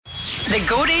The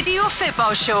Go Radio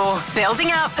Football Show,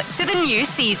 building up to the new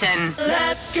season.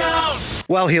 Let's go!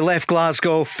 Well, he left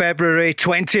Glasgow February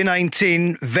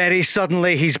 2019. Very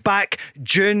suddenly, he's back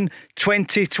June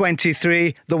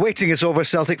 2023. The waiting is over,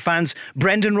 Celtic fans.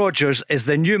 Brendan Rodgers is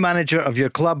the new manager of your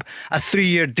club, a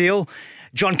 3-year deal.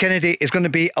 John Kennedy is going to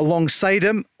be alongside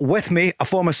him. With me, a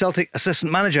former Celtic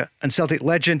assistant manager and Celtic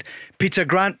legend, Peter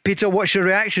Grant. Peter, what's your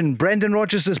reaction? Brendan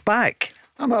Rodgers is back.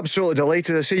 I'm absolutely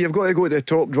delighted. I say you've got to go to the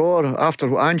top drawer after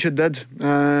what Ange did,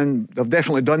 and they've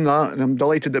definitely done that, and I'm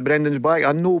delighted that Brendan's back.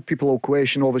 I know people will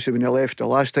question obviously when he left the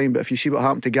last time, but if you see what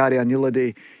happened to Gary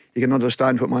Anilady, you can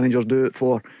understand what managers do it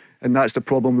for, and that's the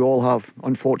problem we all have,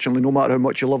 unfortunately, no matter how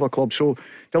much you love a club. So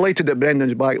delighted that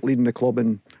Brendan's back leading the club,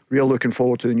 and real looking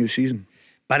forward to the new season.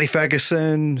 Barry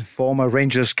Ferguson, former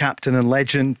Rangers captain and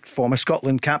legend, former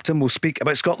Scotland captain. We'll speak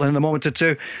about Scotland in a moment or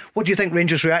two. What do you think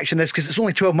Rangers' reaction is? Because it's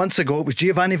only 12 months ago it was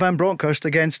Giovanni Van Bronckhorst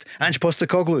against Ange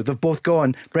Postecoglou. They've both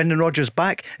gone. Brendan Rodgers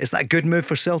back. Is that a good move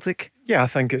for Celtic? Yeah, I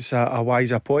think it's a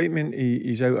wise appointment.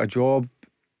 He's out of job.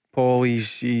 Paul,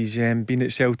 he's been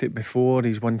at Celtic before.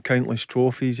 He's won countless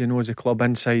trophies. He knows the club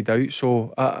inside out.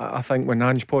 So I think when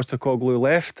Ange Postecoglou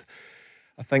left,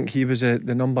 I think he was the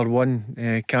number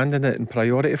one candidate and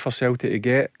priority for Celtic to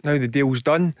get. Now the deal's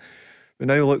done. We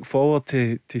now look forward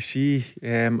to see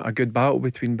a good battle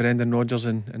between Brendan Rodgers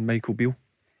and Michael Beale.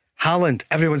 Haaland,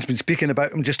 everyone's been speaking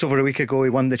about him. Just over a week ago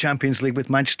he won the Champions League with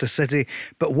Manchester City.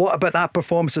 But what about that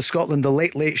performance of Scotland, the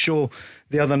late show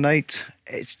the other night?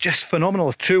 It's just phenomenal.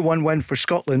 A 2-1 win for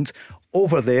Scotland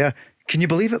over there. Can you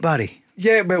believe it, Barry?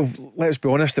 Yeah, well, let's be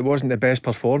honest, it wasn't the best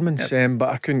performance, but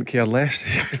I couldn't care less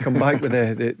to come back with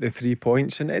the 3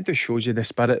 points, and it just shows you the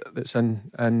spirit that's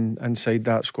inside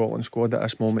that Scotland squad at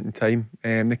this moment in time.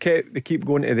 They keep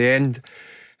going to the end,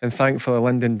 and thankfully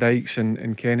Lyndon Dykes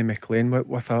and Kenny McLean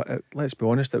let's be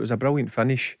honest, it was a brilliant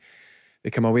finish.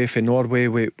 They come away from Norway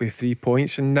with 3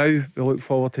 points, and now we look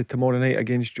forward to tomorrow night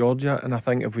against Georgia, and I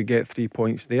think if we get 3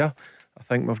 points there, I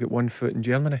think we've got 1 foot in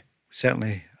Germany.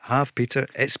 Certainly have, Peter.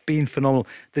 It's been phenomenal.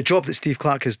 The job that Steve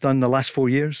Clarke has done the last 4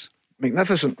 years,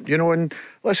 Magnificent, and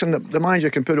listen, the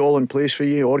manager can put it all in place for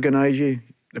you, organise you.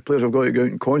 The players have got to go out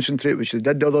and concentrate, which they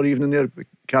did the other evening there. We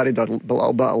carried a little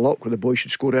bit of luck where the boys should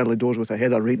score early doors with a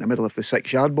header right in the middle of the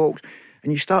 6-yard box,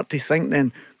 and you start to think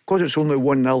then, because it's only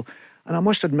 1-0, and I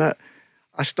must admit,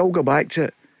 I still go back to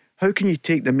it, how can you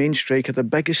take the main striker, the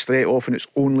biggest threat off, and it's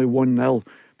only 1-0?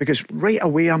 Because right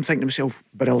away I'm thinking to myself,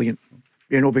 brilliant,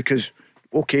 because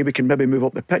okay, we can maybe move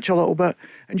up the pitch a little bit.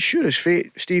 And sure as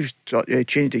fate, Steve's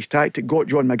changed his tactic, got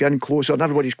John McGinn closer, and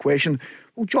everybody's questioned,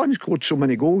 well, John's scored so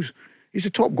many goals. He's the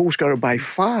top goal scorer by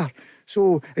far.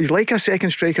 So he's like a second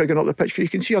striker going up the pitch. You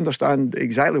can understand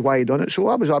exactly why he done it. So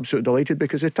I was absolutely delighted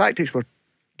because the tactics were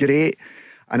great,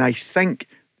 and I think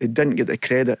they didn't get the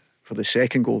credit for the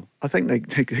second goal. I think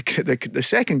the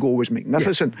second goal was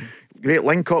magnificent. Yeah. Great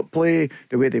link-up play,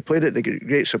 the way they played it, they get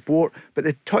great support. But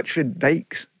the touch for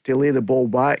Dykes to lay the ball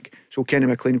back so Kenny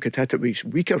McLean could hit it with his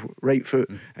weaker right foot,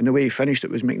 and the way he finished it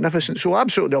was magnificent. So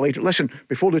absolutely delighted. Listen,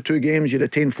 before the 2 games you'd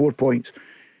attained 4 points.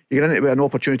 You get into it with an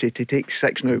opportunity to take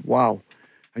 6 now. Wow.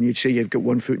 And you'd say you've got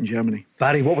 1 foot in Germany.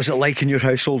 Barry, what was it like in your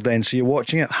household then? So you're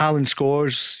watching it, Haaland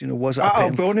scores, was it a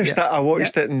I'll be honest, I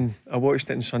watched it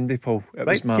in Sunday, Paul. It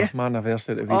was my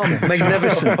anniversary at the weekend.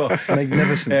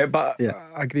 Magnificent. But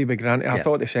I agree with Grant. I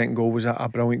thought the second goal was a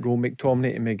brilliant goal,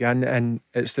 McTominay to McGinn, and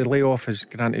it's the layoff, as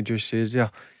Grant just says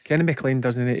there. Kenny McLean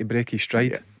doesn't need to break his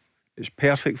stride. It's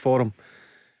perfect for him.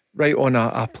 Right on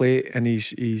a plate, and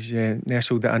he's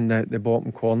nestled it in the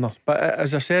bottom corner. But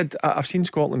as I said, I've seen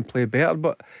Scotland play better,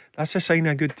 but that's a sign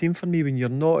of a good team for me. When you're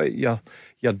not at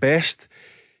your best,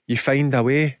 you find a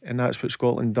way, and that's what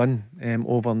Scotland done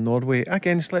over Norway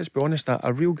against, let's be honest,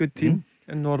 a real good team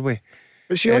in Norway.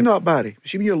 But see, on that, Barry,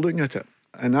 see when you're looking at it,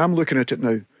 and I'm looking at it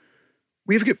now,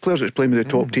 we've got players that's playing with the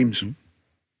top teams. So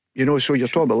you're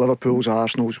talking about Liverpool's,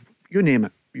 Arsenal's, you name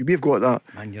it. We've got that.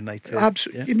 Man United.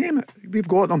 Absolutely, you name it. We've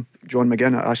got them. John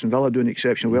McGinn at Aston Villa doing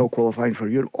exceptionally well, qualifying for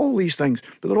Europe. All these things,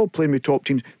 but they're all playing with top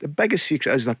teams. The biggest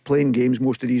secret is they're playing games,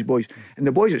 most of these boys. And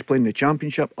the boys that's playing the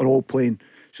Championship are all playing.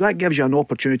 So that gives you an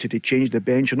opportunity to change the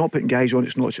bench. You're not putting guys on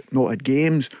that's not at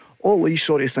games. All these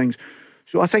sort of things.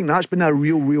 So I think that's been a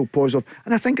real positive.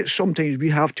 And I think it's sometimes we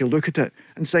have to look at it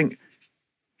and think,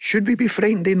 should we be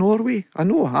frightened of Norway? I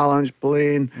know Haaland's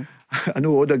playing. I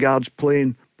know Odegaard's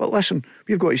playing. But listen,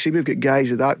 we've got to see we've got guys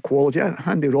of that quality.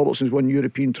 Andy Robertson's won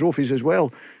European trophies as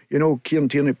well. Kieran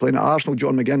Tierney playing at Arsenal,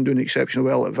 John McGinn doing exceptionally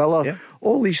well at Villa.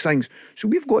 All these things. So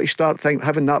we've got to start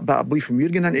having that bit of belief when we're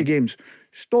getting into games.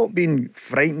 Stop being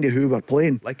frightened of who we're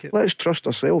playing. Like it. Let's trust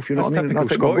ourselves. That's what I mean?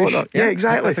 typical Scottish.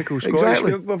 Exactly. Typical Scottish.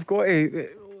 We've got to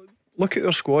look at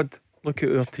our squad. Look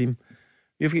at our team.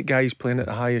 You've got guys playing at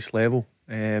the highest level.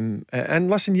 And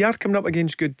listen, you are coming up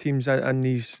against good teams in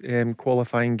these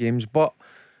qualifying games, but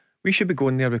we should be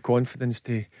going there with confidence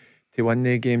to win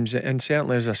the games. And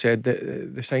certainly, as I said,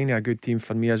 the sign of a good team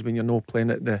for me is when you're not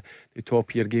playing at the top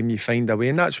of your game, you find a way,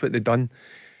 and that's what they've done.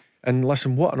 And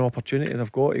listen, what an opportunity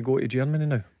they've got to go to Germany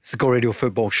now. It's the Go Radio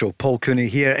Football Show. Paul Cooney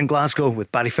here in Glasgow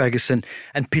with Barry Ferguson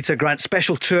and Peter Grant.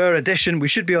 Special tour edition. We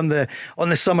should be on the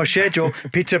summer schedule,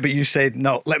 Peter, but you said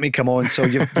no, let me come on. So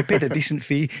you paid a decent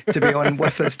fee to be on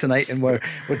with us tonight, and we're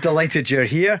delighted you're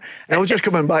here. I was just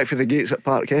coming back for the gates at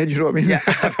Parkhead. You know what I mean? Yeah,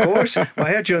 of course. Well, I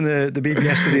heard you on the BB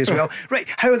yesterday as well. Right,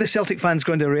 how are the Celtic fans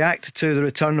going to react to the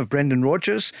return of Brendan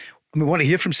Rodgers? We want to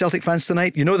hear from Celtic fans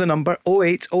tonight. You know the number,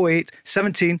 0808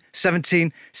 17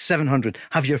 17 700.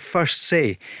 Have your first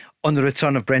say on the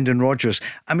return of Brendan Rodgers.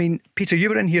 I mean, Peter, you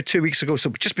were in here 2 weeks ago, so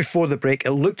just before the break,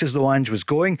 it looked as though Ange was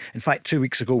going. In fact, 2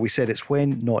 weeks ago we said it's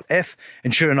when, not if.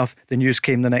 And sure enough, the news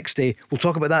came the next day. We'll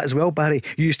talk about that as well, Barry.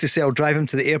 You used to say, I'll drive him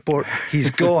to the airport.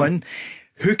 He's gone.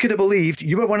 Who could have believed?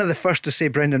 You were one of the first to say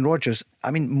Brendan Rodgers.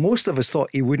 I mean, most of us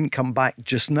thought he wouldn't come back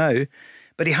just now,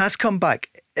 but he has come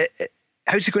back.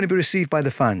 How's he going to be received by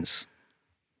the fans?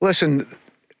 Listen,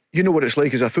 you know what it's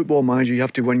like as a football manager. You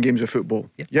have to win games of football.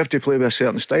 Yep. You have to play with a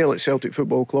certain style at Celtic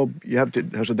Football Club.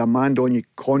 There's a demand on you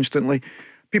constantly.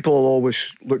 People will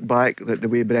always look back at the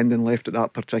way Brendan left at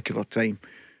that particular time.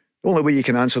 The only way you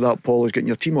can answer that, Paul, is getting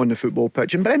your team on the football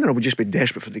pitch. And Brendan will just be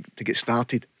desperate to get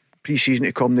started. Pre-season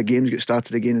to come, the games get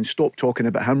started again, and stop talking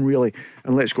about him really,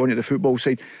 and let's go into the football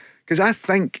side. Because I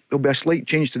think there'll be a slight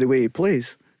change to the way he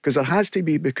plays. Because there has to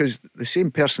be, because the same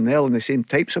personnel and the same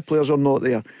types of players are not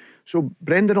there. So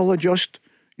Brendan will adjust,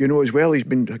 as well. He's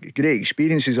been great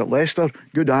experiences at Leicester,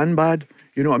 good and bad,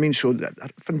 you know what I mean? So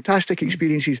fantastic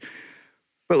experiences.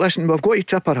 But listen, we've got to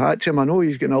tip our hat to him. I know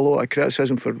he's getting a lot of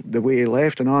criticism for the way he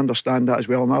left, and I understand that as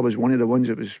well. And I was one of the ones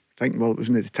that was thinking, well, it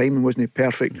wasn't the timing, wasn't it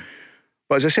perfect?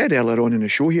 But as I said earlier on in the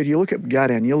show here, you look at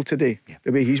Gary O'Neill today,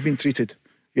 the way he's been treated.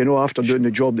 After doing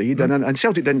the job that he did. And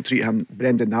Celtic didn't treat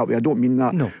Brendan that way. I don't mean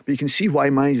that. No. But you can see why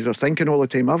managers are thinking all the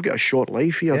time, I've got a short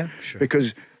life here. Yeah, sure.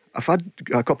 Because I've had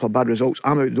a couple of bad results.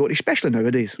 I'm out the door, especially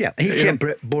nowadays. Yeah, he kept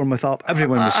Bournemouth up.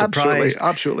 Everyone was surprised.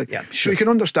 Absolutely. Yeah, sure. So you can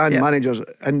understand managers.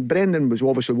 And Brendan was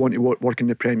obviously wanting to work in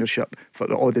the Premiership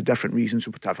for all the different reasons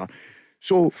or whatever.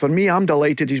 So for me, I'm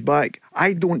delighted he's back.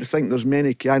 I don't think there's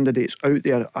many candidates out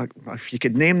there. If you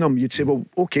could name them, you'd say, well,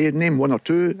 okay, name one or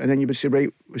two, and then you would say,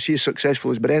 right, was he as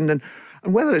successful as Brendan?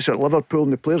 And whether it's at Liverpool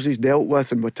and the players he's dealt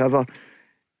with and whatever,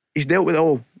 he's dealt with it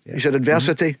all. Yeah. He's had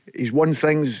adversity, he's won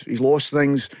things, he's lost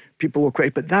things, people will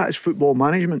quit, but that is football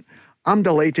management. I'm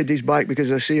delighted he's back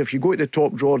because, as I say, if you go to the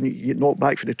top drawer and you get knocked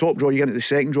back for the top drawer, you get into the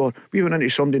second drawer. We went into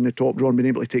somebody in the top drawer and been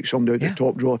able to take somebody out the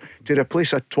top drawer to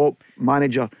replace a top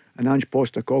manager, and Ange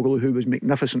Postecoglou, who was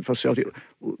magnificent for Celtic.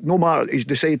 No matter, he's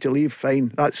decided to leave,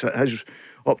 fine, that's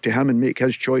up to him and make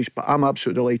his choice, but I'm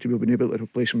absolutely delighted we've been able to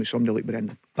replace him with somebody like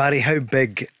Brendan. Barry, how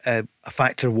big a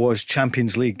factor was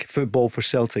Champions League football for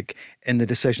Celtic in the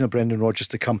decision of Brendan Rodgers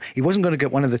to come? He wasn't going to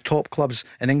get one of the top clubs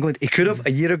in England. He could have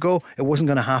a year ago. It wasn't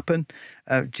going to happen.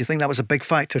 Do you think that was a big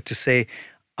factor to say,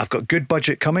 I've got good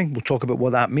budget coming? We'll talk about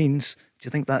what that means. Do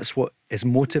you think that's what is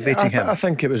motivating him? I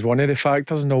think it was one of the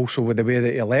factors, and also with the way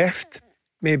that he left.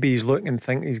 Maybe he's looking and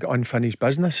thinking he's got unfinished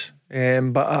business.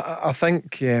 But I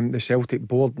think the Celtic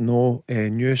board knew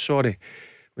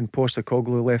when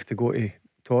Postecoglou left to go to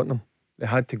Tottenham, they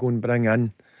had to go and bring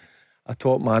in a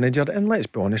top manager. And let's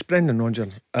be honest, Brendan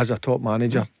Rodgers as a top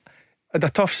manager had a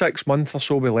tough 6 months or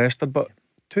so with Leicester, but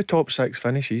 2 top 6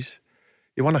 finishes.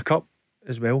 He won a cup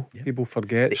as well. People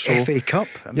forget. The FA Cup.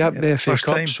 The FA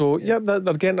Cup. Time. So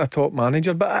they're getting a top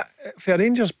manager. But for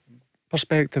Rangers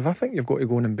perspective, I think you've got to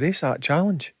go and embrace that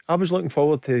challenge. I was looking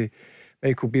forward to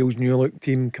Michael Beale's new look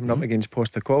team coming up against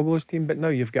Postecoglou's team, but now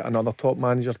you've got another top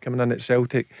manager coming in at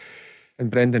Celtic and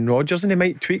Brendan Rodgers, and he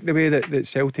might tweak the way that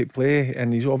Celtic play,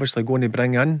 and he's obviously going to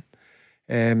bring in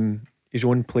his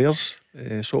own players,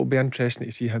 so it'll be interesting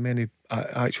to see how many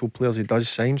actual players he does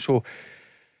sign. So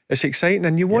it's exciting,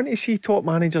 and you want to see top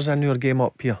managers in your game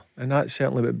up here, and that's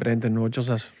certainly what Brendan Rodgers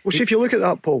is. Well, see, if you look at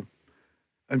that, Paul,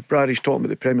 and Brady's talking about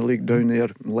the Premier League down there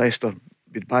in Leicester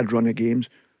with bad run of games.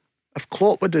 If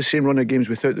Klopp had the same run of games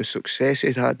without the success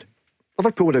he'd had,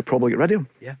 Liverpool would have probably got rid of him.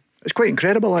 Yeah, it's quite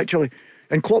incredible actually.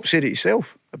 And Klopp said it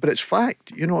himself, but it's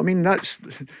fact. You know what I mean?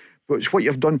 It's what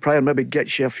you've done prior. Maybe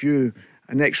gets you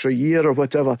an extra year or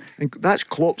whatever. And that's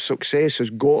Klopp's success has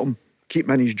got him keep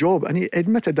him in his job, and he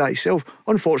admitted that himself.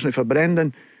 Unfortunately for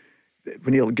Brendan,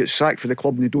 when he gets sacked for the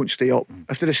club and they don't stay up,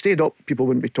 if they'd have stayed up, people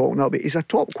wouldn't be talking that. But he's a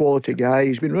top quality guy.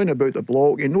 He's been round about the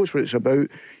block. He knows what it's about.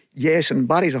 yes, and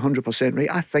Barry's 100% right.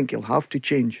 I think he'll have to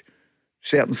change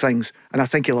certain things, and I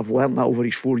think he'll have learnt that over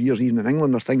his 4 years even in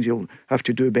England. There's things he'll have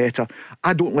to do better.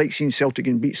 I don't like seeing Celtic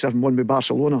getting beat 7-1 with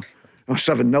Barcelona or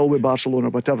 7-0 with Barcelona,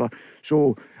 whatever.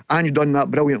 So Ange done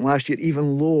that brilliant last year,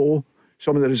 even though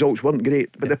some of the results weren't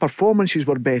great, but the performances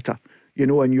were better,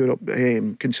 in Europe,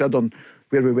 considering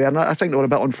where we were. And I think they were a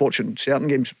bit unfortunate in certain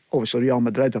games, obviously Real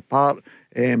Madrid apart,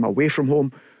 away from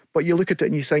home. But you look at it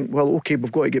and you think, well, okay,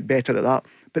 we've got to get better at that.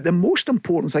 But the most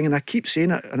important thing, and I keep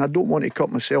saying it, and I don't want to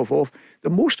cut myself off, the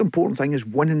most important thing is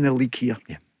winning the league here.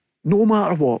 Yeah. No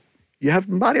matter what.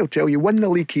 Barry will tell you, win the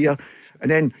league here, and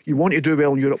then you want to do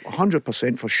well in Europe,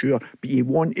 100% for sure, but you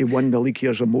want to win the league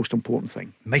here is the most important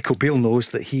thing. Michael Beale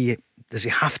knows that does he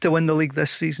have to win the league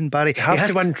this season, Barry? He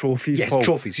has to win trophies, yes, Paul.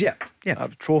 Trophies, yeah. A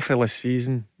trophyless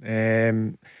season.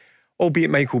 Albeit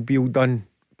Michael Beale done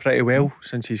pretty well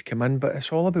since he's come in, but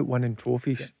it's all about winning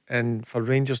trophies. And for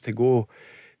Rangers to go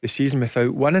the season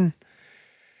without winning,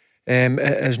 it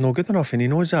is no good enough, and he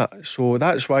knows that. So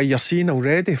that's why you're seeing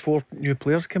already 4 new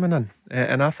players coming in,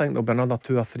 and I think there'll be another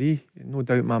 2 or 3, no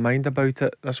doubt in my mind about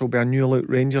it. This will be a new look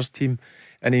Rangers team,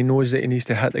 and he knows that he needs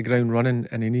to hit the ground running,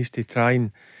 and he needs to try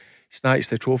and snatch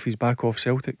the trophies back off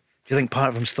Celtic. Do you think part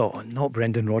of him's thought, oh, not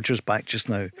Brendan Rodgers back just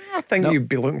now? I think you'd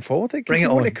be looking forward to it, because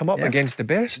you want to come up against the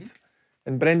best.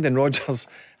 And Brendan Rodgers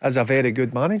is a very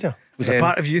good manager. Was a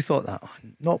part of you thought that? Oh,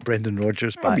 not Brendan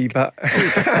Rodgers back? A wee bit.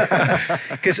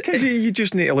 Because you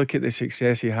just need to look at the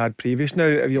success he had previous. Now,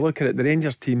 if you look at it, the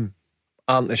Rangers team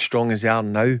aren't as strong as they are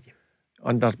now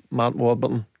under Mark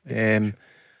Warburton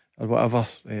or whatever,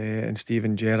 and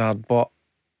Steven Gerrard. But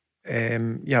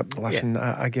listen,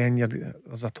 again,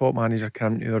 there's a top manager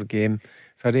coming to our game.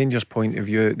 From a Rangers point of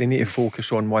view, they need to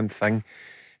focus on one thing,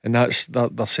 and that's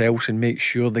themselves, and make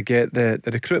sure they get the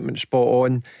recruitment spot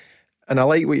on. And I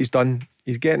like what he's done.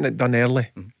 He's getting it done early.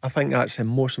 I think that's the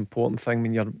most important thing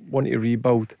when you're wanting to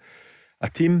rebuild a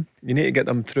team. You need to get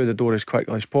them through the door as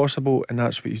quickly as possible, and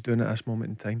that's what he's doing at this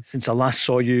moment in time. Since I last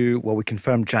saw you, we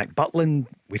confirmed Jack Butland.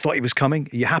 We thought he was coming.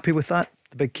 Are you happy with that,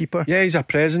 the big keeper? Yeah, he's a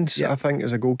presence. I think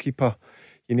as a goalkeeper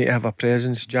you need to have a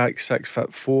presence. Jack's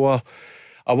 6'4".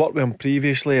 I worked with him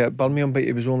previously at Birmingham, but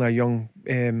he was only a young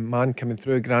man coming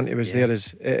through. Grant, he was there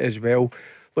as well.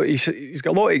 Look, he's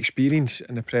got a lot of experience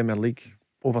in the Premier League,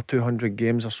 over 200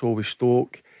 games or so with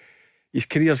Stoke. His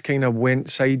career's kind of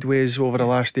went sideways over the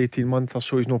last 18 months or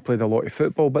so. He's not played a lot of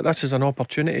football, but this is an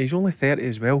opportunity. He's only 30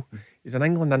 as well. He's an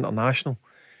England international.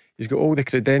 He's got all the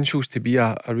credentials to be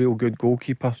a real good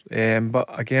goalkeeper. But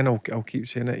again, I'll keep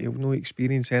saying it, he'll not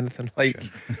experience anything like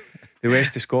the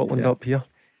west of Scotland up here.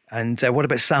 And what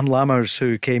about Sam Lammers,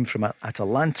 who came from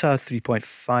Atalanta,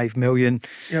 3.5 million?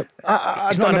 Yep.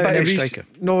 He's not an out-and-out striker.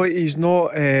 No, he's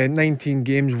not. 19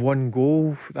 games, 1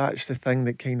 goal. That's the thing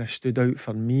that kind of stood out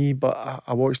for me. But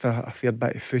I watched a fair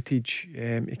bit of footage.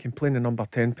 He can play in the number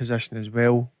 10 position as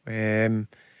well.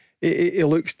 He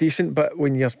looks decent, but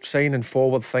when you're signing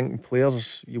forward-thinking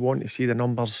players, you want to see the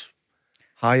numbers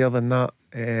higher than that.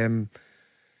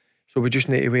 So we just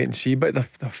need to wait and see. But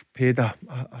they've paid a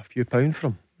few pounds for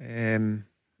him. And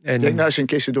I think that's in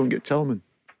case they don't get Tillman,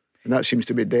 and that seems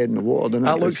to be dead in the water, doesn't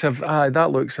it? That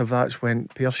looks as if that's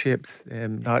went pear-shaped,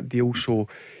 that deal. So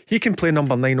he can play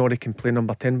number 9 or he can play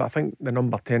number 10, but I think the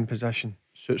number 10 position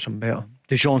suits him better.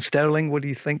 Jean Sterling, what do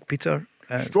you think, Peter?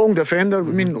 Strong defender. I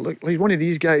mean, like, he's one of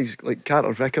these guys like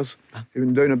Carter Vickers, who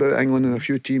went down about England in a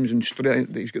few teams, and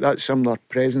he's got that similar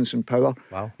presence and power.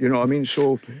 Wow. You know what I mean?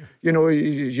 So, he's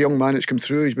a young man that's come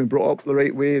through. He's been brought up the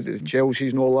right way, the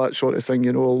Chelsea's and all that sort of thing.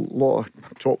 A lot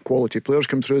of top quality players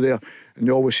come through there, and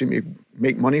they always seem to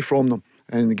make money from them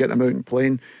and get them out and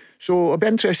playing. So I'd be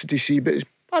interested to see. But as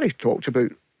Barry talked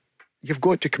about, you've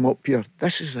got to come up here.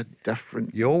 This is a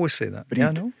different. You always say that.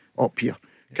 Breed up here.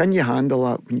 Can you handle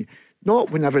that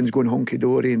not when everyone's going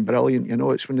hunky-dory and brilliant,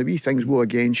 it's when the wee things go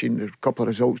against you and a couple of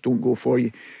results don't go for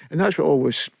you. And that's what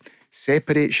always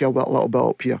separates you a little bit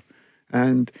up here.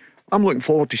 And I'm looking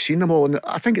forward to seeing them all. And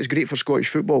I think it's great for Scottish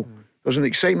football. There's an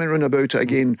excitement around about it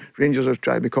again. Rangers are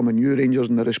trying to become a new Rangers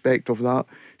in the respect of that.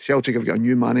 Celtic have got a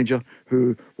new manager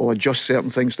who will adjust certain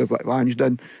things to what Ange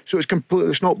did. So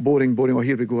it's not boring. Oh,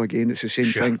 here we go again. It's the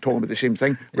same thing, talking about the same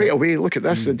thing. Right away, look at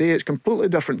this today. It's completely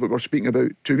different what we were speaking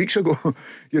about 2 weeks ago.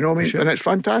 You know what I mean? And it's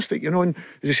fantastic, And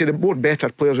as I say, the more better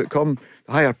players that come,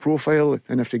 the higher profile.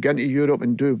 And if they get into Europe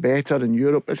and do better in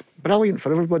Europe, it's brilliant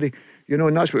for everybody. You know,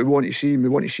 and that's what we want to see. We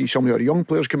want to see some of our young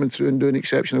players coming through and doing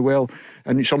exceptionally well,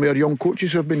 and some of our young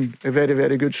coaches have been very,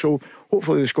 very good. So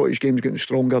hopefully the Scottish game's getting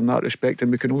stronger in that respect,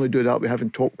 and we can only do that by having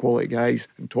top quality guys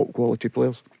and top quality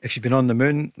players. If you've been on the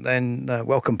moon, then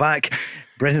welcome back.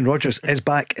 Brendan Rodgers is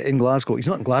back in Glasgow. He's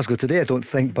not in Glasgow today, I don't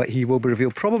think, but he will be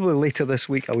revealed probably later this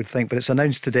week, I would think. But it's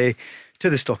announced today to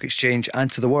the Stock Exchange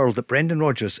and to the world that Brendan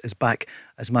Rodgers is back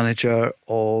as manager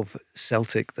of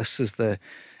Celtic.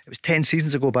 It was 10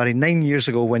 seasons ago, Barry, 9 years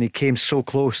ago, when he came so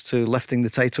close to lifting the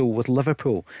title with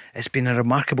Liverpool. It's been a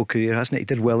remarkable career, hasn't it? He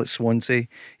did well at Swansea. He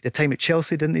did time at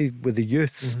Chelsea, didn't he, with the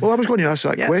youths? Well, I was going to ask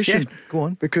that question. Yeah, go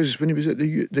on. Because when he was at the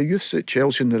youths at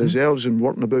Chelsea and the reserves and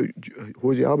working about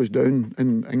Jose, I was down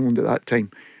in England at that time.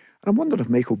 And I wondered if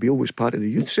Michael Beale was part of the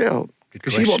youth setup.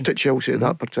 Because he worked at Chelsea at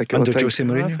that particular under time. Jose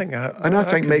Mourinho. I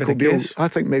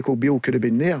think Michael Beale could have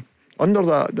been there. Under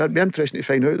that, that'd be interesting to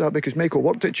find out that, because Michael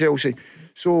worked at Chelsea.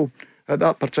 So at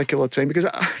that particular time, because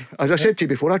as I said to you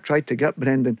before, I tried to get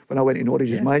Brendan when I went to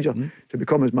Norwich as manager to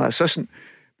become my assistant,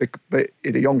 but he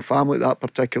had a young family at that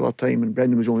particular time, and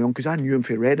Brendan was only young, because I knew him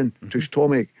for Reading. It was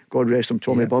Tommy, God rest him,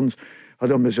 Tommy Burns, had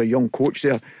him as a young coach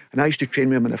there, and I used to train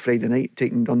with him on a Friday night,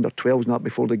 taking under 12s and that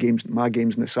before the games, my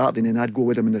games on the Saturday, and then I'd go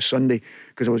with him on the Sunday,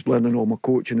 because I was learning all my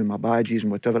coaching and my badges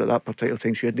and whatever at that particular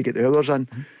time, so you had to get the hours in.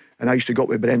 And I used to go up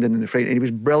with Brendan on the Friday, and he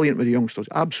was brilliant with the youngsters,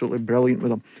 absolutely brilliant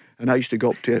with them. And I used to go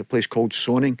up to a place called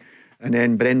Sonning, and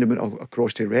then Brendan went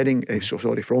across to Reading,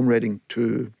 from Reading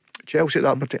to Chelsea at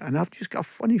that particular. And I've just got a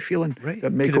funny feeling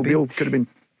that Michael Beale could have been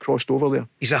crossed over there.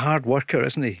 He's a hard worker,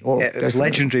 isn't he? Oh, it was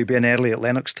legendary being early at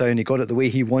Lennoxtown. He got it the way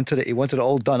he wanted it. He wanted it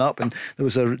all done up, and there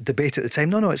was a debate at the time.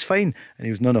 No, it's fine. And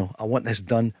he was, no, I want this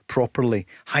done properly.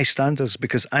 High standards,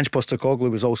 because Ange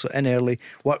Postecoglou was also in early,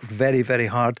 worked very, very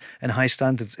hard, and high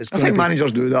standards. I think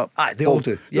managers do that. They all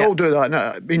do. They all do that. And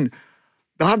I mean,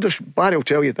 Barry will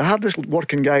tell you, the hardest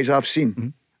working guys I've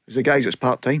seen is the guys that's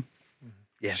part-time.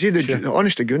 Yeah, see,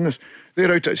 honest to goodness,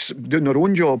 they're out doing their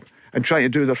own job and trying to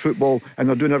do their football, and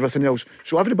they're doing everything else.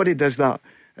 So everybody does that.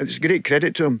 It's great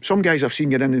credit to them. Some guys I've seen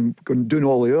get in and doing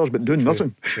all the hours but doing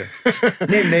nothing.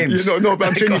 Name names. No, but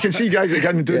I'm saying you can see guys that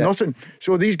get in and do nothing.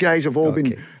 So these guys have all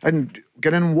been and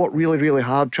get in and work really, really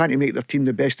hard, trying to make their team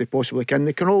the best they possibly can.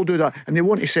 They can all do that, and they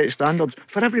want to set standards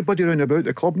for everybody around about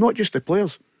the club, not just the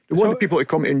players. They want the people to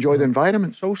come to enjoy the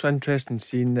environment. It's also interesting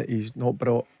seeing that he's not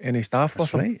brought any staff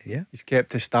with him. Right, yeah. He's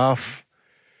kept his staff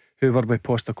who were with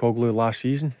Postecoglou last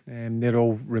season. They're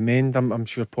all remained. I'm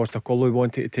sure Postecoglou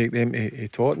wanted to take them to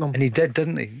Tottenham. And he did,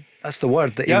 didn't he? That's the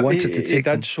word, that he wanted to take he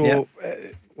them. did. So,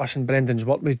 listen, Brendan's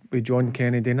worked with John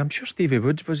Kennedy, and I'm sure Stevie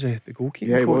Woods was the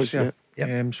goalkeeper coach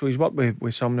there. So he's worked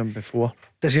with some of them before.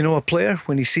 Does he know a player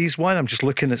when he sees one? I'm just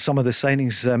looking at some of the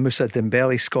signings. Moussa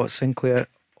Dembele, Scott Sinclair,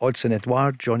 Odsonne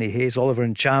Edouard, Johnny Hayes, Oliver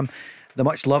and Cham. The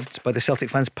much loved by the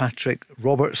Celtic fans Patrick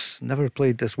Roberts never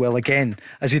played as well again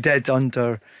as he did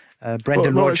under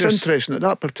Brendan Rodgers. It's interesting at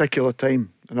that particular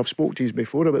time, and I've spoke to you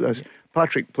before about this.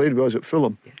 Patrick played with us at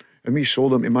Fulham, and we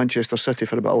sold him to Manchester City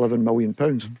for about £11 million.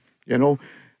 You know,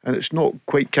 and it's not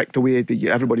quite kicked away that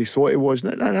everybody thought it was.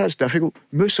 That's difficult.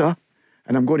 Moussa,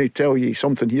 and I'm going to tell you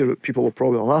something here that people will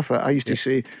probably laugh at. I used to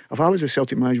say, if I was a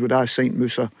Celtic manager, would I sign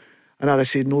Moussa? And I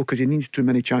said no, because he needs too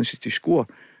many chances to score.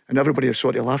 And everybody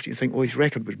sort of laughed. You think, his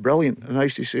record was brilliant. And I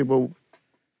used to say, well,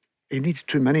 he needs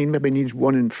too many. He maybe needs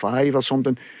 1 in 5 or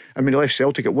something. And when he left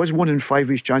Celtic, it was 1 in 5 of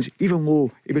his chances, even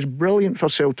though he was brilliant for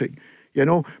Celtic, you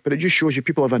know. But it just shows you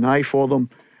people have an eye for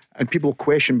them, and people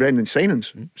question Brendan's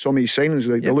signings. Some of his signings,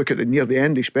 they look at it near the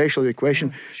end, especially the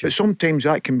question. But sometimes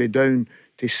that can be down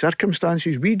to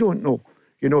circumstances we don't know.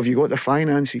 You know, if you got the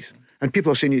finances, and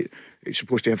people are saying it's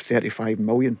supposed to have 35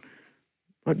 million.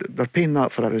 But they're paying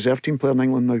that for a reserve team player in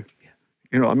England now.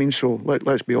 You know what I mean? So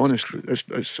let's be honest.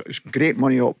 It's great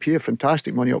money up here,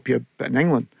 fantastic money up here. But in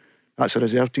England, that's a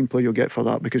reserve team player you'll get for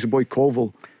that, because the boy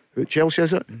Colville, who at Chelsea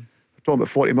is it? We're talking about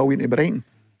 40 million to Brighton.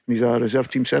 He's a reserve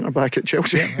team centre back at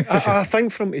Chelsea. I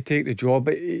think for him to take the job,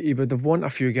 he would have wanted a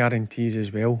few guarantees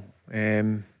as well.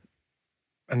 And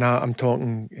I'm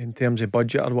talking in terms of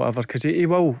budget or whatever, because he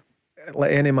will.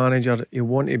 Like any manager, he'll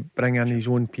want to bring in his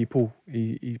own people,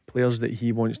 he players that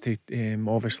he wants to.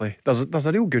 Obviously, there's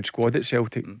a real good squad at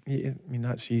Celtic. I mean,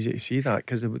 that's easy to see that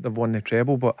because they've won the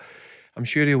treble. But I'm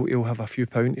sure he'll have a few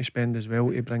pounds to spend as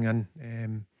well to bring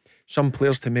in some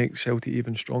players to make Celtic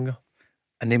even stronger.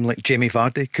 A name like Jamie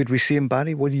Vardy, could we see him,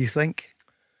 Barry? What do you think?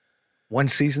 1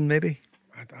 season maybe?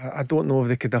 I don't know if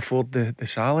they could afford the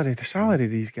salary. The salary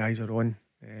these guys are on.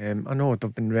 I know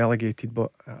they've been relegated,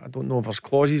 but I don't know if there's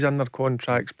clauses in their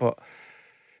contracts, but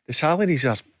the salaries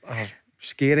are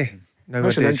scary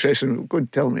nowadays. That's an interesting. Go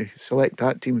and tell me, select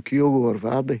that team, Kyogo or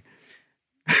Vardy.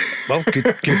 Well,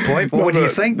 good point. What do you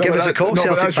think? Give us a call,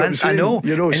 Celtic fans. I know.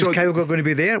 Is Kyogo going to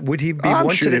be there? Would he be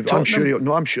wanted at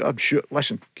Tottenham? I'm sure.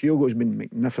 Listen, Kyogo's been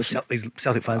magnificent.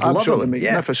 Celtic fans love him. Absolutely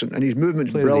magnificent, and his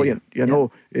movement's brilliant.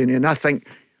 And I think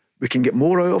we can get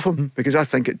more out of him because I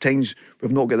think at times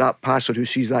we've not got that passer who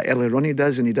sees that early run he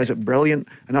does, and he does it brilliant.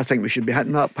 And I think we should be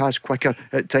hitting that pass quicker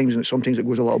at times, and sometimes it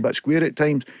goes a little bit square at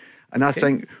times. And I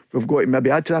think we've got to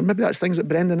maybe add to that. Maybe that's things that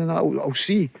Brendan and I'll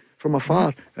see from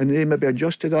afar, and they maybe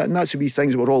adjust to that. And that's the wee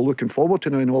things that we're all looking forward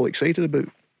to now and all excited about.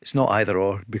 It's not either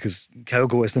or, because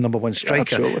Kyogo is the number one striker.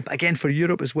 Absolutely. But again, for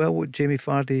Europe as well, what Jamie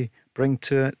Vardy bring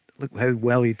to it? Look how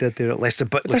well he did there at Leicester.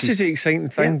 But this is the exciting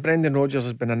thing. Brendan Rodgers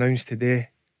has been announced today.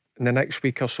 In the next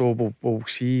week or so, we'll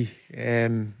see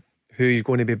who he's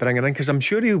going to be bringing in, because I'm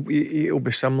sure he'll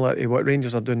be similar to what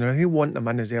Rangers are doing now. He'll want them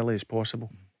in as early as possible.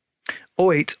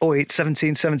 0808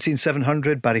 17 17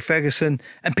 700. Barry Ferguson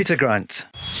and Peter Grant.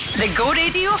 The Go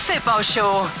Radio Football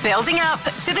Show, building up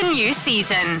to the new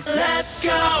season. Let's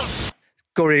go!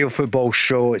 Go Radio Football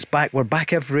Show. It's back. We're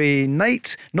back every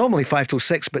night, normally 5 till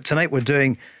 6, but tonight we're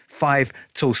doing 5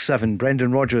 till 7.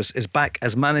 Brendan Rodgers is back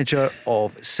as manager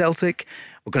of Celtic.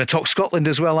 We're going to talk Scotland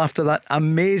as well after that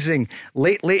amazing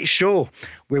late show.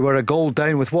 We were a goal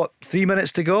down with 3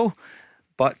 minutes to go,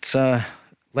 but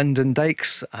Lyndon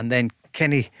Dykes and then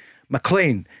Kenny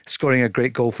McLean scoring a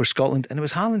great goal for Scotland, and it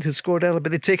was Haaland who scored earlier,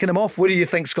 but they'd taken him off. What do you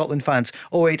think, Scotland fans?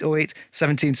 0808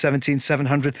 17 17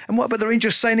 700. And what about the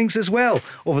Rangers signings as well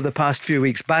over the past few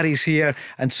weeks? Barry's here,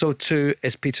 and so too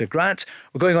is Peter Grant.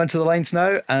 We're going on to the lines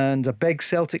now, and a big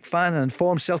Celtic fan, an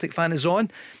informed Celtic fan is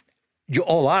on. You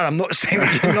all are, I'm not saying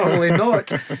that you're normally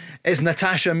not. Is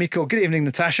Natasha Miko. Good evening,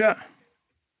 Natasha.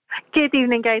 Good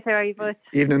evening, guys. How are you both?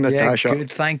 Evening, Natasha. Yeah, good,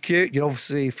 thank you. You're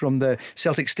obviously from the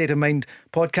Celtic State of Mind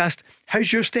podcast.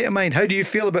 How's your state of mind? How do you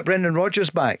feel about Brendan Rodgers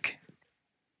back?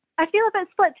 I feel a bit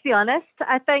split, to be honest.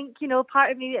 I think,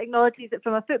 part of me acknowledges that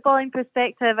from a footballing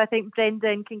perspective, I think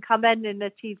Brendan can come in and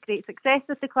achieve great success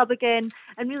with the club again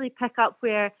and really pick up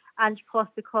where Ange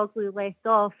Postecoglou left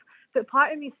off. But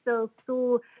part of me is still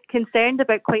so concerned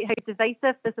about quite how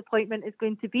divisive this appointment is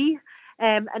going to be,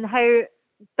 and how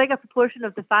big a proportion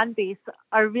of the fan base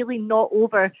are really not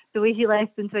over the way he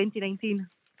left in 2019.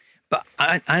 But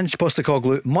Ange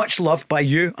Postecoglou, much loved by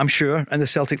you, I'm sure, and the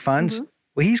Celtic fans. Mm-hmm.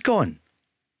 Well, he's gone.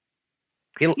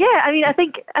 I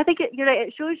think you're right.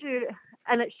 It shows you,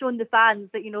 and it's shown the fans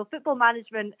that football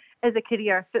management is a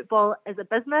career, football is a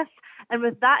business, and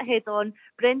with that head on,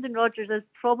 Brendan Rodgers is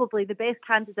probably the best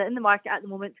candidate in the market at the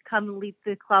moment to come and lead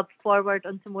the club forward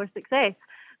onto more success.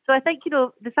 So I think,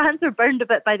 the fans were burned a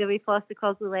bit by the way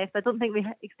Postecoglou left. I don't think we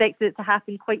expected it to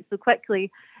happen quite so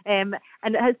quickly. And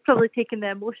it has probably taken the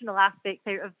emotional aspect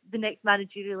out of the next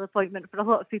managerial appointment for a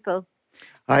lot of people.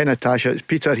 Hi, Natasha. It's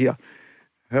Peter here.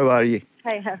 How are you?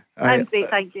 Hi. I'm great,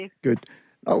 thank you. Good.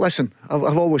 Now, listen,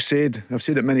 I've always said, I've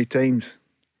said it many times,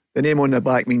 the name on the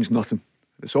back means nothing.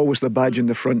 It's always the badge in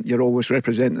the front. You're always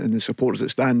representing the supporters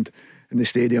that stand in the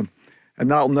stadium.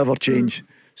 And that'll never change.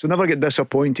 So never get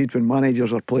disappointed when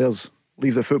managers or players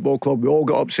leave the football club. We all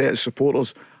got upset as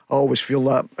supporters. I always feel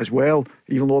that as well,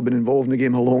 even though I've been involved in the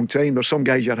game a long time. There's some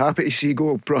guys you're happy to see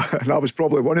go, and I was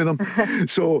probably one of them.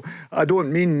 So I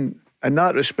don't mean, in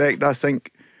that respect, I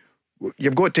think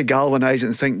you've got to galvanise it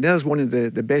and think there's one of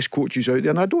the best coaches out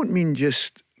there. And I don't mean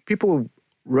just people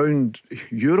round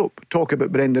Europe talk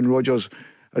about Brendan Rodgers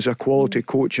as a quality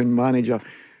coach and manager.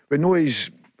 We know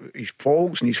his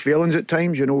faults and his failings at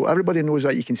times, everybody knows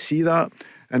that. You can see that,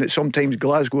 and it's sometimes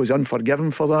Glasgow is unforgiving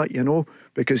for that,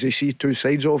 because they see two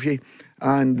sides of you.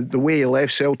 And the way he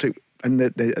left Celtic and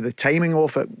the timing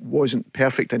of it wasn't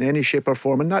perfect in any shape or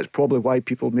form, and that's probably why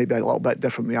people maybe a little bit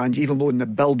different with Ange. Even though in the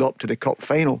build up to the cup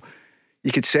final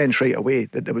you could sense right away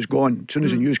that it was gone. As soon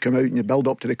as the news came out and you build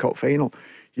up to the cup final,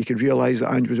 you could realise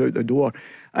that Ange was out the door.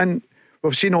 And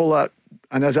we've seen all that,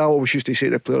 and as I always used to say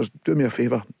to the players, do me a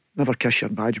favour, never kiss your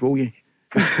badge, will you?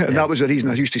 And that was the reason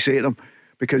I used to say to them,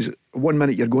 because 1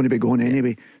 minute you're going to be gone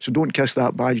anyway, so don't kiss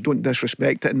that badge, don't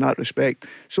disrespect it in that respect.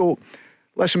 So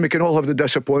listen, we can all have the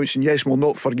disappointments, and yes, we'll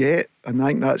not forget, and I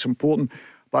think that's important,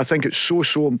 but I think it's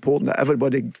so important that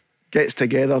everybody gets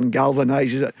together and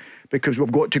galvanises it, because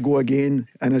we've got to go again.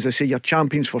 And as I say, you're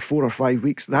champions for 4 or 5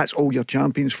 weeks, that's all you're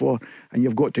champions for, and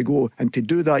you've got to go. And to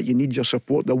do that, you need your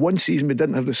support. The one season we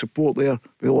didn't have the support there,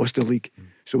 we lost the league.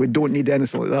 So we don't need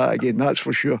anything like that again, that's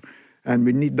for sure. And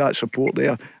we need that support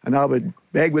there. And I would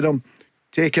beg with them,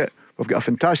 take it. We've got a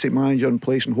fantastic manager in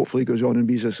place, and hopefully he goes on and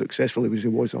be as successful as he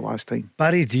was the last time.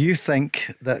 Barry, do you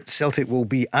think that Celtic will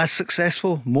be as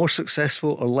successful, more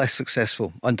successful or less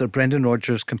successful under Brendan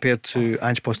Rodgers compared to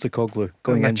Ange Postecoglou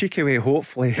going in? A cheeky way,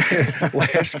 hopefully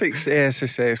less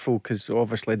successful, because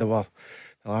obviously they were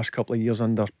the last couple of years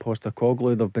under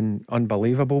Postecoglou. They've been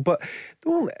unbelievable, but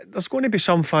there's going to be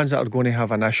some fans that are going to have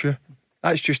an issue.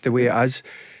 That's just the way it is,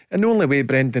 and the only way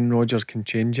Brendan Rodgers can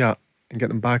change that and get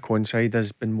them back on side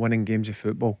has been winning games of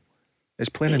football. It's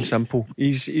plain and simple.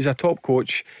 He's a top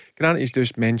coach. Grant has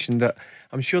just mentioned that.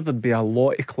 I'm sure there'd be a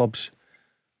lot of clubs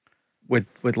would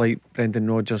like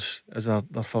Brendan Rodgers as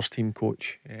their first team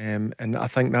coach, and I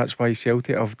think that's why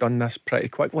Celtic have done this pretty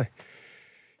quickly.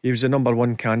 He was the number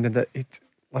one candidate.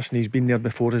 Listen, he's been there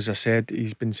before, as I said.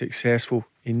 He's been successful.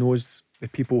 He knows the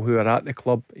people who are at the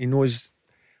club. He knows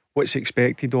what's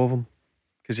expected of him,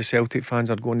 because the Celtic fans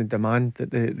are going to demand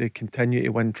that they continue to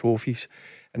win trophies,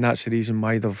 and that's the reason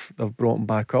why they've brought him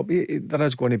back up. There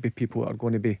is going to be people that are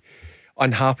going to be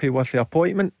unhappy with the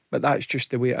appointment, but that's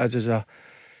just the way it is.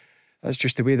 That's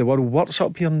just the way the world works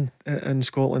up here in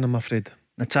Scotland, I'm afraid.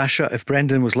 Natasha, if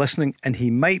Brendan was listening, and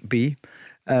he might be,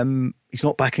 he's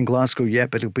not back in Glasgow yet,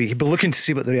 but he'll be looking to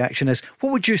see what the reaction is.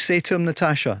 What would you say to him,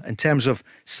 Natasha, in terms of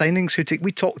signings?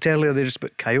 We talked earlier there just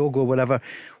about Kyogo or whatever.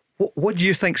 What do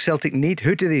you think Celtic need?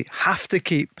 Who do they have to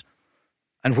keep,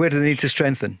 and where do they need to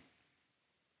strengthen?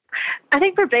 I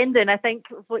think for Brendan, I think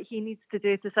what he needs to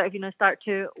do to sort of, start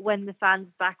to win the fans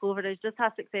back over is just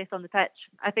have success on the pitch.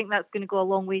 I think that's going to go a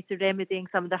long way to remedying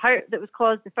some of the hurt that was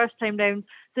caused the first time round.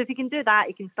 So if he can do that,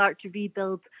 he can start to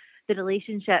rebuild the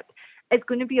relationship. It's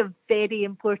going to be a very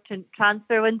important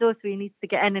transfer window, so he needs to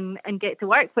get in and get to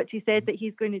work, which he said that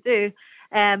he's going to do.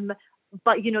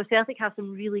 But, Celtic have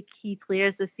some really key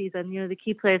players this season. The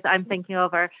key players that I'm thinking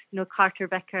of are, Carter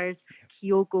Vickers,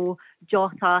 Kyogo,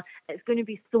 Jota. It's going to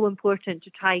be so important to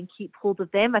try and keep hold of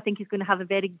them. I think he's going to have a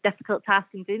very difficult task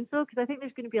in doing so, because I think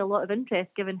there's going to be a lot of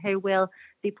interest given how well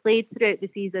they played throughout the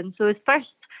season. So his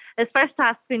first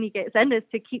task when he gets in is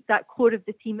to keep that core of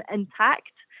the team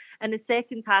intact. And his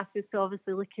second task is to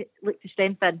obviously look to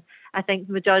strengthen. I think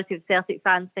the majority of Celtic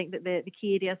fans think that the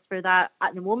key areas for that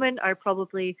at the moment are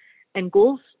probably in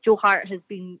goals. Joe Hart has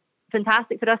been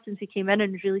fantastic for us since he came in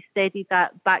and really steadied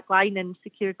that back line and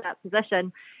secured that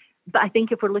position. But I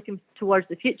think if we're looking towards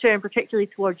the future, and particularly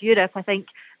towards Europe, I think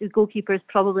the goalkeeper is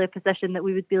probably a position that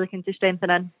we would be looking to strengthen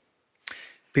in.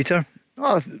 Peter?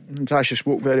 Oh, Natasha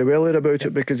spoke very well there about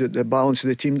it, because of the balance of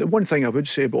the team. The one thing I would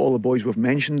say about all the boys we've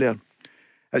mentioned there,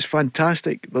 it's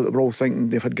fantastic that we're all thinking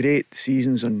they've had great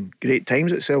seasons and great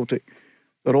times at Celtic.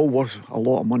 They're all worth a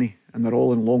lot of money, and they're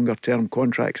all in longer term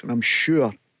contracts, and I'm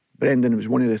sure Brendan was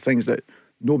one of the things that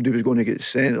nobody was going to get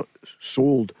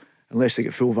sold unless they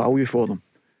get full value for them.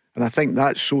 And I think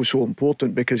that's so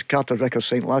important, because Carter Vickers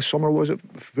signed last summer, was it,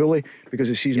 fully, because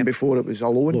the season before it was a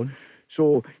loan.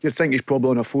 So you'd think he's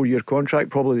probably on a 4-year contract,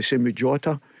 probably the same with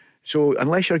Jota. So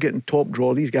unless you're getting top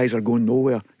draw, these guys are going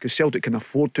nowhere, because Celtic can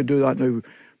afford to do that now.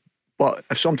 But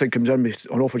if something comes in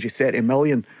and offers you 30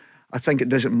 million, I think it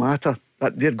doesn't matter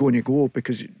that they're going to go,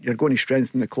 because you're going to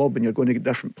strengthen the club and you're going to get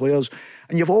different players.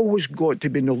 And you've always got to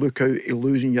be on the lookout of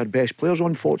losing your best players,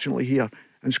 unfortunately, here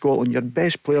in Scotland. Your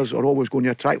best players are always going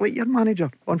to attract, like your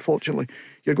manager, unfortunately.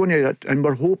 You're going to, and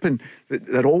we're hoping that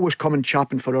they're always coming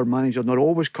chapping for our manager, and they're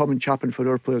always coming chapping for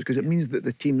our players, because it means that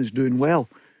the team is doing well,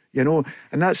 And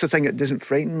that's the thing that doesn't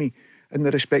frighten me, in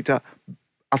the respect that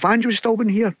if Ange was still been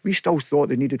here, we still thought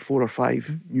they needed 4 or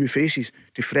 5 new faces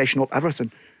to freshen up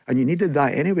everything, and you needed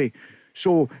that anyway.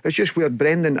 So it's just where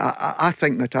Brendan, I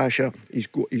think, Natasha,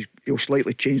 he'll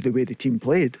slightly change the way the team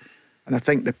played, and I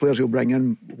think the players he'll bring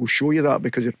in will show you that,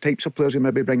 because the types of players he'll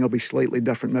maybe bring will be slightly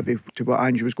different maybe to what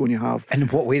Ange was going to have. And in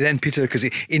what way then, Peter? Because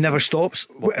he never stops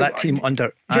that team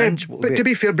under Ange. But to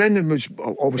be fair, Brendan was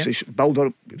obviously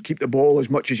builder, keep the ball as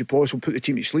much as you possible, put the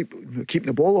team to sleep, keep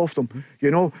the ball off them,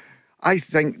 I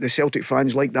think the Celtic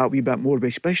fans like that a wee bit more, but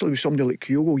especially with somebody like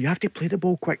Kyogo. You have to play the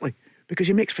ball quickly, because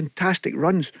he makes fantastic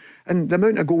runs, and the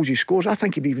amount of goals he scores, I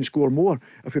think he'd even score more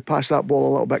if we pass that ball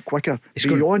a little bit quicker. He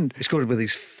scored with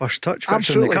his first touch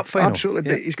in the cup final. Absolutely,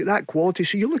 but he's got that quality.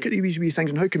 So you look at these wee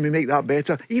things and how can we make that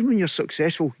better? Even when you're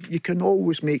successful, you can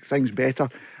always make things better,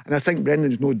 and I think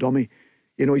Brendan's no dummy.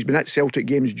 He's been at Celtic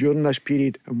games during this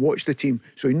period and watched the team,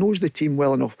 so he knows the team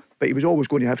well enough, but he was always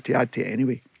going to have to add to it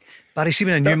anyway. Barry, see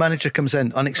when a new manager comes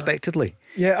in unexpectedly.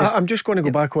 I'm just going to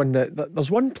go back on that.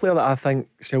 There's one player that I think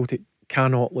Celtic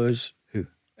cannot lose. Who?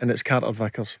 And it's Carter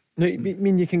Vickers. Now, I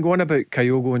mean, you can go on about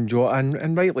Kyogo and Jota,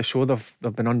 and rightly so, they've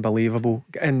been unbelievable.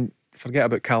 And forget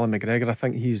about Callum McGregor, I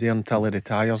think he's there until he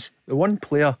retires. The one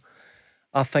player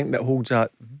I think that holds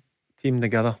that team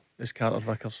together is Carter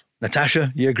Vickers.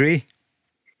 Natasha, you agree?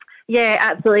 Yeah,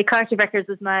 absolutely. Carter Vickers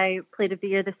was my player of the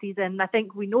year this season. I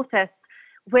think we noticed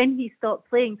when he stopped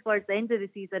playing towards the end of the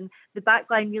season, the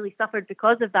backline really suffered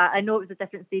because of that. I know it was a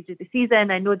different stage of the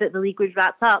season. I know that the league was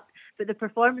wrapped up, but the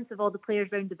performance of all the players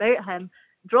round about him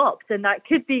dropped, and that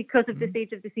could be because of the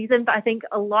stage of the season. But I think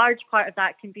a large part of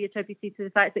that can be attributed to the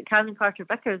fact that Cameron Carter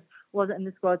Vickers wasn't in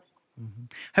the squad.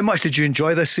 How much did you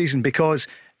enjoy this season? Because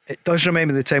it does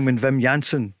remember the time when Wim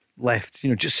Janssen left,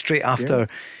 just straight after,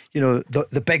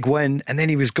 the big win, and then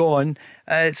he was gone.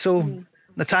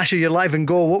 Natasha, you're live and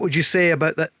go. What would you say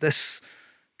about this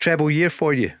treble year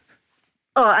for you?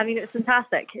 Oh, I mean, it's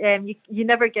fantastic. You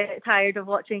never get tired of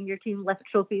watching your team lift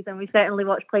trophies, and we certainly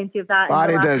watched plenty of that.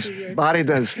 Barry does. Barry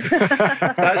does.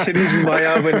 That's the reason why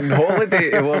I went on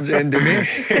holiday towards the end of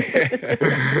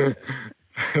May.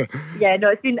 Yeah, no,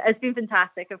 it's been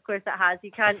fantastic. Of course, it has.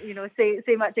 You can't,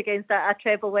 say much against a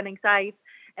treble-winning side,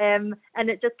 and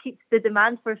it just keeps the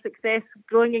demand for success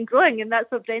growing and growing, and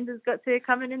that's what Brendan's got to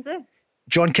come in and do.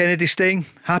 John Kennedy staying,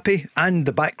 happy, and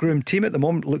the backroom team at the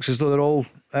moment looks as though they're all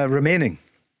remaining.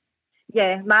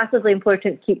 Yeah, massively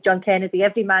important to keep John Kennedy.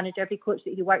 Every manager, every coach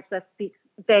that he works with speaks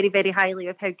very, very highly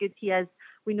of how good he is.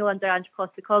 We know under Ange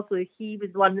Postecoglou, he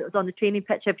was the one that was on the training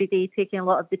pitch every day, taking a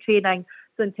lot of the training.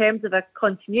 So in terms of a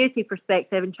continuity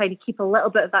perspective and trying to keep a little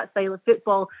bit of that style of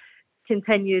football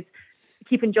continued,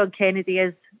 keeping John Kennedy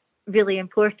is really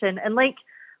important. And like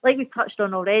we've touched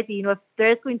on already, if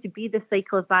there is going to be this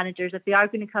cycle of managers, if they are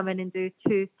going to come in and do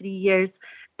 2-3 years,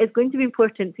 it's going to be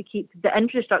important to keep the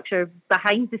infrastructure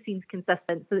behind the scenes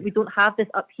consistent so that we don't have this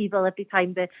upheaval every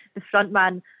time the front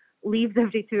man leaves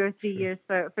every 2 or 3 years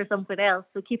for somewhere else.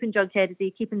 So keeping John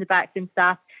Kennedy, keeping the backroom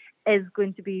staff is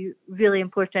going to be really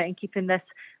important in keeping this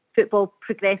football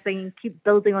progressing, keep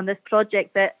building on this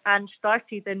project that Ange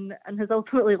started and has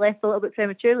ultimately left a little bit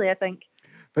prematurely, I think.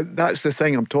 But that's the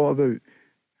thing I'm talking about.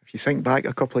 If you think back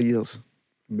a couple of years,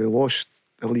 we lost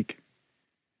the league.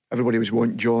 Everybody was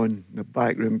wanting John, the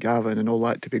backroom, Gavin and all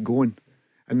that to be going.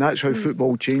 And that's how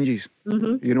football changes.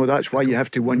 Mm-hmm. That's why you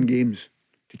have to win games,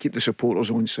 to keep the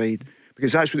supporters on side.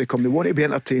 Because that's what they come. They want to be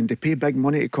entertained. They pay big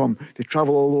money to come. They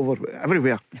travel all over,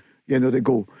 everywhere. They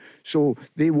go. So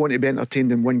they want to be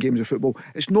entertained and win games of football.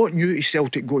 It's not new to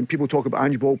Celtic going. People talk about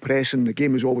Ange ball pressing. The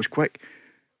game was always quick.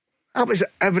 That was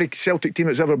every Celtic team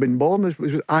that's ever been born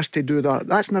was asked to do that.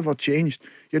 That's never changed.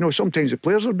 Sometimes the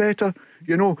players are better,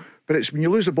 but it's when you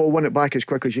lose the ball, win it back as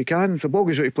quick as you can. If the ball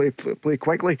goes out, you play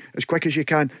quickly, as quick as you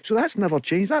can. So that's never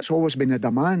changed. That's always been a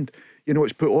demand,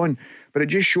 it's put on. But it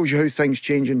just shows you how things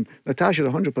change. And Natasha's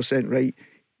 100% right.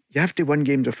 You have to win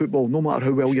games of football no matter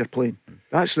how well you're playing.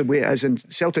 That's the way it is. And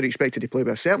Celtic are expected to play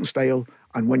with a certain style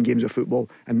and win games of football,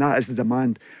 and that is the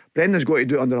demand. Brendan's got to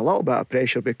do it under a little bit of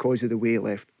pressure because of the way he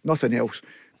left. Nothing else.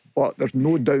 But there's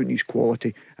no doubt in his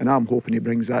quality, and I'm hoping he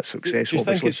brings that success. Do you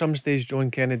think at some stage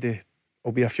John Kennedy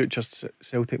will be a future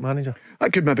Celtic manager?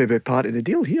 That could maybe be part of the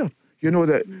deal here.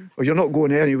 That if you're not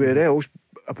going anywhere else,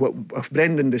 if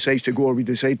Brendan decides to go, or we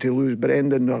decide to lose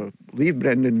Brendan or leave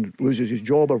Brendan, loses his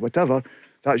job or whatever,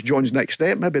 that's John's next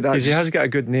step. Maybe that's because he has got a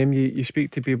good name. You speak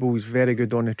to people, he's very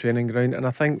good on the training ground, and I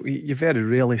think you very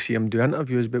rarely see him do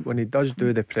interviews, but when he does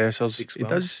do the pressers,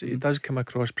 he does come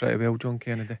across pretty well, John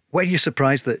Kennedy. Were you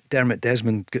surprised that Dermot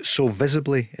Desmond got so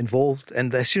visibly involved in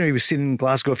this? He was seen in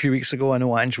Glasgow a few weeks ago. I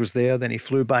know Ange was there, then he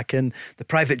flew back in. The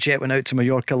private jet went out to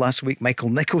Mallorca last week. Michael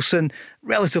Nicholson,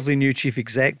 relatively new chief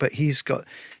exec, but he's got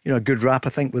a good rap, I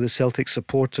think, with the Celtic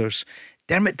supporters.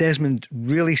 Dermot Desmond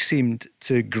really seemed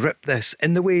to grip this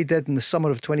in the way he did in the summer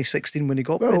of 2016 when he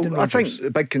got Brendan Rodgers. I think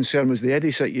the big concern was the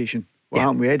Eddie situation. What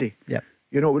happened with Eddie? Yeah.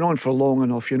 It went on for long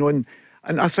enough, and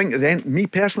I think at the end, me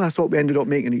personally, I thought we ended up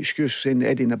making an excuse saying that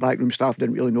Eddie and the backroom staff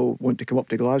didn't really want to come up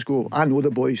to Glasgow. I know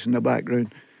the boys in the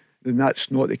background, and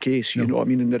that's not the case, you know what I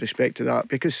mean, in the respect to that,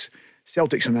 because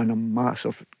Celtic's in a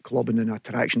massive club and an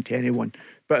attraction to anyone.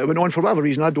 But it went on for whatever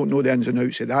reason. I don't know the ins and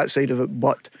outs of that side of it,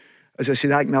 but as I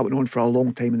said, that went on for a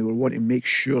long time, and they were wanting to make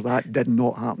sure that did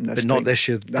not happen this time. But not this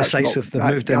year. Decisive. They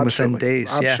moved in within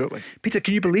days. Absolutely. Yeah. Peter,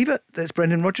 can you believe it? That's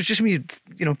Brendan Rodgers. Just when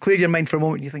you clear your mind for a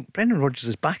moment, and you think Brendan Rodgers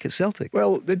is back at Celtic.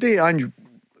 Well, the day Ange,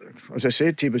 as I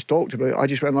said to you, was talked about, I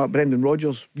just went like Brendan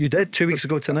Rodgers. You did 2 weeks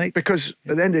ago tonight. Because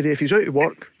at the end of the day, if he's out of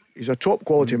work, he's a top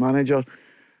quality manager,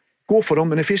 go for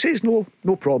him. And if he says no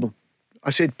problem. I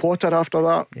said Potter after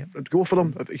that. Yep. Go for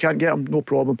him. If you can't get him, no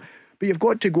problem. But you've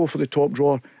got to go for the top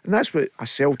drawer, and that's what a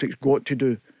Celtic's got to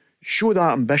do. Show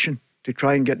that ambition to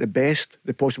try and get the best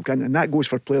they possibly can, and that goes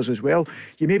for players as well.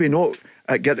 You maybe not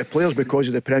get the players because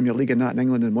of the Premier League and that in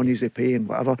England and monies they pay and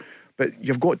whatever, but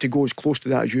you've got to go as close to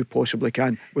that as you possibly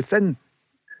can within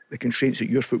the constraints that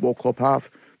your football club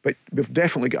have. But we've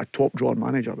definitely got a top drawer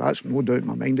manager. That's no doubt in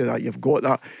my mind of that. You've got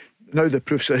that. Now the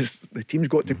proof says the team's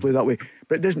got to play that way,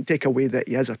 but it doesn't take away that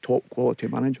he is a top quality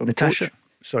manager. Natasha,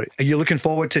 sorry, are you looking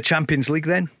forward to Champions League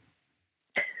then?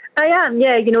 I am,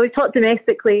 yeah. We've talked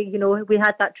domestically. We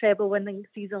had that treble winning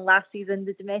season last season.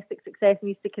 The domestic success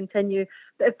needs to continue.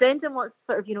 But if Brendan wants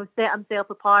to sort of, set himself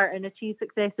apart and achieve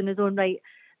success in his own right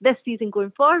this season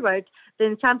going forward,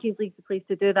 then the Champions League's the place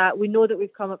to do that. We know that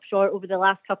we've come up short over the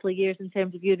last couple of years in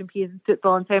terms of European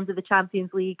football, in terms of the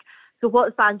Champions League. So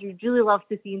what fans would really love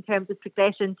to see in terms of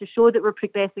progression, to show that we're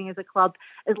progressing as a club,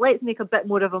 is let's make a bit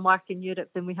more of a mark in Europe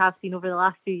than we have seen over the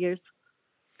last few years.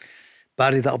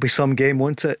 Barry, that'll be some game,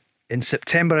 won't it? In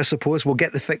September, I suppose. We'll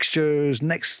get the fixtures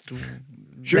next Friday.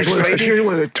 It's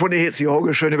usually the 28th of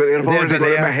August, round about there. I've already got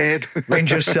it in my head.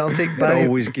 Rangers Celtic, Barry.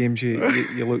 Always games you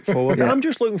look forward to. I'm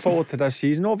just looking forward to this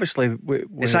season. Obviously,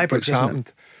 what's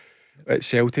happened at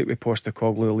Celtic with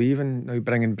Postecoglou leaving, now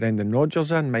bringing Brendan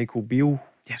Rodgers in, Michael Beale.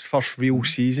 His first real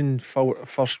season,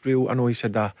 first real. I know he's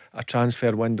had a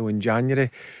transfer window in January.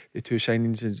 The two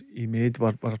signings he made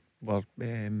were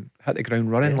hit the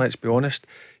ground running. Let's be honest,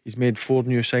 he's made 4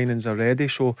 new signings already.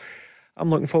 So I'm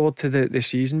looking forward to the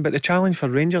season. But the challenge for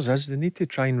Rangers is they need to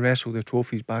try and wrestle the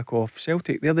trophies back off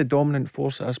Celtic. They're the dominant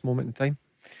force at this moment in time.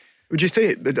 Would you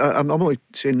say? I'm only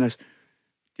saying this. Do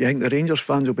you think the Rangers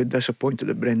fans will be disappointed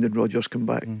that Brendan Rodgers come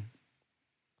back?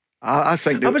 I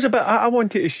think I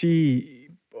wanted to see.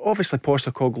 Obviously,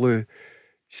 Postecoglou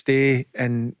stay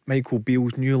and Michael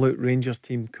Beale's new look Rangers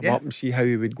team come up and see how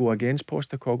he would go against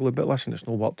Postecoglou. But listen, it's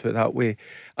not worked out that way.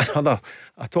 A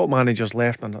top manager's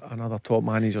left and another top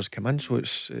manager's come in, so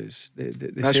it's the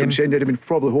that's same. What I'm saying. They'd have been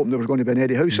probably hoping there was going to be an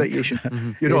Eddie Howe situation.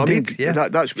 You know what I mean? Yeah.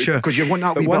 That's sure. Because you want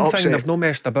that wee bit One upset. thing they've no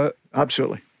messed about.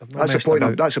 Absolutely. That's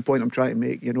the point I'm trying to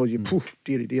make.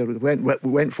 Dear, we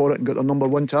went for it and got the number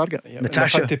one target. Yeah,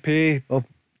 Natasha had to pay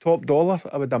top dollar,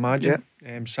 I would imagine.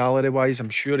 Salary wise,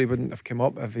 I'm sure he wouldn't have come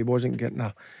up if he wasn't getting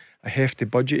a hefty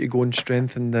budget to go and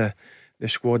strengthen the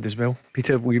squad as well.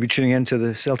 Peter, will you be tuning into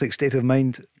the Celtic State of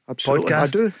Mind Absolutely.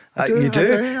 podcast? I do. You do? I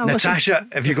do. Natasha,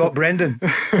 have you got Brendan?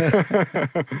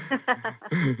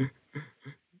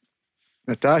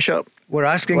 Natasha, we're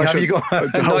asking, have you got?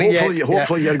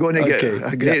 Hopefully you're going to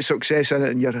get a great success in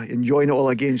it and you're enjoying it all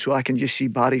again, so I can just see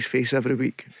Barry's face every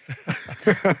week.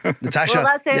 Natasha, well,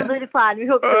 that sounds like the plan. We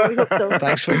hope so.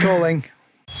 Thanks for calling.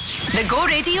 The Go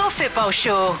Radio Football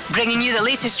Show, bringing you the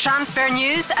latest transfer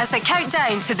news as the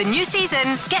countdown to the new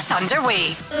season gets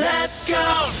underway. Let's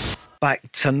go!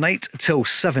 Back tonight till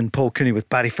 7, Paul Cooney with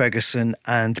Barry Ferguson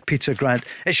and Peter Grant.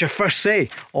 It's your first say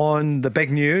on the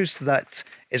big news that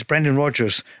it's Brendan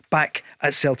Rodgers back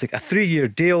at Celtic, a 3-year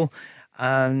deal,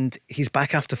 and he's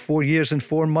back after 4 years and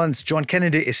 4 months. John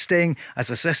Kennedy is staying as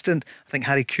assistant. I think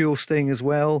Harry Kewell's staying as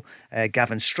well.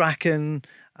 Gavin Strachan.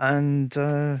 And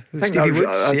Stevie Woods.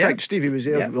 I think Stevie was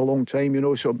there for a long time,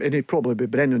 so it'd probably be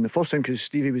Brendan the first time because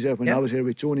Stevie was there when I was there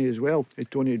with Tony as well.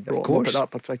 Tony had brought him up at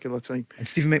that particular time. And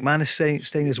Stephen McMahon is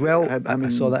staying as well. I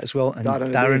saw that as well. And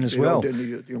Darren as well.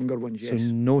 The younger ones, yes.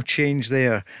 So no change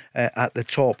there at the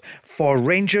top. For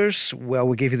Rangers, well,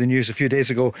 we gave you the news a few days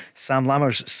ago. Sam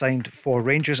Lammers signed for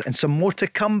Rangers, and some more to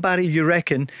come, Barry, you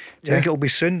reckon? Do you think it'll be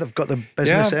soon? They've got the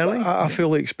business early? I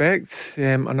fully expect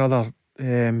another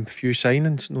few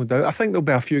signings, no doubt. I think there'll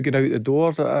be a few get out the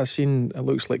door that I've seen. It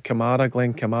looks like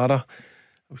Glenn Kamara.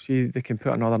 We'll see they can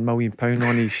put another £1 million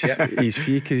on his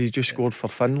fee because he's just scored for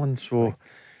Finland. So,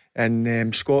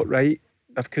 and Scott Wright,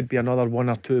 there could be another 1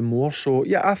 or 2 more. So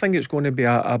yeah, I think it's going to be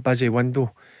a busy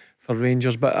window for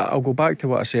Rangers. But I'll go back to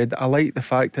what I said. I like the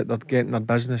fact that they're getting their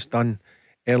business done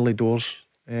early doors.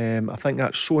 I think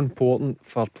that's so important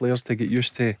for players to get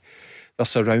used to their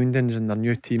surroundings and their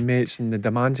new teammates and the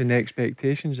demands and the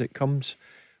expectations that comes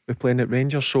with playing at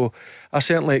Rangers. So I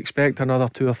certainly expect another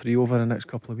 2 or 3 over the next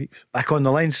couple of weeks. Back on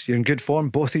the lines, you're in good form,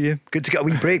 both of you. Good to get a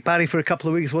wee break, Barry, for a couple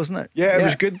of weeks, wasn't it? Yeah, it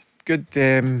was good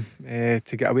to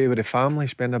get away with the family,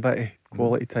 spend a bit of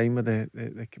quality time with the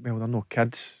well, they're no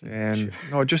kids.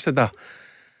 No, just had a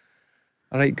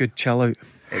right good chill out.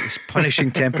 It was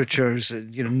punishing temperatures,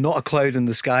 not a cloud in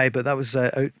the sky, but that was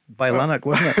out by Lanark,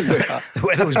 wasn't it? The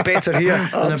weather was better here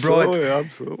than abroad.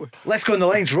 Absolutely. Let's go on the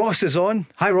lines. Ross is on.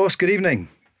 Hi, Ross. Good evening.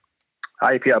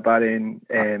 Hi, Peter, Barry,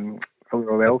 and hope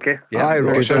you're well, okay? Yeah, hi,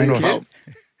 Ross. Thank you.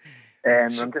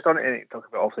 I'm just on to talk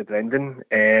about obviously Brendan.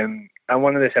 I'm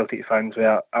one of the Celtic fans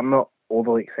where I'm not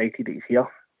overly excited that he's here.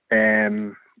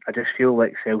 I just feel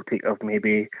like Celtic have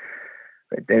maybe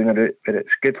went down the route where it's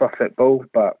good for football,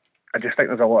 but I just think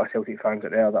there's a lot of Celtic fans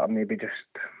out there that are maybe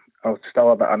are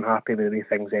still a bit unhappy with the way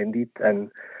things ended, and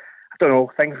I don't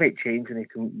know, things might change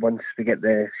once we get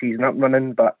the season up and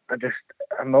running, but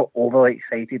I'm not overly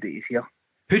excited that he's here.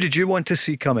 Who did you want to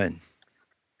see come in?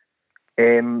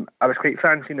 I was quite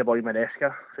fancying the boy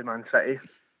Maresca for Man City,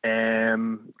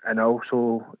 and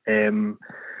also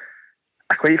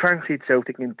I quite fancied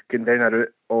Celtic going down a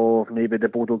route of maybe the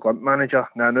Bodo Glimt manager.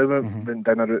 Now I know we've been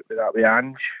down a route with that with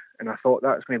Ange, and I thought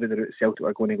that's maybe the route Celtic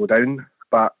are going to go down,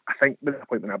 but I think with the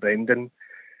appointment of Brendan,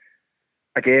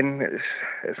 again,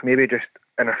 it's maybe just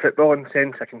in a footballing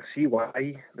sense, I can see why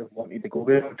they wanted to go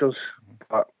with Rodgers,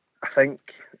 but I think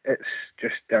it's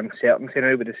just the uncertainty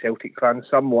now with the Celtic fans.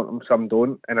 Some want him, some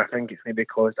don't, and I think it's maybe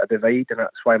caused a divide, and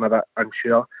that's why I'm a bit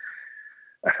unsure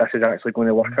if this is actually going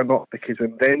to work or not. Because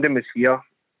when Brendan was here,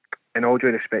 in all due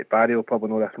respect, Barry will probably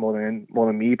know this more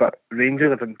than me, but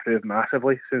Rangers have improved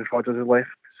massively since Rodgers has left.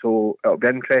 So it'll be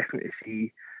interesting to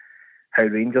see how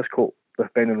Rangers cope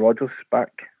with Brendan Rodgers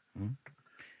back. No,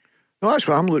 that's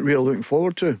what I'm really looking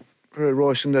forward to,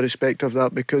 Ross, in the respect of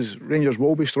that, because Rangers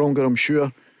will be stronger, I'm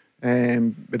sure.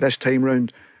 But this time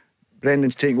round,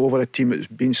 Brendan's taking over a team that's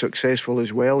been successful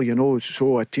as well,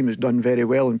 so a team that's done very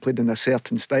well and played in a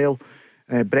certain style.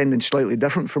 Brendan's slightly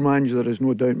different from Ange, there is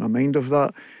no doubt in my mind of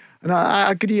that. And I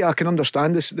agree, I can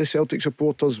understand the Celtic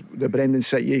supporters, the Brendan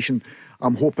situation.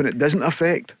 I'm hoping it doesn't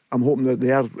affect. I'm hoping that they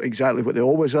are exactly what they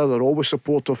always are. They're always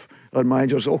supportive. Their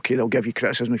managers, okay, they'll give you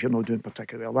criticism if you're not doing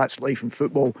particularly well. That's life in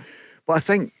football. But I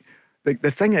think the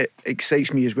thing that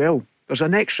excites me as well, there's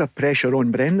an extra pressure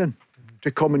on Brendan to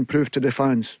come and prove to the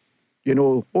fans,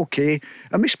 okay.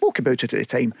 And we spoke about it at the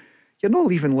time. You're not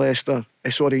leaving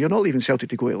you're not leaving Celtic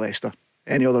to go to Leicester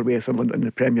any other way in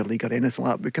the Premier League or anything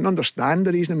like that. We can understand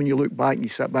the reason when you look back and you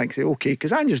sit back and say, okay,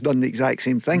 because Ange has done the exact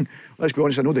same thing. Let's be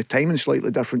honest, I know the timing's slightly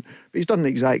different, but he's done the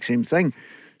exact same thing.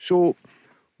 So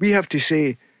we have to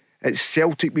say it's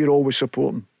Celtic we're always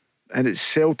supporting. And it's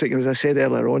Celtic, and as I said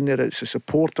earlier on there, it's the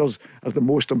supporters are the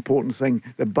most important thing.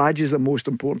 The badge is the most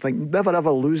important thing. Never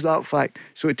ever lose that fact.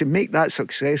 So to make that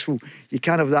successful, you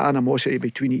can't have that animosity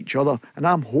between each other. And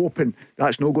I'm hoping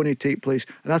that's not going to take place.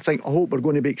 And I hope we're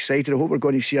going to be excited. I hope we're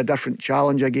going to see a different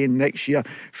challenge again next year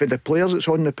for the players that's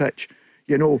on the pitch.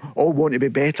 All want to be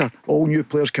better. All new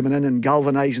players coming in and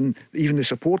galvanising even the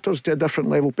supporters to a different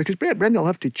level. Because Brendan will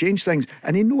have to change things.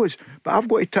 And he knows. But I've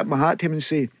got to tip my hat to him and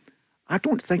say, I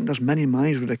don't think there's many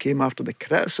managers that came after the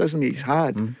criticism he's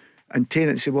had and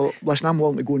Tennant say, well, listen, I'm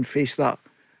willing to go and face that.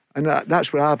 And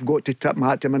that's where I've got to tip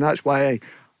my hat to him, and that's why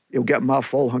he'll get my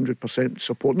full 100%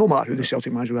 support. No matter who the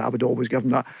Celtic manager was, I would always give him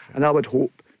that. And I would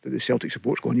hope that the Celtic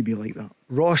support's going to be like that.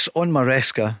 Ross, on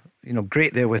Maresca,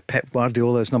 great there with Pep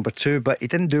Guardiola as number 2, but he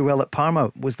didn't do well at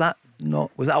Parma. Was that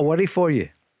a worry for you?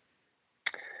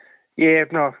 Yeah,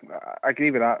 no, I agree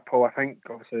with that, Paul. I think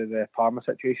obviously the Parma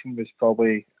situation was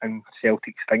probably in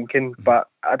Celtic's thinking, but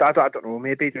I don't know,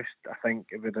 maybe just I think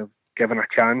it would have given a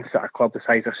chance at a club the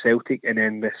size of Celtic, and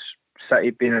then this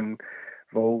City being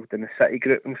involved in the City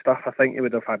group and stuff, I think it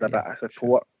would have had a bit of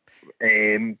support.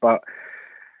 But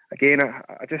again,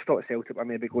 I just thought Celtic were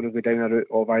maybe going to go down a route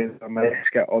of either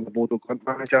Maresca or the Bodo Glimt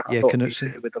manager. I thought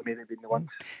it would have maybe been the ones.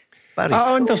 Barry.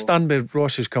 I understand where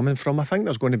Ross is coming from. I think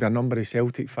there's going to be a number of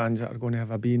Celtic fans that are going to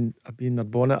have a bee in their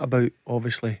bonnet about,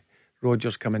 obviously,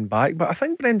 Rodgers coming back. But I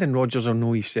think Brendan Rodgers will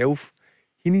know himself.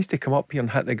 He needs to come up here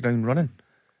and hit the ground running,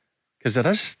 because there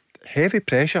is heavy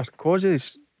pressure,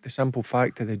 causes the simple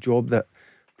fact of the job that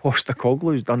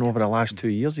Postecoglou's done over the last 2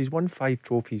 years. He's won 5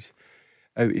 trophies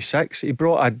out of 6. He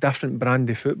brought a different brand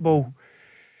of football.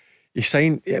 He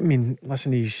signed,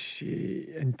 listen, he's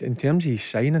in terms of his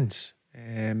signings,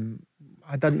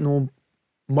 I didn't know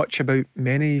much about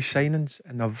many of his signings,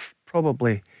 and I've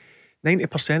probably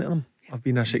 90% of them have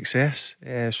been a success.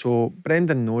 So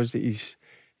Brendan knows that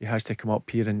he has to come up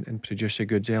here and produce the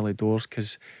goods early doors,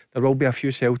 because there will be a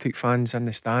few Celtic fans in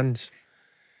the stands.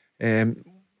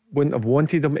 Wouldn't have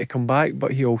wanted him to come back,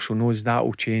 but he also knows that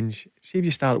will change. See if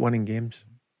you start winning games,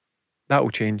 that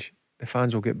will change. The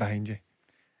fans will get behind you.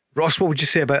 Ross, what would you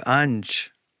say about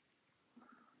Ange?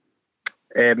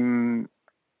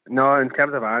 No, in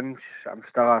terms of Ange, I'm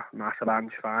still a massive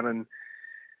Ange fan, and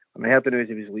when I heard the news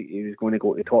he was going to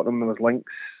go to Tottenham, there was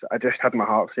links, I just had my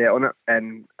heart set on it,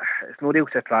 and it's no real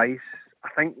surprise. I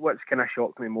think what's kind of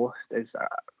shocked me most is,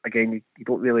 again, you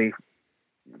don't really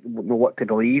know what to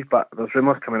believe, but there's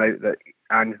rumours coming out that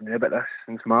Ange knew about this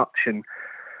since March, and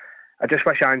I just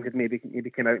wish Ange had maybe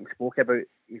came out and spoke about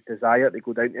his desire to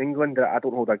go down to England. I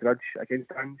don't hold a grudge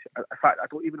against Ange. In fact, I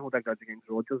don't even hold a grudge against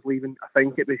Rodgers leaving. I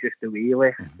think it was just the way he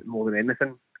left more than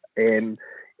anything.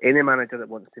 Any manager that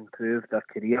wants to improve their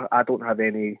career, I don't have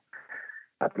any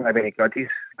grudges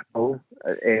at all.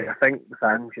 I think with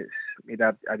Ange, it's maybe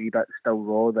a wee bit still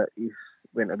raw that he's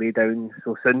went away down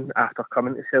so soon after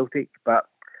coming to Celtic. But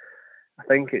I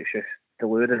think it's just the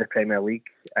lure of the Premier League,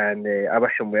 and I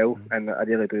wish him well, and I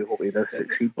really do hope he does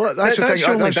succeed. Well, That's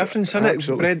the only difference, isn't it?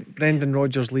 absolutely. Brendan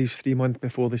Rodgers leaves 3 months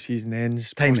before the season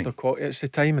ends. Timing. It's the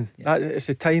timing. It's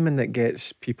the timing that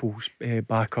gets people's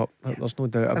back up. There's no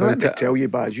doubt And about let me it. tell you,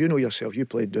 Baz, you know yourself, you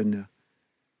played down there.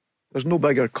 There's no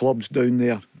bigger clubs down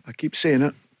there. I keep saying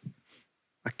it.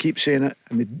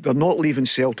 And they're not leaving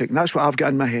Celtic. And that's what I've got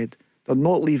in my head. They're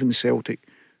not leaving Celtic.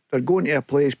 They're going to a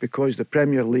place because the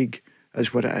Premier League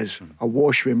is what it is.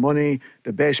 Awash with money,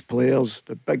 the best players,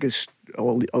 the biggest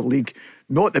league.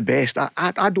 Not the best.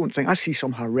 I don't think. I see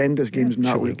some horrendous games in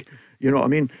that league. You know what I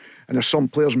mean? And there's some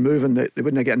players moving that they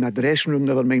wouldn't get in a dressing room,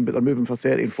 never mind, but they're moving for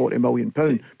 30 and 40 million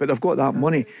pounds. But they've got that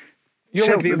money.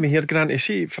 You'll agree with me here, Grant. You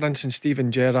see, for instance,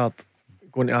 Steven Gerrard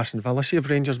going to Aston Villa. See if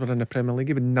Rangers were in the Premier League,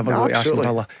 he would never go to Aston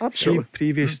Villa. Absolutely. See,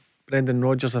 previous Brendan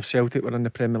Rodgers of Celtic were in the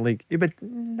Premier League, he would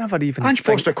never even Ange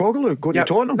Postecoglou going to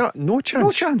Tottenham. No chance.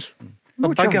 No chance.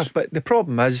 No They're bigger, chance. but the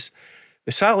problem is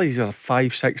the salaries are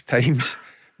 5-6 times.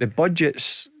 The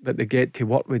budgets that they get to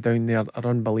work with down there are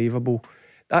unbelievable.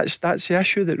 That's the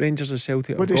issue that Rangers and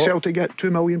Celtic What have does got. Celtic get?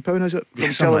 £2 million, is it? From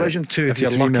Yeah, television? 2 If to you're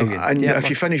 3 lucky. million. And if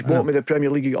you finish bottom of the Premier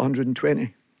League, you get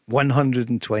 120.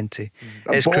 120.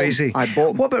 It's bottom. crazy.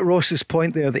 Bottom. What about Ross's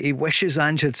point there that he wishes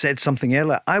Ange had said something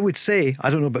earlier? I would say, I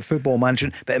don't know about football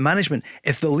management, but in management,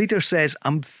 if the leader says,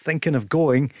 I'm thinking of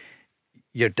going,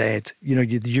 you're dead. You know,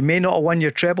 you may not have won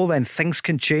your treble then. Things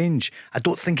can change. I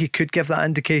don't think he could give that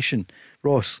indication.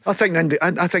 Ross? I think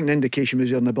the indication was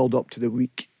there in the build up to the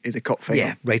week of the cup final.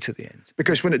 Yeah, right at the end.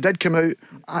 Because when it did come out,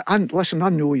 listen, I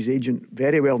know his agent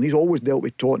very well, and he's always dealt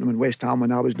with Tottenham and West Ham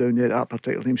when I was down there at that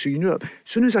particular time. So you knew it. As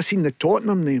soon as I seen the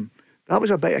Tottenham name, that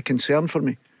was a bit of concern for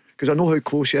me, because I know how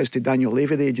close he is to Daniel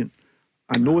Levy, the agent.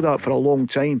 I know that for a long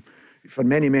time, for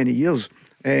many, many years.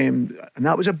 And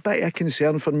that was a bit of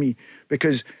concern for me,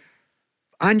 because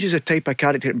Ange is the type of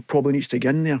character that probably needs to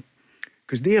get in there,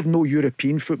 because they have no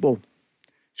European football.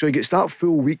 So he gets that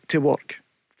full week to work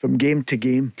from game to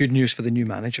game. Good news for the new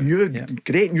manager.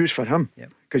 Great news for him,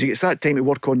 because he gets that time to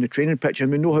work on the training pitch,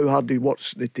 and we know how hard he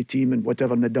works the team and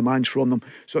whatever, and the demands from them.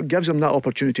 So it gives him that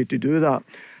opportunity to do that.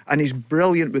 And he's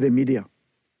brilliant with the media.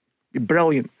 He's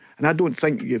brilliant. And I don't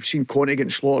think you've seen Conte getting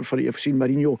slaughtered for it. You've seen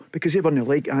Mourinho, because they weren't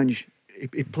like Ange.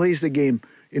 He plays the game.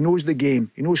 He knows the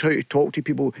game. He knows how to talk to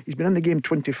people. He's been in the game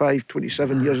 25,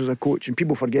 27 years as a coach, and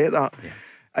people forget that.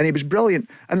 And he was brilliant.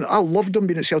 And I loved him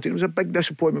being at Celtic. It was a big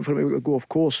disappointment for me to go, of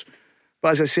course.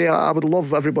 But as I say, I would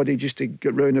love everybody just to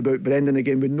get round about Brendan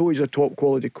again. We know he's a top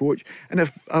quality coach. And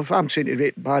if I'm saying to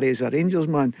rate Barry as a Rangers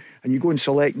man, and you go and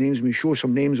select names, and we show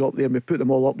some names up there, and we put them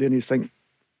all up there, and you think,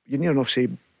 you near enough say,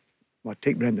 well,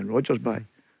 take Brendan Rodgers back.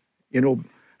 You know,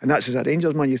 and that's as a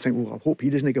Rangers man, you think, well, I hope he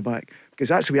doesn't go back, because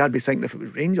that's the way I'd be thinking if it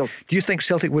was Rangers. Do you think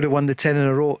Celtic would have won the 10 in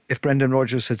a row if Brendan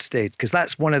Rodgers had stayed? Because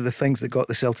that's one of the things that got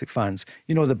the Celtic fans.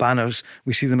 You know, the banners,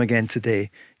 we see them again today.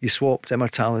 You swapped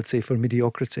immortality for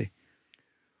mediocrity.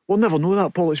 We'll never know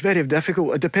that, Paul. It's very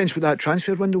difficult. It depends what that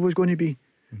transfer window was going to be.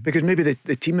 Because maybe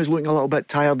the team is looking a little bit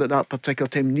tired at that particular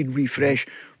time, need refresh.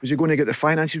 Was he going to get the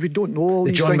finances? We don't know all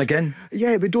these John things. McGinn?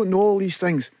 Yeah, we don't know all these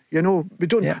things. You know, we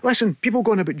don't. Listen, people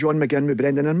going about John McGinn with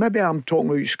Brendan, and maybe I'm talking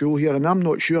about school here, and I'm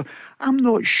not sure. I'm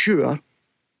not sure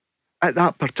at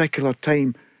that particular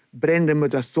time Brendan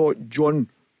would have thought John,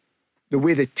 the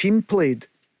way the team played,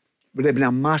 would have been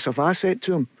a massive asset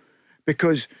to him,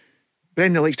 because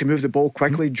Brendan likes to move the ball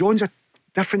quickly. John's a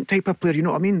different type of player, you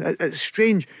know what I mean? It's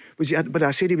strange. But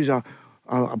I said he was a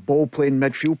ball playing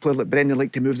midfield player, like Brendan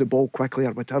liked to move the ball quickly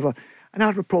or whatever. And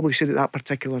I would probably say at that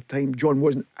particular time John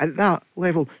wasn't at that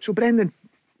level. So Brendan,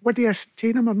 would he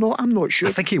attain him or not? I'm not sure.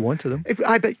 I think he wanted him.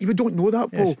 I bet we don't know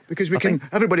that, Paul, because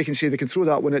everybody can say they can throw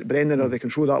that one at Brendan or they can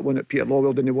throw that one at Peter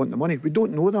Lawwell, and they want the money. We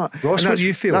don't know that. Ross, what do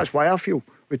you feel? That's why I feel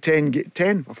with 10,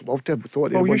 I'd love to have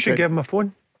thought. Well, you should give him a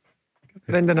phone.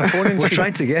 Brendan a phone. We're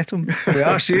trying to get him. We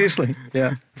are, seriously.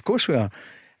 Yeah, of course we are.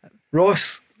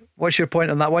 Ross, what's your point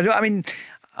on that one? I mean,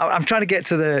 I'm trying to get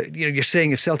to the, you're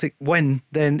saying if Celtic win,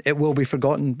 then it will be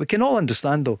forgotten. We can all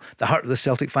understand, though, the heart of the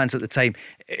Celtic fans at the time.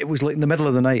 It was like in the middle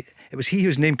of the night. It was he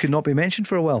whose name could not be mentioned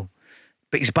for a while.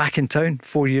 But he's back in town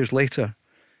 4 years later.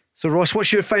 So, Ross,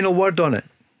 what's your final word on it?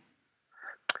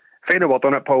 Final word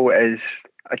on it, Paul, is,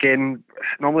 again,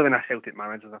 normally when a Celtic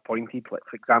manager is appointed, like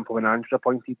for example when Ange was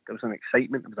appointed, there was an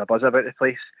excitement, there was a buzz about the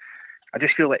place. I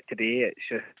just feel like today it's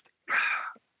just,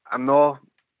 I'm not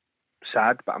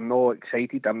sad, but I'm not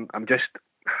excited. I'm just,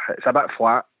 it's a bit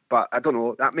flat, but I don't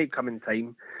know, that might come in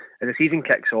time. As the season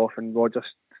kicks off and Rodgers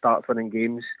starts winning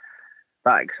games,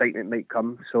 that excitement might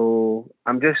come. So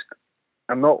I'm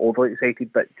I'm not overly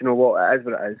excited, but you know what? It is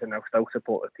what it is, and I'll still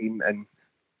support the team, and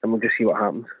we'll just see what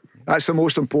happens. That's the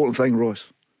most important thing,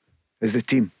 Ross, is the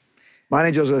team.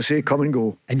 Managers, as I say, come and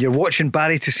go. And you're watching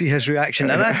Barry to see his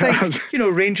reaction. And I think,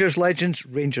 Rangers legends,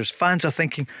 Rangers fans are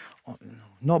thinking, oh, no,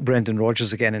 not Brendan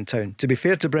Rodgers again in town. To be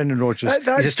fair to Brendan Rodgers, he's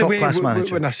a top-class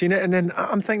manager. When I seen it, and then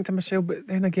I'm thinking to myself, but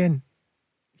then again,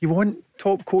 you want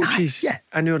top coaches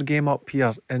in your game up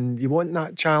here, and you want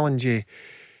that challenge of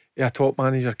a top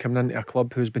manager coming into a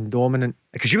club who's been dominant.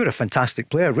 Because you were a fantastic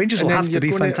player. Rangers will have to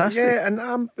be fantastic.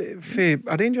 And from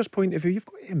a Rangers point of view, you've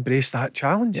got to embrace that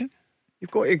challenge. Yeah.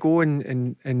 You've got to go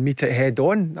and meet it head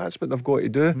on. That's what they've got to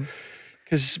do.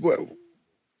 Because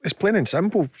it's plain and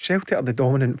simple. Celtic are the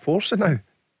dominant force now,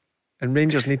 and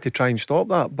Rangers need to try and stop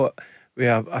that. But we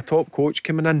have a top coach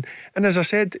coming in, and as I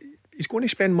said, he's going to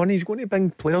spend money. He's going to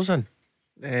bring players in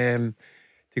to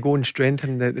go and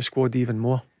strengthen the squad even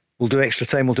more. We'll do extra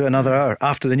time. We'll do another hour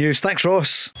after the news. Thanks,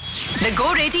 Ross. The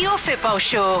Go Radio Football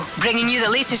Show, bringing you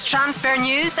the latest transfer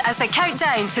news as the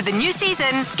countdown to the new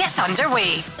season gets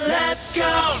underway. Let's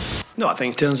go! No, I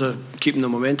think in terms of keeping the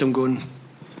momentum going,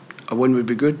 a win would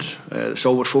be good. That's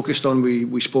all we're focused on.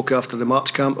 We spoke after the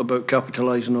March camp about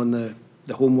capitalising on the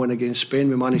home win against Spain.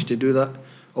 We managed to do that,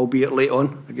 albeit late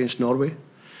on against Norway.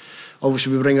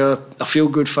 Obviously, we bring a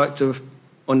feel-good factor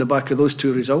on the back of those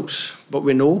two results, but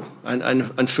we know,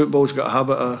 and football's got a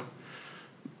habit of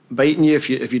biting you if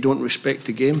you don't respect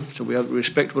the game. So we have to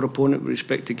respect our opponent, we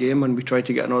respect the game, and we try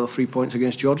to get another 3 points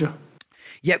against Georgia.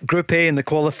 Yep, Group A in the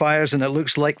qualifiers, and it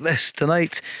looks like this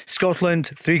tonight.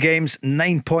 Scotland, 3 games,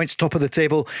 9 points, top of the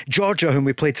table. Georgia, whom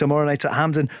we play tomorrow night at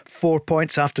Hampden, 4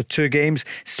 points after 2 games.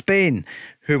 Spain,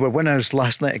 who were winners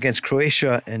last night against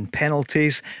Croatia in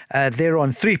penalties, they're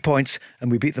on 3 points,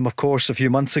 and we beat them, of course, a few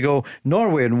months ago.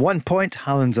 Norway on 1 point,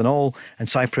 Haaland and all, and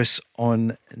Cyprus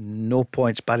on no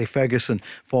points. Barry Ferguson,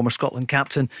 former Scotland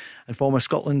captain and former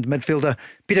Scotland midfielder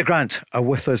Peter Grant are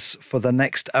with us for the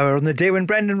next hour on the day when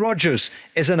Brendan Rodgers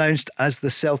is announced as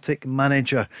the Celtic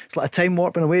manager. It's like a time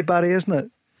warping away, Barry, isn't it?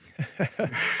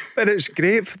 But it's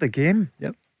great for the game.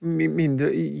 Yep. I mean,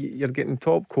 you're getting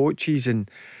top coaches, and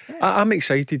I'm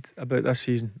excited about this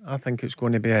season. I think it's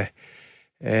going to be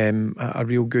a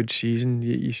real good season.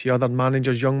 You see other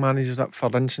managers, young managers,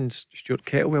 for instance, Stuart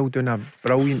Kettlewell doing a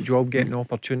brilliant job getting an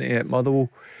opportunity at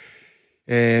Motherwell.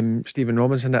 Stephen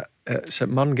Robinson at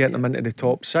St Mirren getting them into the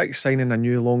top 6, signing a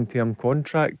new long-term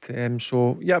contract.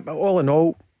 So, all in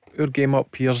all, our game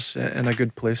up here's in a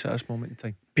good place at this moment in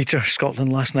time. Peter,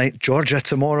 Scotland last night, Georgia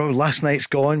tomorrow. Last night's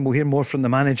gone. We'll hear more from the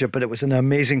manager, but it was an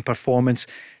amazing performance.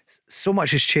 So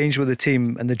much has changed with the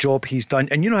team and the job he's done.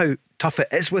 And you know how tough it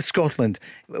is with Scotland.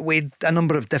 We had a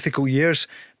number of difficult years,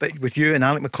 but with you and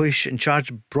Alec McLeish in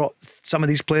charge, brought some of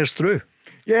these players through.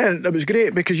 Yeah, that was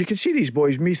great because you can see these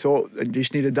boys. Me thought they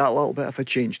just needed that little bit of a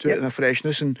change to it and a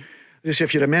freshness. And just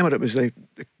if you remember, it was the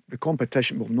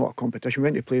competition. Well, not a competition. We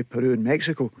went to play Peru and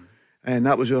Mexico. And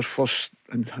that was our first,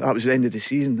 and that was the end of the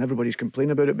season. Everybody's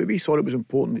complaining about it, but we thought it was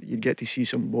important that you'd get to see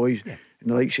some boys in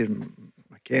the likes of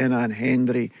McKenna and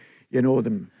Hendry,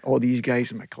 all these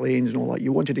guys and McLean's and all that.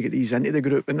 You wanted to get these into the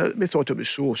group, and we thought it was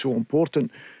so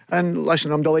important. And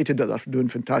listen, I'm delighted that they're doing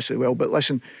fantastically well. But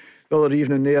listen, the other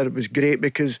evening there, it was great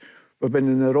because we've been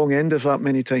in the wrong end of that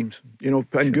many times.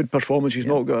 Putting good performances,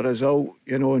 not got a result,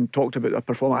 and talked about a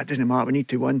performance. It doesn't matter, we need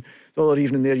to win. The other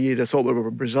evening there, you'd have thought we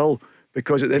were Brazil.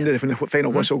 Because at the end of when the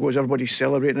final whistle goes, everybody's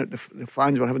celebrating it. The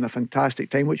fans were having a fantastic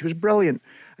time, which was brilliant.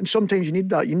 And sometimes you need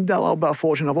that. You need that little bit of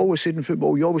fortune. I've always said in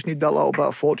football, you always need that little bit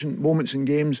of fortune, moments in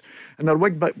games. And there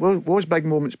was big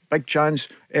moments, big chance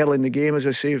early in the game, as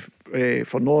I say,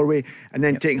 for Norway, and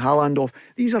then taking Haaland off.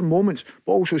 These are moments,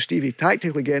 but also Stevie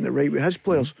tactically getting it right with his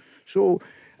players. So,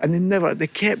 and they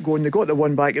kept going. They got the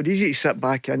one back. It was easy to sit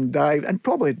back and dive, and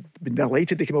probably been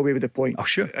delighted to come away with the point. Oh,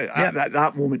 sure. At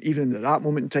that moment, even at that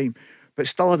moment in time. But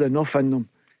still had enough in them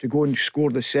to go and score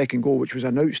the second goal, which was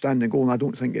an outstanding goal, and I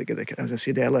don't think as I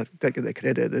said earlier, did get the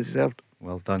credit it deserved.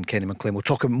 Well done, Kenny McLean. We'll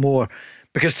talk more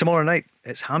because tomorrow night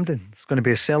it's Hampden. It's going to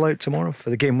be a sellout tomorrow for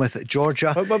the game with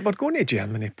Georgia. But we're going to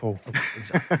Germany, Paul.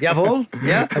 Yeah, Paul.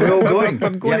 Yeah, we're all going. We're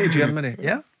going to Germany.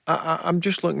 Yeah. I'm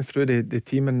just looking through the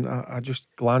team, and I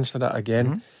just glanced at it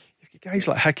again. You've got guys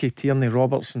like Hickey, Tierney,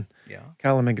 Robertson,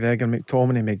 Callum McGregor,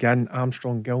 McTominay, McGinn,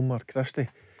 Armstrong, Gilmore, Christie.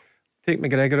 Take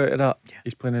McGregor out of that,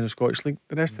 he's playing in the Scottish League.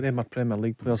 The rest of them are Premier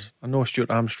League players. I know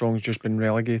Stuart Armstrong's just been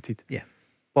relegated. Yeah.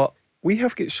 But we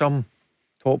have got some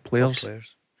top players.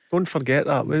 Don't forget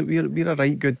that. We're a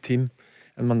right good team,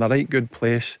 and we're in the right good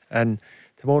place. And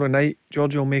tomorrow night,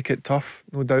 Georgia will make it tough,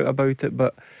 no doubt about it.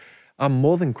 But I'm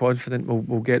more than confident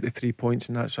we'll get the 3 points,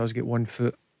 and that's us get 1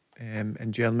 foot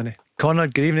in Germany. Connor,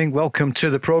 good evening, welcome to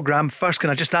the programme. First, can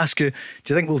I just ask you,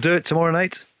 do you think we'll do it tomorrow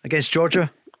night against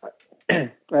Georgia?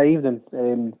 Evening,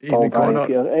 Paul,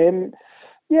 Connor.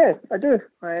 Yeah, I do.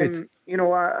 Good.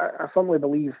 I firmly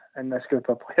believe in this group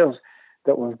of players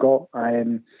that we've got.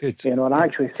 Good. And I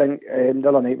actually think the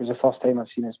other night was the first time I've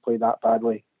seen us play that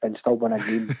badly and still win a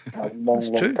game in a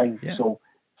long time. Yeah. So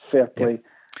fair play.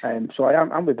 So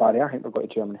I'm with Barry. I think we'll go to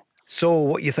Germany. So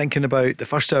what are you thinking about? The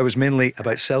first hour was mainly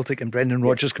about Celtic and Brendan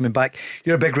Rodgers coming back.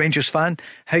 You're a big Rangers fan.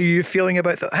 How are you feeling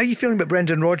about that? How are you feeling about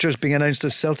Brendan Rodgers being announced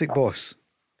as Celtic boss?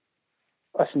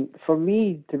 Listen, for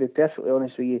me, to be perfectly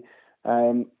honest with you,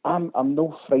 I'm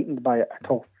not frightened by it at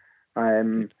all.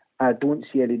 I don't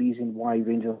see any reason why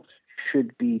Rangers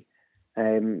should be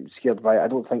scared by it. I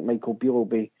don't think Michael Beale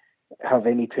will have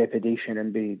any trepidation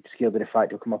and be scared of the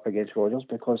fact he'll come up against Rodgers,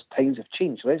 because times have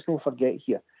changed. Let's not forget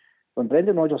here, when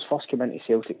Brendan Rodgers first came into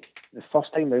Celtic, the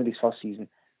first time round his first season,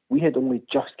 we had only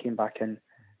just came back in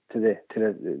to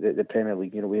the Premier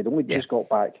League. We had only just got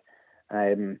back.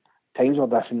 Times were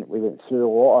different. We went through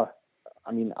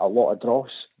a lot of dross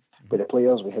with the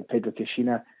players. We had Pedro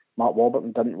Caixinha, Mark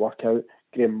Warburton didn't work out,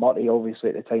 Graham Murray obviously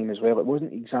at the time as well. It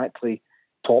wasn't exactly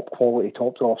top quality,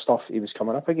 top draw stuff he was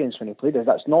coming up against when he played us.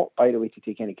 That's not, by the way, to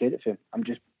take any credit for him. I'm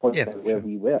just pointing out where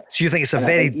we were. So you think it's a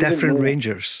very different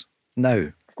Rangers now?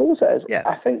 Of course it is. Yeah.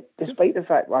 I think, despite the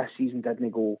fact last season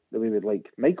didn't go the way we'd like,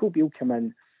 Michael Beale came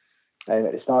in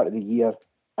at the start of the year,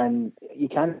 and you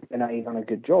can't deny he's done a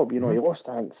good job. He lost,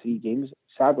 I think, 3 games.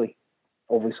 Sadly,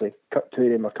 obviously, 2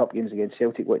 of them were cup games against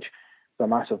Celtic, which was a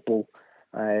massive blow.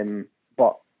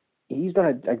 But he's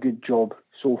done a good job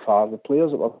so far. The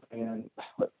players that we're bringing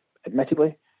in,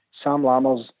 admittedly, Sam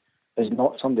Lammers is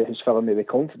not somebody who's filling me with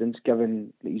confidence,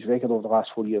 given that his record over the last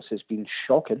 4 years has been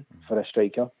shocking for a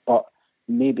striker. But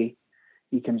maybe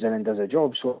he comes in and does a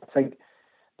job. So I think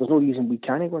there's no reason we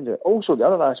can't go and do it. Also, the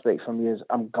other aspect for me is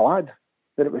I'm glad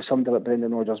that it was somebody like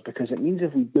Brendan Rodgers, because it means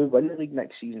if we do win the league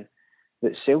next season,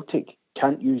 that Celtic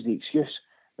can't use the excuse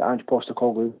that Ange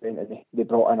Postecoglou went and they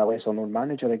brought in a lesser known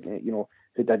manager,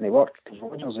 who didn't work. Because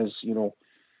Rodgers is,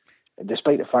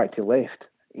 despite the fact he left,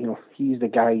 he's the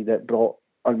guy that brought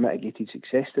unmitigated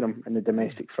success to them in the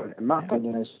domestic front. And my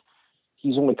opinion is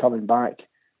he's only coming back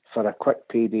for a quick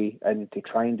payday and to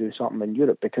try and do something in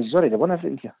Europe, because he's already won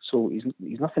everything here. So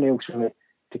he's nothing else really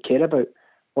to care about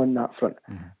on that front,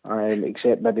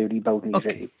 except maybe rebuilding his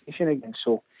reputation again.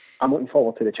 So I'm looking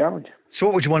forward to the challenge. So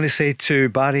what would you want to say to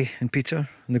Barry and Peter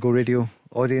and the Go Radio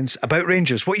audience about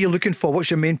Rangers? What are you looking for?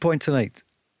 What's your main point tonight?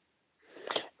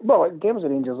 Well, in terms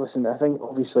of Rangers, listen, I think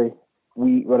obviously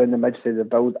we were in the midst of the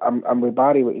build. I'm with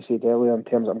Barry, what you said earlier, in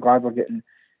terms of I'm glad we're getting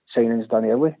signings done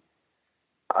early.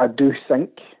 I do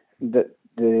think that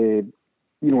the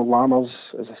Lammers,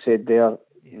 as I said there,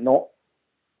 not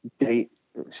great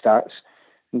stats.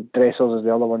 Dressers is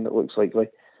the other one that looks likely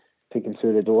taken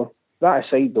through the door. That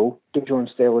aside, though, John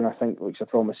Sterling, I think, looks a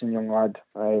promising young lad.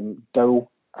 Dow,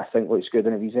 I think, looks good,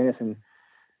 and if he's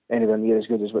anywhere near as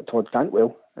good as what Todd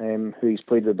Cantwell, who he's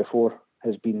played with before,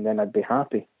 has been, then I'd be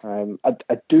happy. I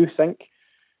do think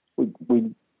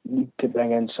we need to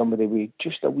bring in somebody with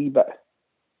just a wee bit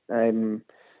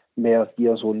more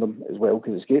years on them as well,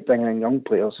 because it's great bringing in young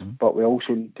players, but we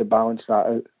also need to balance that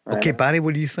out. Okay, Barry,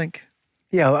 what do you think?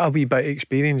 Yeah, a wee bit of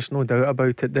experience, no doubt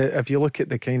about it. If you look at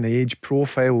the kind of age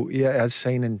profile, yeah, it is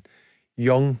signing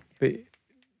young, but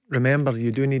remember,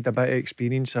 you do need a bit of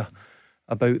experience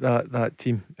about that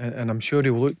team, and I'm sure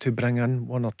he'll look to bring in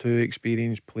 1 or 2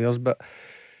 experienced players. But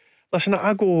listen,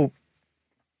 I go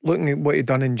looking at what he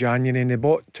done in January, and he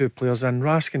bought 2 players in.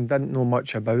 Raskin didn't know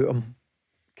much about him.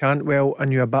 Cantwell, I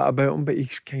knew a bit about him, but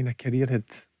his kind of career had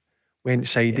went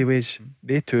sideways.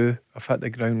 They too have hit the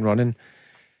ground running.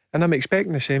 And I'm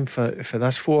expecting the same for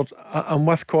this Ford. I'm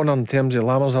with Connor in terms of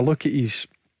Lammers. I look at his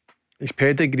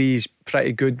pedigree, he's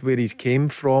pretty good where he's came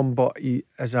from, but he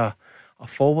is a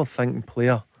forward-thinking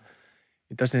player.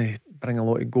 He doesn't bring a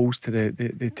lot of goals to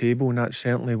the table, and that's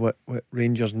certainly what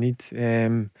Rangers need.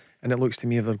 And it looks to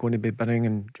me if they're going to be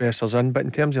bringing dressers in. But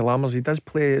in terms of Lammers, he does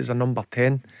play as a number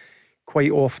 10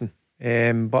 quite often.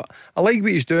 But I like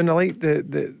what he's doing. I like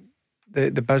the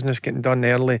business getting done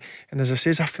early, and as I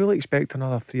say, I fully expect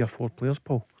another 3 or 4 players,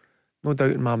 Paul, no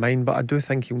doubt in my mind, but I do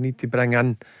think he'll need to bring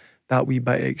in that wee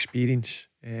bit of experience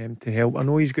to help. I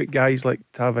know he's got guys like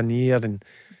Tavernier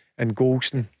and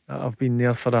Golston that have been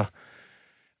there for they're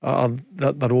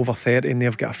over 30 and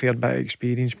they've got a fair bit of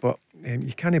experience, but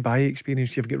you can't buy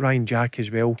experience. You've got Ryan Jack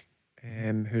as well,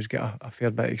 who's got a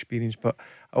fair bit of experience, but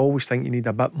I always think you need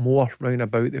a bit more round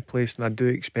about the place, and I do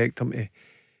expect him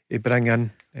to bring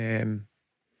in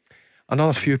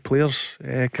another few players,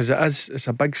 because it's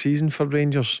a big season for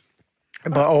Rangers.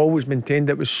 But I always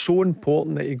maintained it was so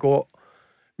important that he got. I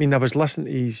mean, I was listening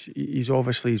to his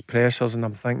obviously his pressers, and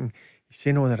I'm thinking he's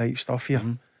saying all the right stuff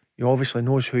here. He obviously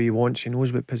knows who he wants. He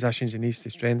knows what positions he needs to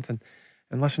strengthen.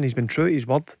 And listen, he's been true to his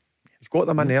word. He's got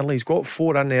them in early. He's got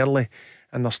 4 in early,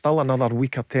 and there's still another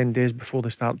week or 10 days before they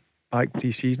start back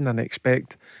pre-season, and I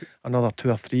expect another 2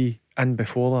 or 3 in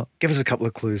before that. Give us a couple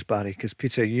of clues, Barry, because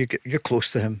Peter, you're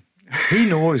close to him. He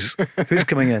knows who's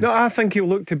coming in. No, I think he'll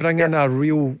look to bring in a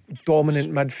real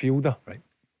dominant midfielder. Right.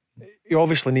 He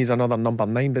obviously needs another number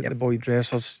 9, but the boy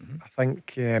dressers, I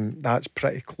think that's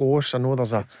pretty close. I know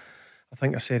there's I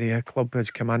think a Serie A club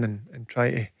has come in and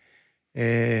try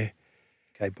to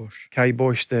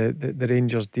kibosh the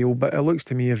Rangers deal, but it looks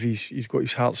to me if he's got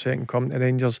his heart set and come to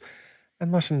Rangers.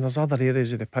 And listen, there's other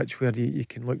areas of the pitch where you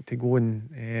can look to go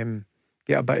and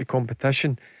get a bit of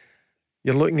competition.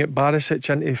 You're looking at Barisic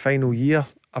into the final year.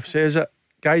 I've said it,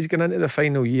 guys going into the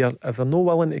final year, if they're not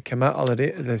willing to commit, or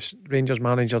the Rangers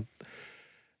manager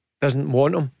doesn't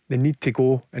want them, they need to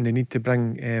go and they need to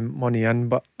bring money in.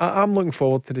 But I'm looking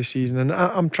forward to the season, and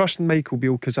I'm trusting Michael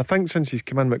Beale, because I think since he's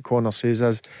come in, what Connor says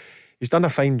is he's done a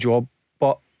fine job,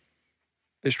 but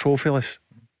it's trophyless.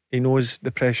 He knows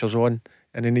the pressure's on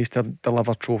and he needs to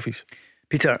deliver trophies.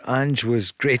 Peter, Ange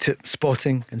was great at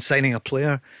spotting and signing a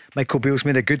player. Michael Beale's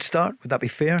made a good start. Would that be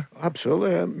fair?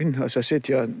 Absolutely. I mean, as I said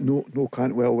to you, no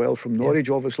Cantwell well from Norwich,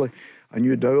 obviously. I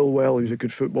knew Dowell well. He was a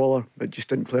good footballer, but just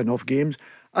didn't play enough games.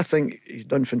 I think he's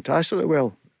done fantastically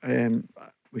well.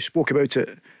 We spoke about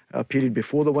it a period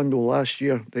before the window last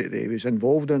year that he was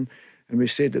involved in, and we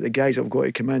said that the guys that have got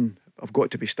to come in have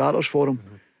got to be starters for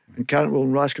him. And Cantwell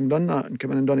and Raskin done that and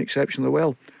come in and done exceptionally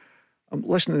well. I'm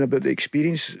listening about the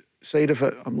experience side of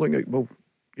it. I'm looking at, well,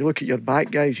 you look at your back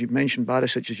guys. You've mentioned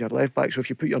Barisic as your left back. So if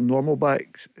you put your normal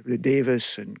backs with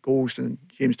Davis and Golston and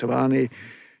James Tavernier,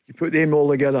 you put them all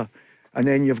together, and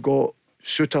then you've got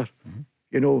Suter.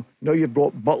 You know, now you've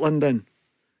brought Butland in.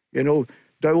 You know,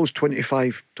 Dowell's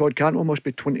 25. Todd Cantwell must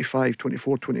be 25,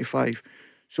 24, 25.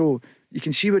 So you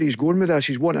can see where he's going with this.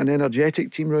 He's wanting an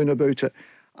energetic team round about it.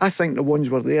 I think the ones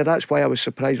were there. That's why I was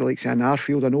surprised, like saying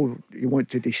Arfield. I know you want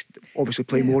to obviously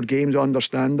play more games. I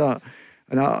understand that,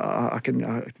 and I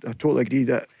totally agree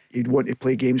that he'd want to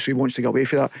play games, so he wants to get away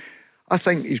from that. I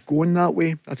think he's going that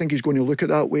way. I think he's going to look at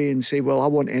that way and say, well, I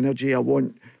want energy, I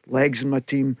want legs in my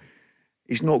team.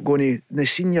 He's not going to. The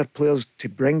senior players to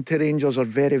bring to Rangers are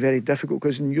very, very difficult,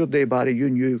 because in your day, Barry, you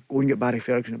knew, go and get Barry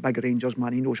Ferguson, a big Rangers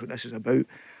man, he knows what this is about.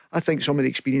 I think some of the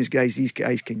experienced guys these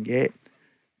guys can get,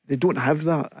 they don't have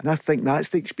that, and I think that's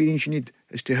the experience you need,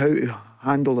 as to how to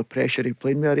handle the pressure of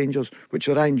playing with the Rangers, which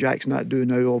the Ryan Jackson that do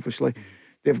now, obviously.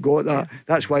 They've got that.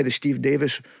 That's why the Steve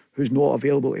Davis, who's not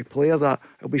available to play, that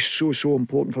it'll be so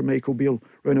important for Michael Beale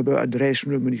round about a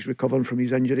dressing room when he's recovering from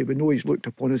his injury. We know he's looked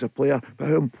upon as a player, but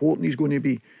how important he's going to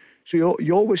be. So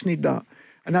you always need that,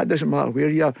 and that doesn't matter where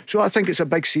you are. So I think it's a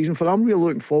big season for him. I'm really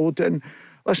looking forward to it. And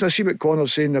listen, I see what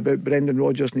Connor's saying about Brendan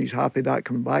Rodgers, and he's happy that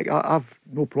coming back. I've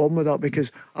no problem with that,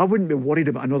 because I wouldn't be worried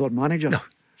about another manager. No,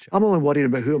 sure. I'm only worried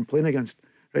about who I'm playing against.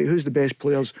 Right? Who's the best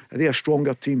players? Are they a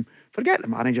stronger team? Forget the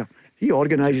manager. He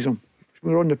organises them.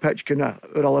 We're on the pitch, can our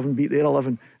 11 beat their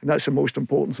 11? And that's the most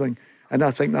important thing. And I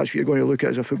think that's what you're going to look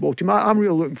at as a football team. I'm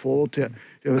really looking forward to it.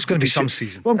 It's going to be some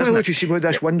season. Well, I'm going to look to see what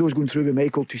this window's going through with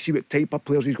Michael, to see what type of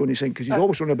players he's going to sign, because he's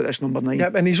always running about this number 9.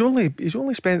 Yeah, and he's only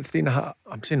spent £3.5.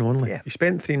 I'm saying only. Yeah. He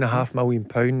spent £3.5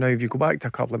 million. Now, if you go back to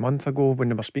a couple of months ago when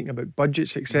they were speaking about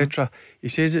budgets, etc., he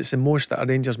says it's the most that a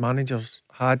Rangers manager's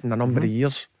had in a number of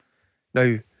years.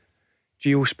 Now,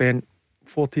 Gio spent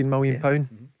 £14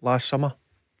 million last summer,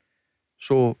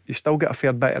 so he's still got a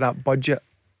fair bit of that budget,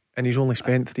 and he's only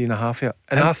spent 3.5 of it.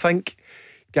 And I think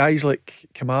guys like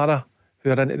Kamara,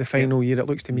 who are into the final year, it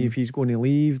looks to me if he's going to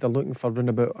leave, they're looking for around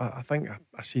about, I think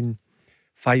I seen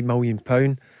 £5 million.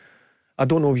 I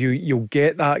don't know if you'll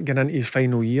get that going into his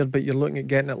final year, but you're looking at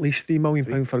getting at least £3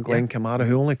 million for Glenn Kamara,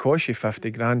 who only costs you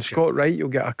 50 grand. Sure. Scott Wright, you'll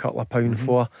get a couple of pounds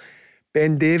for.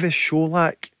 Ben Davis,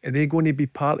 Sholak, are they going to be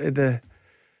part of the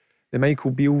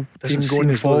Michael Beale team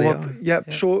going forward?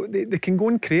 Yep. So they can go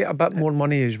and create a bit more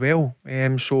money as well.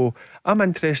 So I'm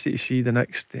interested to see the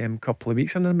next couple of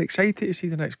weeks, and I'm excited to see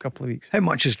the next couple of weeks. How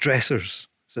much is dressers?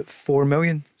 Is it 4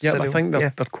 million? Yeah, I think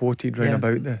they're quoted round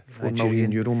about the €4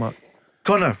 million mark.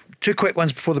 Connor, 2 quick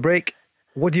ones before the break.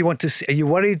 What do you want to see? Are you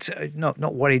worried? Not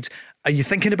worried. Are you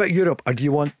thinking about Europe, or do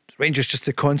you want Rangers just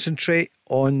to concentrate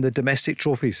on the domestic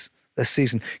trophies this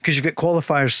season? Because you've got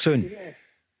qualifiers soon. Yeah.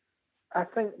 I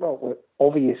think, well,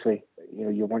 obviously,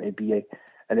 you want to be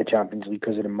in the Champions League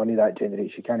because of the money that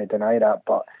generates. You can't deny that.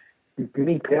 But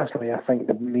me personally, I think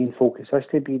the main focus has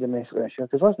to be domestic this year.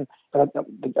 Because listen, I don't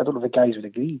know if the guys would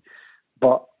agree,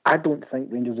 but I don't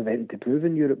think Rangers have anything to prove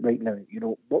in Europe right now. You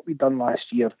know, what we've done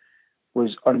last year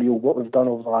was unreal. What we've done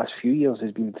over the last few years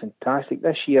has been fantastic.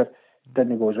 This year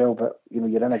didn't go as well, but you know,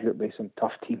 you're in a group with some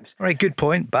tough teams. Right, good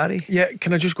point, Barry. Yeah,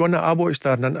 can I just go on that? I watched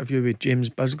an interview with James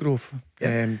Bisgrove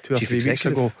 2 or 3 weeks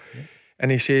ago,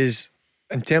 and he says,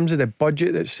 in terms of the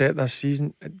budget that's set this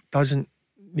season, it doesn't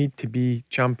need to be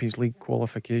Champions League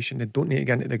qualification. They don't need to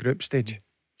get into the group stage.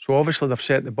 So obviously they've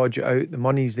set the budget out, the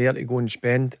money's there to go and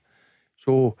spend.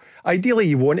 So ideally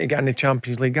you want to get in the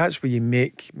Champions League. That's where you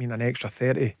make, an extra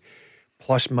 £30+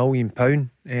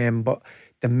 million. But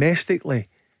domestically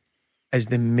is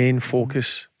the main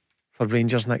focus for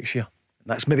Rangers next year.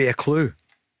 That's maybe a clue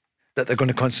that they're going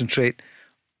to concentrate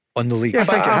on the league. Yeah, I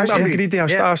think it has to be greedy.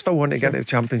 I still want to get to the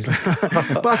Champions League.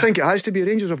 But I think it has to be.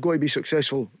 Rangers have got to be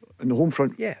successful in the home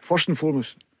front, first and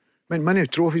foremost. I mean, many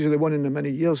trophies have they won in the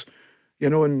many years, you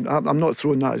know, and I'm not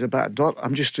throwing that as a bit of dirt.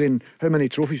 I'm just saying how many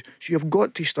trophies. So you've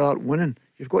got to start winning.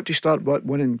 You've got to start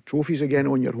winning trophies again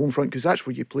on your home front, because that's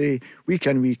where you play week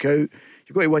in, week out.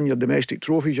 You've got to win your domestic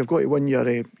trophies. You've got to win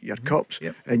your cups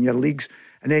and your leagues,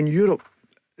 and then Europe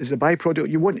is the byproduct.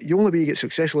 You only way you get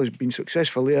successful is being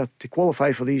successful there, to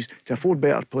qualify for these, to afford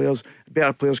better players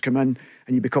come in,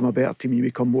 and you become a better team, you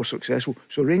become more successful.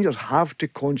 So Rangers have to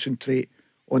concentrate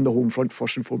on the home front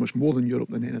first and foremost, more than Europe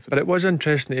than anything. But it was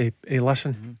interesting to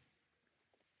listen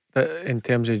that in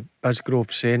terms of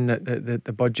Bisgrove saying that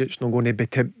the budget's not going to be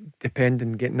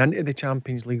dependent on getting into the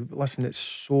Champions League. But listen, it's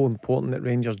so important that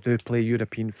Rangers do play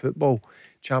European football,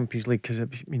 Champions League, because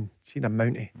see the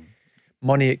amount of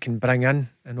money it can bring in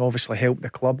and obviously help the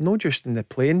club, not just in the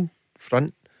playing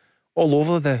front, all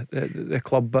over the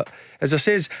club. But as I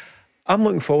says, I'm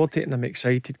looking forward to it and I'm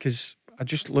excited, because I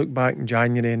just look back in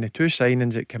January and the 2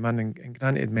 signings that came in, and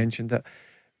Grant had mentioned that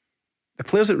the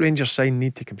players that Rangers signed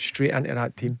need to come straight into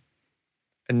that team,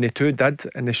 and the 2 did,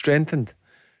 and they strengthened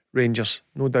Rangers,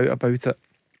 no doubt about it.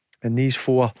 And these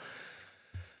 4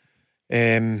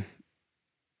 are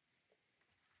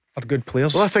good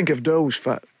players. Well, I think if Dowell's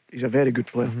fit, he's a very good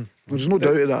player. There's no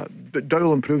doubt of that. But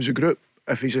Dowell improves the group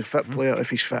if he's a fit player, if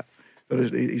he's fit.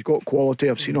 He's got quality.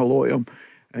 I've seen a lot of him.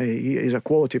 He's a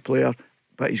quality player,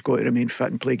 but he's got to remain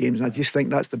fit and play games. And I just think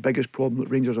that's the biggest problem that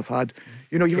Rangers have had.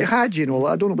 You know, you've had Hadji and all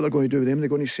that. I don't know what they're going to do with him. They're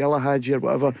going to sell a Hadji or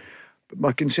whatever. But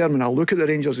my concern when I look at the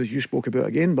Rangers, as you spoke about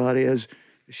again, Barry, is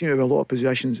they seem to have a lot of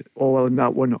possessions all in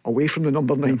that one away from the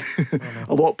number 9.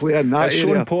 A lot player in that it's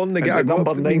area. so important to get a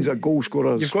number 9's a goal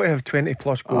scorer. You've got to have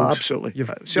 20+ goals. Absolutely.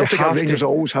 Celtic and Rangers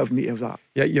always have need of that.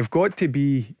 Yeah, you've got to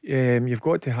be. You've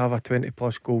got to have a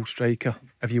 20+ goal striker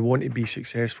if you want to be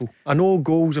successful. I know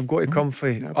goals have got to come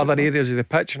from other areas of the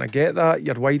pitch, and I get that.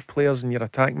 Your wide players and your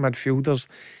attacking midfielders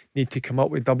need to come up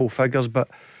with double figures, but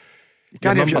you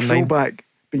can't have your full-back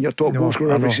being your top goal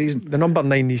scorer every season. The number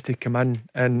 9 needs to come in,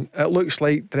 and it looks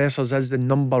like Dressers is the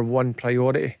number 1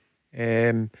 priority.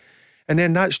 And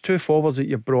then that's 2 forwards that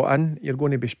you've brought in. You're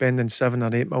going to be spending £7 or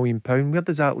 £8 million. Where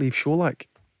does that leave Sholak?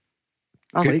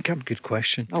 I like him. Good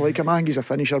question. I like him. I think he's a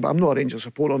finisher, but I'm not a Rangers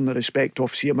supporter in the respect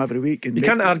of see him every week. And you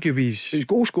can't argue with his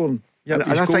goal scoring. And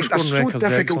I think that's so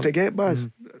difficult to get, Baz.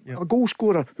 A goal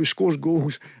scorer who scores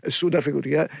goals is so difficult to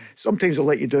get. Sometimes he'll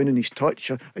let you down in his touch.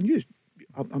 And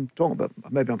I'm talking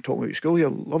about your school here.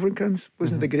 Loverencrans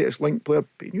wasn't the greatest link player,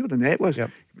 but he knew the net was. He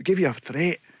gave you a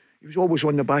threat. He was always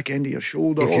on the back end of your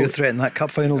shoulder. If you threatened that cup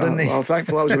final, didn't he? Well,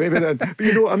 thankfully I was away with it. But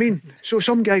you know what I mean? So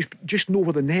some guys just know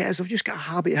where the net is. They've just got a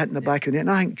habit of hitting the back of the net, and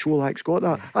I think Cholak's got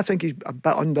that. I think he's a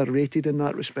bit underrated in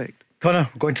that respect. Connor,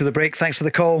 going to the break. Thanks for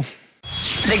the call.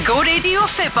 The Go Radio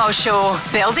Football Show,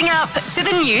 building up to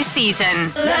the new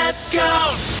season. Let's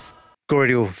go! Go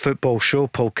Radio Football Show,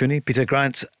 Paul Cooney, Peter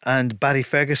Grant and Barry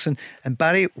Ferguson. And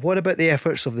Barry, what about the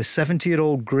efforts of the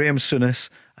 70-year-old Graham Souness,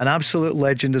 an absolute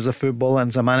legend as a footballer and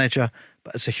as a manager,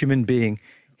 but as a human being?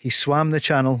 He swam the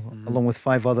channel along with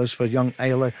 5 others for young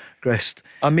Isla Grist.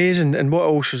 Amazing. And what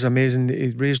else was amazing, he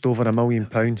raised over £1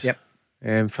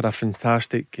 million for a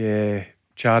fantastic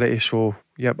charity. So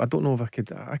I don't know if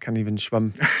I can't even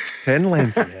swim 10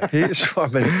 length. Hate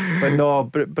swimming, but no,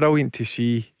 brilliant to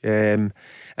see. And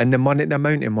the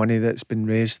amount of money that's been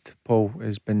raised, Paul,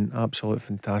 has been absolutely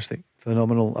fantastic.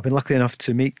 Phenomenal. I've been lucky enough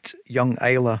to meet young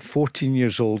Isla, 14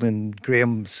 years old, and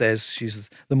Graham says she's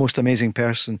the most amazing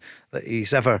person that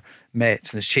he's ever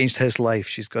met, and it's changed his life.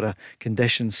 She's got a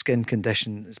skin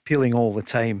condition, it's peeling all the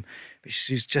time, but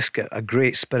she's just got a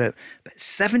great spirit. But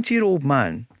 70-year-old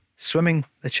man swimming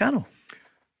the channel.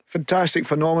 Fantastic,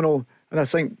 phenomenal. And I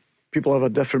think people have a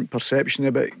different perception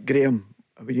about Graham,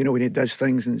 when he does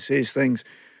things and says things.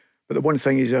 But the one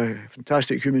thing, he's a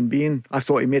fantastic human being. I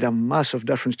thought he made a massive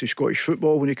difference to Scottish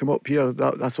football when he came up here.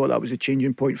 I thought that was a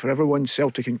changing point for everyone,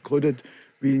 Celtic included.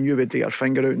 We knew we'd take our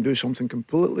finger out and do something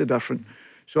completely different.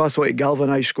 So I thought he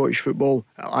galvanised Scottish football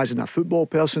as in a football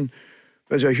person.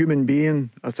 But as a human being,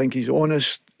 I think he's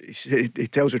honest. He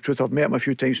tells the truth. I've met him a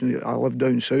few times and I live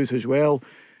down south as well.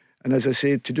 And as I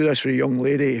said, to do this for a young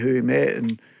lady who he met,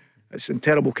 and it's in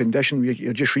terrible condition,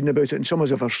 you're just reading about it, and some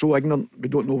of us are so ignorant we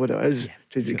don't know what it is.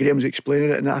 Graham's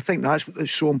explaining it, and I think that's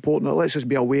so important. It lets us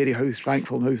be aware of how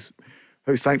thankful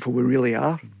we really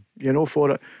are,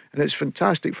 for it. And it's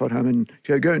fantastic for him, and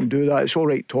to go out and do that, it's all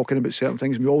right talking about certain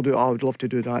things, and we all do it. I would love to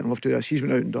do that and love to do this. He's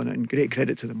went out and done it, and great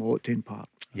credit to them all at 10 Park.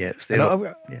 Yeah, it's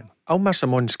there. I'll miss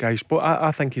him on Sky Sport.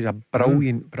 I think he's a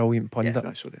brilliant pundit. Yeah,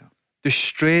 that's what they are. Just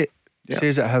straight,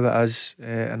 says it how it is,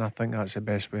 and I think that's the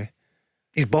best way.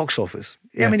 He's box office.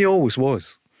 Yeah. I mean, he always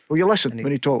was. Well, you listen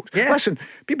when he talks. Yeah. Listen,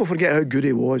 people forget how good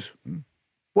he was.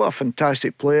 What a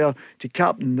fantastic player to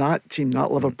captain that team, that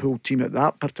Liverpool team at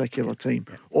that particular time,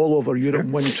 all over Europe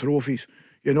and win trophies.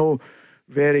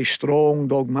 Very strong,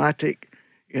 dogmatic,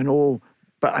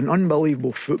 but an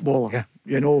unbelievable footballer.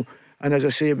 And as I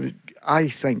say, I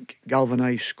think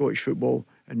galvanised Scottish football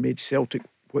and made Celtic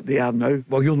what they are now.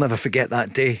 Well, you'll never forget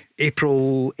that day,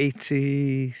 April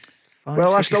 85.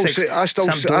 Well, 66, I still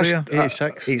Sampdoria,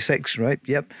 86. 86, right?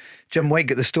 Yep. Jim White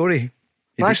got the story.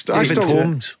 David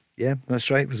Holmes. Yeah, that's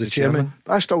right. Was the chairman.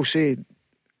 I still say,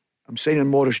 I'm saying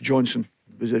Maurice Johnson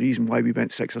was the reason why we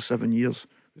went 6 or 7 years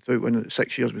without winning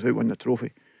 6 years without winning the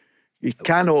trophy. You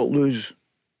cannot lose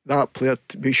that player.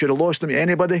 We should have lost him to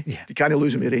anybody. You can't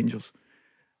lose him to Rangers.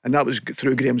 And that was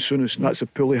through Graham Souness, and that's the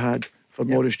pull he had for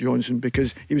Maurice Johnson,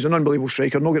 because he was an unbelievable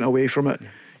striker, not getting away from it.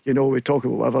 We talk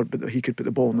about whatever, but he could put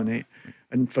the ball in the net.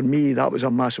 And for me, that was a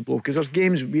massive blow, because there's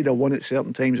games we'd have won at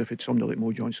certain times if it's somebody like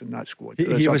Mo Johnson in that squad.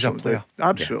 He was a player.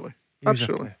 Absolutely.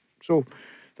 Absolutely. So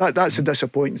that's a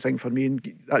disappointing thing for me,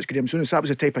 and that's Graham Souness. That was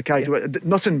the type of character.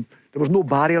 Nothing, there was no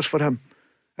barriers for him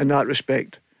in that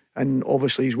respect. And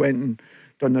obviously he's went and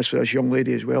done this for this young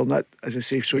lady as well. And that, as I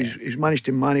say, so he's managed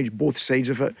to manage both sides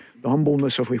of it, the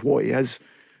humbleness of what he is,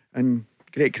 and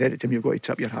great credit to him. You've got to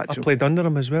tip your hat to him. I played under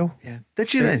him as well. Yeah.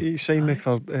 Did you then? He signed me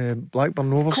for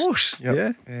Blackburn Rovers. Of course.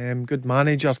 Yep. Yeah. Good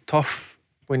manager, tough.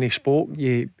 When he spoke,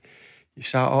 you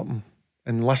sat up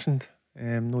and listened.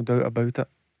 No doubt about it.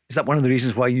 Is that one of the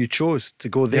reasons why you chose to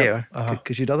go there?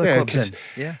 Because you'd other clubs in.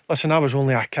 Yeah. Listen, I was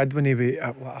only a kid when he was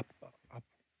a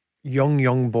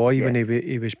young boy when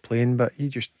he was playing, but he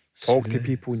just talked to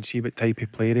people and see what type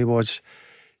of player he was.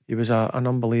 He was an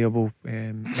unbelievable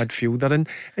midfielder,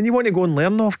 and you want to go and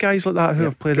learn off guys like that who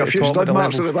have played at the top of the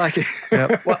marks at the back.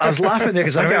 Well, I was laughing there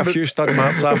because I got a few stud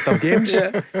marks after games.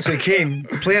 So he came,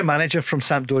 player manager from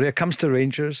Sampdoria, comes to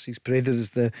Rangers. He's paraded as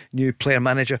the new player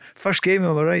manager. First game,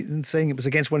 am I right in saying it was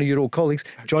against one of your old colleagues,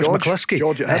 George McCluskey,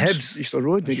 George at Hibs, Easter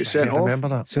Road. He gets sent off. I remember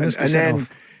that. And then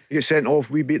he gets sent off.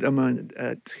 We beat them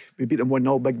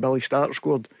 1-0. Big Billy Stark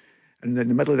scored. And in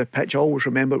the middle of the pitch, I always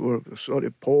remember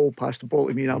Paul passed the ball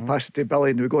to me and I passed it to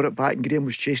Billy, and we got it back, and Graham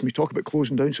was chasing me. Talk about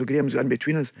closing down, so Graham's in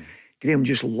between us. Graham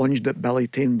just lunged at Billy,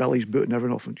 taking Billy's boot and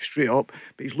everything off him straight up,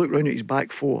 but he's looked round at his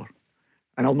back four,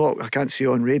 and I can't say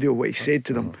on radio what he said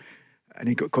to them,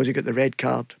 and because he got the red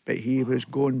card, but he was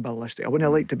going ballistic. I wouldn't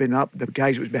have liked to have been up the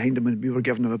guys that was behind him, and we were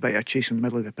giving him a bit of a chase in the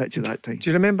middle of the pitch at that time. Do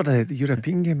you remember the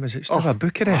European game? Was it still a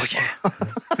Bucharest?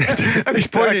 And he's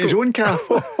pointing at his own calf.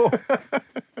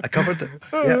 I covered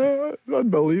it.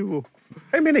 Unbelievable.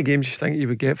 How many games do you think you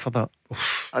would get for that?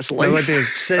 That's life.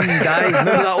 Nowadays. Sin, die.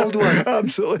 Remember that old one?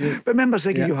 Absolutely. But remember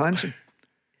Ziggy Johansson,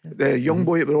 the young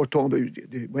boy that we were all talking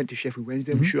about, they went to Sheffield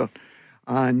Wednesday, I'm sure,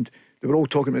 and they were all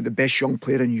talking about the best young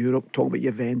player in Europe, talking about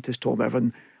Juventus, talking about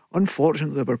everything.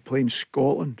 Unfortunately, they were playing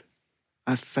Scotland.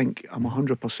 I think I'm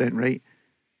 100% right.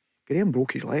 Graham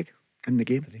broke his leg in the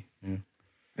game. And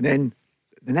then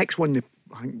the next one,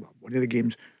 I think one of the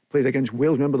games, played against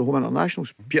Wales. Remember the home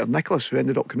internationals? Peter Nicholas, who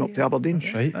ended up coming up to Aberdeen.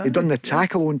 That's right. He'd done the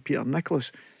tackle on Peter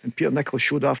Nicholas, and Peter Nicholas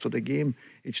showed after the game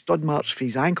he'd stud marks for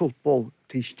his ankle ball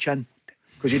to his chin,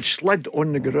 because he'd slid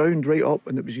on the ground right up,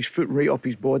 and it was his foot right up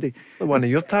his body. It's like one of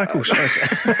your tackles.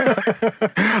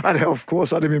 And of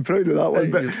course I'd have been proud of that one,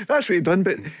 but that's what he'd done.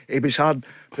 But he was hard,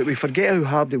 but we forget how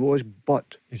hard he was.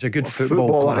 But he's a good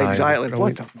footballer player. Exactly.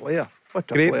 What a player.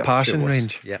 Great passing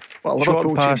range. Yeah.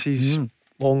 Short passes,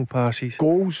 long passes,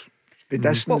 goals, the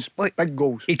distance, big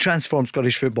goals. He transformed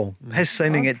Scottish football. His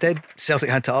signing, it did. Celtic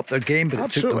had to up their game, but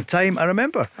it took them time. I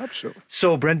remember. Absolutely.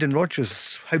 So Brendan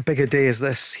Rodgers, how big a day is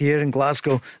this here in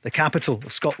Glasgow, the capital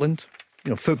of Scotland?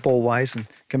 Football wise and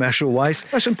commercial wise.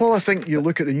 Listen, Paul, I think you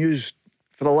look at the news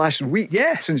for the last week.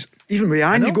 Since even with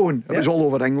Ange going, it was all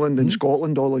over England and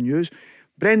Scotland, all the news.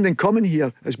 Brendan coming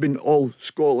here has been all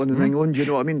Scotland and England, you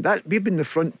know what I mean? That we've been the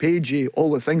front page of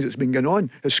all the things that's been going on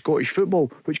is Scottish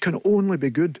football, which can only be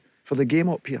good for the game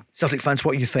up here. Celtic fans,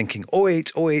 what are you thinking?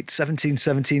 08, 08, 17,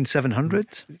 17,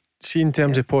 700? See, in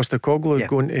terms of Postecoglou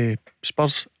going to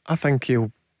Spurs, I think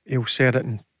he'll set it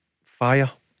in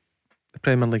fire, the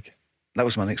Premier League. That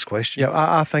was my next question. Yeah,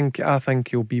 I think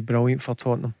he'll be brilliant for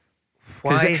Tottenham.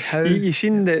 Why? How? You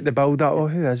seen the build up? Oh,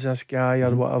 who is this guy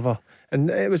or whatever? And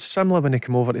it was similar when he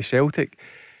came over to Celtic.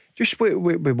 Just we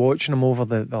watching him over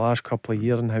the last couple of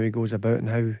years and how he goes about and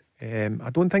how I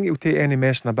don't think he'll take any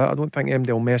messing about. I don't think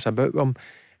anybody will mess about with him.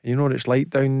 You know what it's like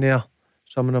down there.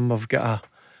 Some of them have got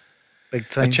big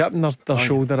time a chip in their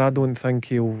shoulder. I don't think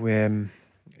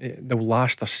they'll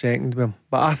last a second with him.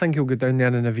 But I think he'll go down there,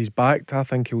 and if he's backed, I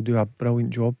think he'll do a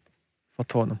brilliant job for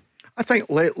Tottenham. I think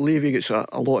Levy gets a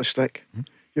lot of stick.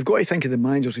 You've got to think of the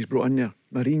managers he's brought in there.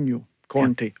 Mourinho,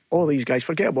 Conte, all these guys.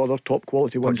 Forget about other top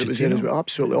quality ones that was there as well.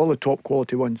 Absolutely, all the top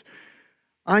quality ones.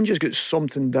 Ange's got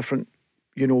something different,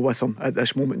 you know, with him at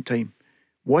this moment in time.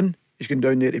 One, he's going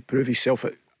down there to prove himself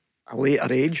at a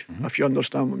later age, if you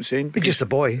understand what I'm saying. He's just a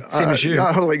boy, same as you.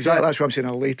 Exactly, that's what I'm saying,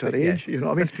 a later age. You know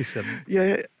what I mean? 57.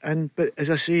 Yeah, but as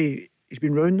I say, he's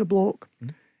been round the block.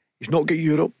 He's not got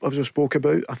Europe, as I spoke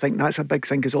about. I think that's a big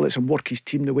thing because he lets him work his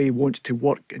team the way he wants to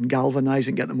work and galvanise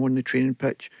and get them on the training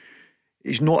pitch.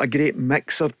 He's not a great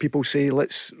mixer. People say,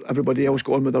 let's everybody else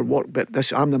go on with their work, but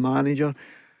I'm the manager.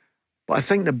 But I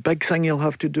think the big thing he'll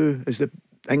have to do is the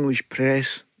English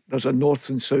press. There's a north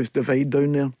and south divide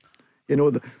down there. You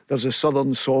know, there's the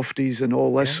southern softies and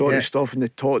all this sort of stuff, and they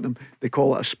taught them, they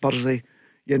call it a Spursy,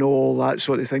 you know, all that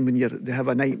sort of thing. When they have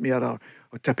a nightmare or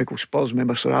typical Spurs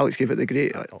member, Sir Alex gave it the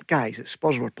great, guys, it's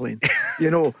Spurs were playing, you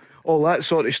know, all that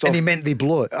sort of stuff. And he meant they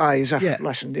blow it. Aye, as if,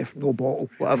 listen, they've no bottle,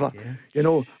 whatever. You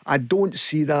know, I don't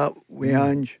see that with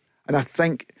Ange, and I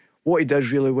think what he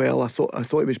does really well, I thought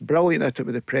he was brilliant at it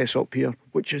with the press up here,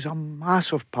 which is a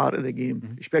massive part of the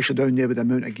game, especially down there with the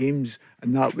amount of games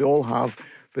and that we all have.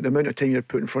 But the amount of time you're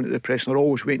put in front of the press, and they're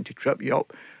always waiting to trip you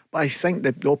up. But I think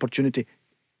the opportunity,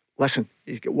 listen,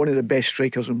 he's got one of the best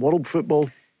strikers in world football.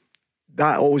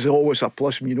 That always a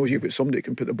plus when you know you've got somebody that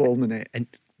can put the ball in the net. And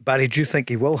Barry, do you think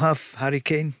he will have Harry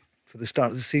Kane for the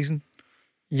start of the season?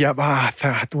 Yeah, but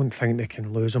I don't think they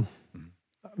can lose him.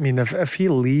 I mean, if he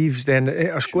leaves, then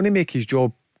it's going to make his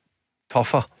job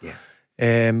tougher.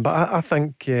 But I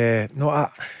think I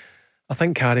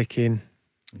think Harry Kane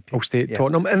will stay at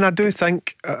Tottenham. And I do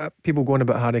think people going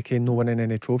about Harry Kane not winning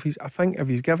any trophies, I think if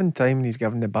he's given time and he's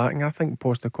given the backing, I think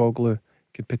Postecoglou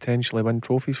could potentially win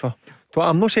trophies for Tottenham.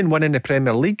 I'm not saying winning the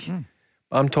Premier League,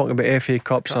 but I'm talking about FA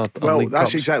Cups or League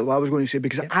that's Cups. exactly what I was going to say,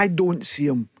 because I don't see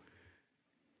him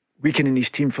weakening his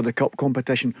team for the cup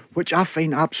competition, which I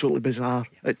find absolutely bizarre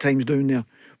at times down there.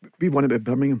 We won it with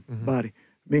Birmingham, Barry.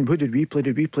 I mean, who did we play?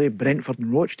 Did we play Brentford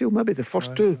and Rochdale? Maybe the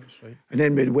first two. Right. And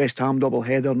then with West Ham double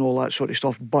header and all that sort of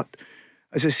stuff. But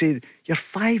as I say, you're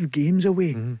 5 games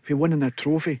away from winning a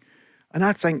trophy. And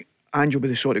I think Ange will be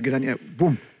the sort of get into it,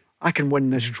 boom, I can win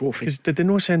this trophy. Because did they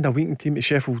not send a weakened team to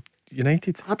Sheffield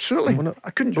United? Absolutely.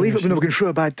 I couldn't believe it when they were going through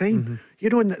a bad time.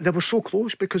 You know, and they were so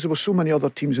close because there were so many other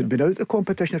teams that had been out of the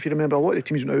competition. If you remember, a lot of the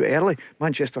teams went out early.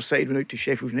 Manchester City went out to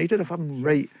Sheffield United, if I'm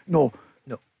right. No.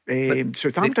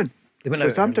 Southampton. They went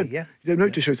Southampton. Out early, They went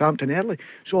out to Southampton early.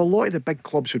 So a lot of the big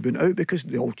clubs had been out because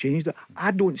they all changed it. I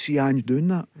don't see Ange doing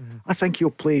that. I think he'll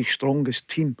play his strongest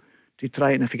team to try,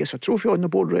 and if he gets a trophy on the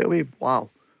board right away, wow,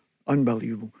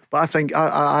 unbelievable. But I think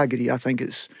I agree. I think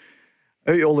it's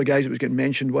out of all the guys that was getting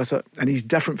mentioned with it, and he's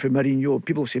different from Mourinho.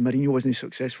 People say Mourinho wasn't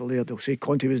successful there. They'll say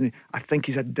Conte wasn't. I think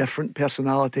he's a different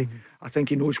personality. I think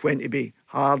he knows when to be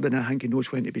hard, and I think he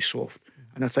knows when to be soft.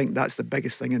 And I think that's the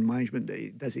biggest thing in management that he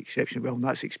does exceptionally well, and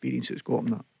that's the experience that's got him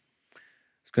that.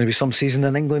 It's going to be some season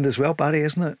in England as well, Barry,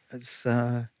 isn't it? It's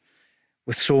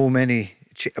with so many.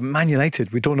 Man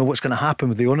United, we don't know what's going to happen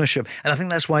with the ownership, and I think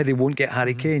that's why they won't get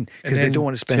Harry Kane, because they don't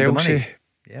want to spend Chelsea, the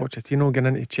money. Pochettino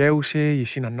getting into Chelsea, you've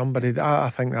seen a number of that. I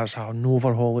think that's an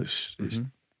overhaul. It's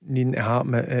needing to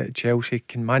happen at Chelsea.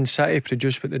 Can Man City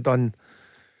produce what they've done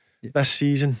this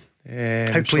season?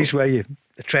 How pleased were you?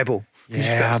 The treble.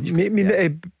 Yeah, to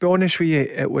be honest with you,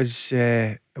 it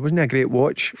wasn't a great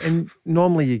watch. And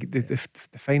normally the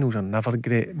finals are never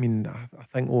great. I mean, I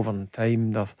think over in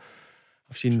time I've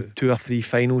seen 2 or 3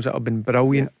 finals that have been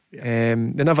brilliant. They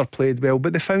never played well,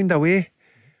 but they found a way,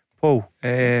 Paul,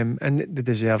 and they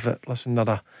deserve it. Listen,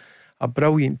 they're a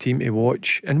brilliant team to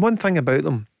watch. And one thing about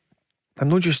them, they're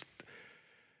not just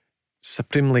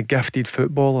supremely gifted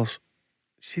footballers.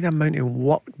 See the amount of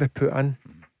work they put in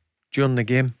during the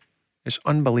game. It's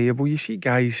unbelievable. You see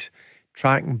guys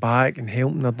tracking back and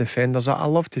helping their defenders. I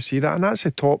love to see that, and that's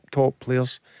the top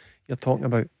players you're talking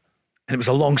about. And it was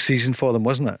a long season for them,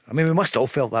 wasn't it? I mean, we must all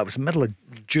felt that. It was the middle of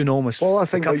June almost. Well, I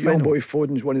think that young boy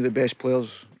Foden's one of the best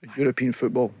players in European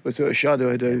football, without a shadow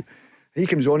of a doubt. He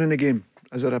comes on in the game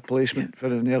as a replacement for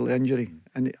an early injury,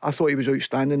 and I thought he was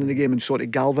outstanding in the game and sort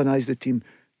of galvanised the team.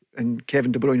 And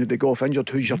Kevin De Bruyne had to go off injured,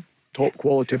 who's your top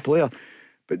quality player.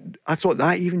 But I thought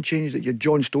that even changed it. Your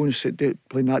John Stones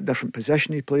playing that different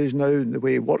position he plays now and the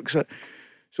way he works it.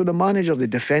 So the manager, they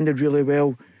defended really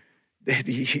well.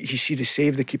 You see the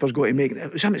save the keeper's got to make.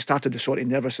 It was him that started the sort of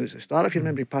nervousness at the start. If you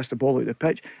remember, he passed the ball out the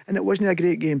pitch, and it wasn't a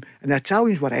great game. And the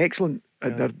Italians were excellent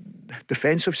at their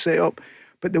defensive setup,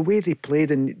 but the way they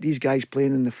played, and these guys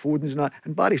playing in the Fodens and that,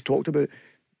 and Barry's talked about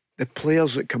the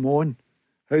players that come on,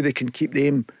 how they can keep the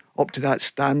aim up to that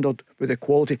standard with the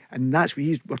quality, and that's what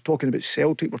we're talking about.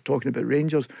 Celtic, we're talking about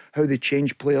Rangers, how they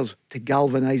change players to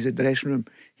galvanise the dressing room.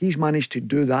 He's managed to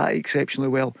do that exceptionally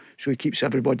well, so he keeps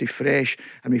everybody fresh,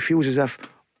 and he feels as if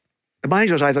the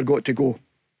manager's either got to go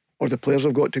or the players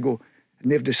have got to go, and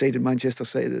they've decided, Manchester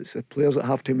City, that it's the players that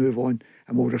have to move on,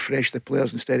 and we'll refresh the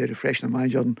players instead of refreshing the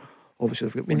manager. And obviously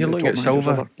they've got when you look at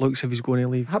Silva, looks if he's going to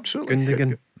leave. Absolutely.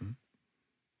 Gundogan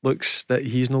looks that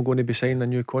he's not going to be signing a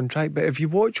new contract. But if you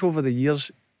watch over the years,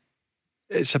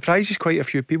 it surprises quite a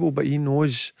few people, but he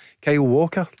knows. Kyle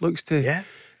Walker looks to,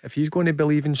 if he's going to be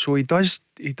leaving, so he does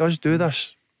do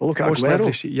this. Well, look at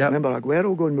Aguero. Remember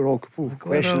Aguero going, we're all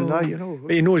questioning that, you know.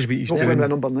 But he knows what he's doing.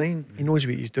 Number 9. He knows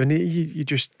what he's doing.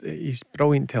 He's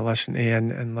brilliant to listen to,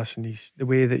 and listen, the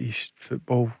way that his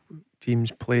football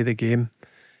teams play the game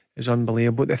is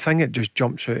unbelievable. The thing that just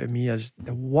jumps out at me is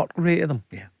the work rate of them.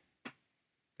 Yeah.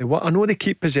 I know they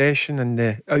keep possession and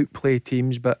they outplay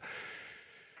teams, but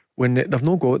when they've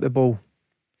not got the ball,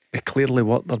 they clearly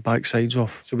work their backsides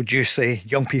off. So would you say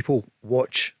young people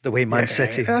watch the way Man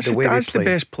City, that's the way that's they play? The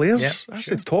best players. Yeah, that's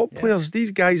the top players. These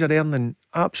guys are earning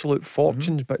absolute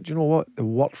fortunes, but do you know what? They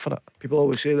work for it. People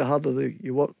always say the harder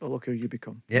you work, the luckier you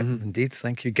become. Yeah, indeed.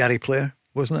 Thank you. Gary Player,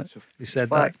 wasn't it? You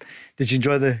said that. Did you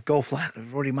enjoy the golf?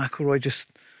 Rory McIlroy just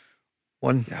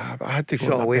won. Yeah, but I had to go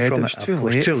shot away from it. It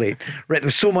was too late. Right, there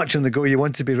was so much on the go. You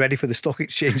wanted to be ready for the stock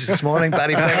exchange this morning.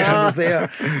 Barry Ferguson was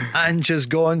there. Ange is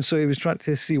gone, so he was trying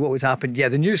to see what would happen. Yeah,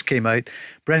 the news came out.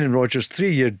 Brendan Rodgers,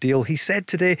 3-year deal. He said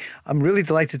today, I'm really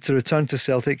delighted to return to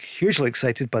Celtic. Hugely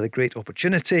excited by the great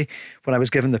opportunity. When I was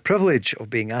given the privilege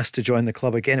of being asked to join the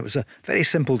club again, it was a very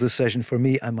simple decision for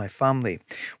me and my family.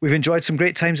 We've enjoyed some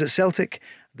great times at Celtic.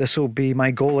 This will be my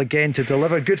goal again, to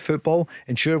deliver good football,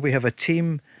 ensure we have a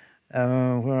team.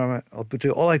 I'll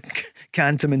do all I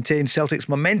can to maintain Celtic's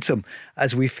momentum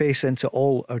as we face into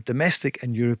all our domestic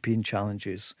and European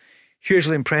challenges.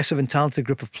 Hugely impressive and talented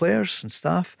group of players and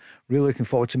staff. Really looking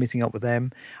forward to meeting up with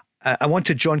them. I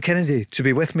wanted John Kennedy to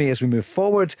be with me as we move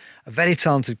forward. A very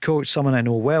talented coach, someone I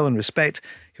know well and respect.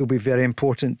 He'll be very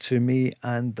important to me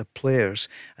and the players.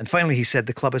 And finally, he said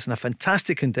the club is in a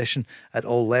fantastic condition at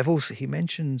all levels. He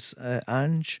mentions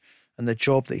Ange and the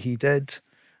job that he did,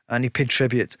 and he paid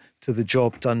tribute to the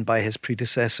job done by his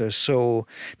predecessors. So,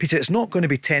 Peter, it's not going to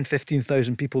be 10,000,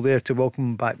 15,000 people there to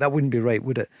welcome him back. That wouldn't be right,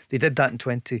 would it? They did that in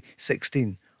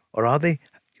 2016. Or are they?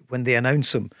 When they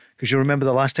announce him? Because you remember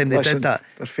the last time they did that.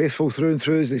 They're faithful through and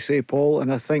through, as they say, Paul.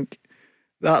 And I think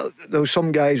that there's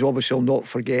some guys obviously will not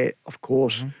forget, of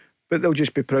course, but they'll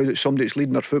just be proud that somebody that's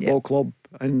leading their football club.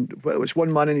 And it's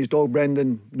one man and his dog.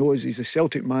 Brendan knows he's a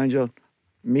Celtic manager.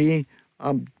 Me,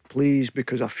 I'm pleased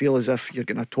because I feel as if you're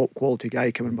getting a top quality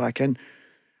guy coming back in.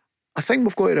 I think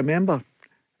we've got to remember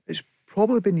it's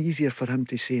probably been easier for him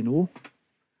to say no,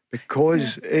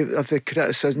 because of the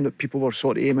criticism that people were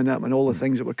sort of aiming at him and all the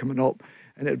things that were coming up.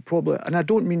 And it probably, and I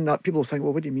don't mean that people think,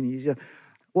 well, what do you mean easier?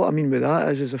 What I mean with that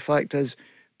is the fact is,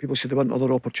 people say they want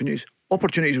other opportunities.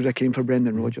 Opportunities would have came for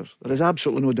Brendan Rodgers. There is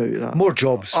absolutely no doubt of that. More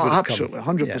jobs would have absolutely,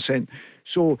 100%.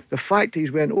 So the fact that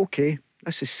he's went, okay,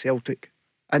 this is Celtic,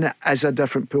 and it is a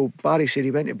different pool. Barry said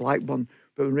he went to Blackburn,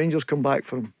 but when Rangers come back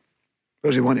for him,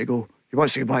 where does he want to go? He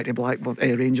wants to go back to Blackburn,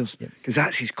 Rangers, because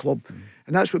that's his club.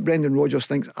 And that's what Brendan Rodgers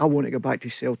thinks. I want to go back to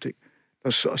Celtic.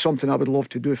 There's something I would love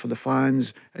to do for the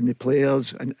fans and the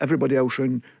players and everybody else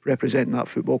around representing that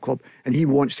football club. And he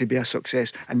wants to be a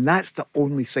success. And that's the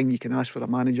only thing you can ask for a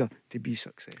manager, to be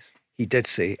success. he did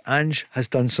say, Ange has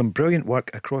done some brilliant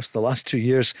work across the last 2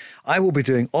 years. I will be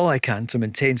doing all I can to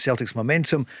maintain Celtic's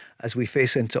momentum as we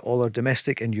face into all our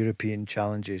domestic and European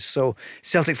challenges. So,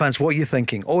 Celtic fans, what are you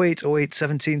thinking? 08, 08,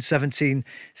 17, 17,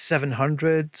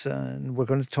 700. And we're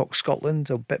going to talk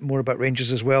Scotland, a bit more about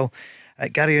Rangers as well.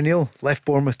 Gary O'Neill left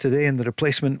Bournemouth today and the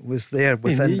replacement was there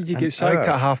within you get sacked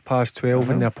at 12:30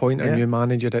 and they appoint a new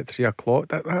manager at 3 o'clock.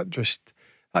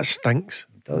 That stinks.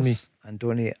 It does. Me.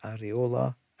 Andoni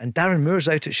Areola. And Darren Moore's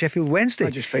out at Sheffield Wednesday. I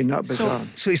just find that bizarre.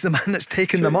 So he's the man that's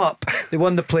taken them up. They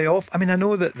won the playoff. I mean, I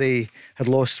know that they had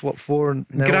lost, 4-0.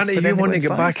 Granted, you want to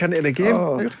get back into the game.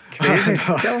 Oh, crazy.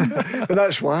 But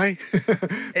that's why.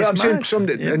 But I'm saying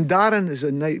somebody, and Darren is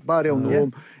a nice, Barry will know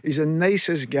him, he's the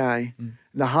nicest guy.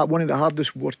 One of the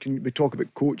hardest working, we talk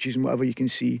about coaches and whatever you can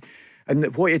see.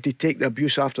 And what he had to take the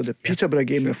abuse after the Peterborough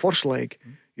game, the first leg,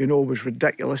 was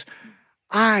ridiculous.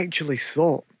 I actually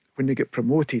thought when they get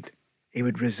promoted, he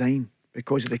would resign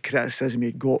because of the criticism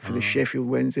he got for the Sheffield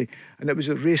Wednesday, and it was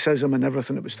the racism and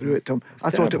everything that was through it to him. I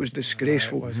thought it was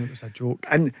disgraceful. It was a joke.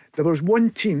 And there was one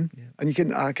team,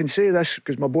 and I can say this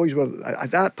because my boys were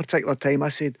at that particular time. I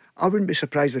said I wouldn't be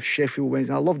surprised if Sheffield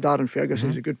Wednesday. I love Darren Ferguson;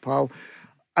 he's a good pal.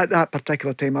 At that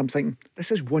particular time, I'm thinking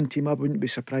this is one team I wouldn't be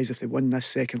surprised if they won this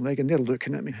second leg, and they're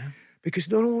looking at me because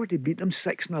they're already beat them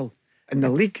 6-0 in the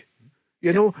league.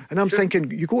 And I'm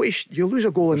thinking, you lose a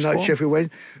goal in that Sheffield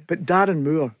Wednesday. But Darren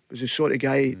Moore was the sort of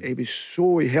guy,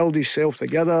 he held himself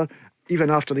together, even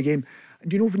after the game.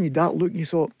 And when you that look, and you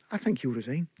thought, I think he'll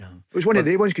resign. No. It was one of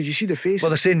the ones, because you see the face.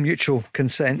 Well, they're saying mutual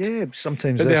consent. Yeah,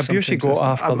 sometimes. But the abuse he got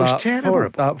after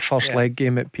that first Yeah. leg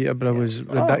game at Peterborough was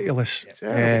ridiculous.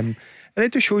 And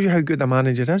it just shows you how good the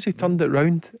manager is. He turned it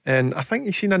round. And I think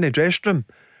you seen in the dressing room,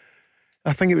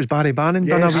 I think it was Barry Bannon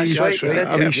done a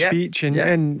wee speech,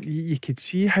 and you could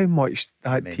see how much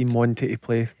that team wanted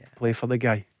to play for the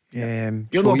guy.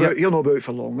 You'll not be out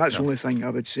for long. That's the only thing I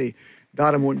would say.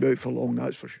 Darren won't be out for long,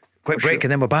 that's for sure. Quick break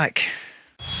and then we're back.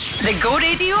 The Go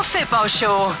Radio Football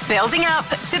Show, building up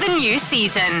to the new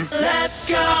season. Let's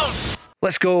go!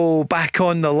 Let's go back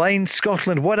on the line.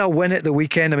 Scotland, what a win at the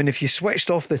weekend. I mean, if you switched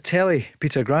off the telly,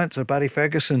 Peter Grant or Barry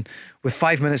Ferguson, with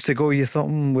 5 minutes to go, you thought,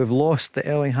 we've lost. The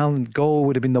Erling Haaland goal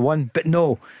would have been the one. But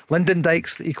no, Lyndon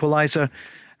Dykes, the equaliser,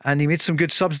 and he made some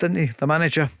good subs, didn't he, the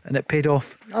manager, and it paid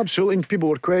off. Absolutely, and people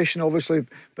were questioning, obviously,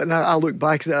 but now I look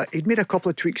back at that, he'd made a couple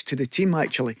of tweaks to the team,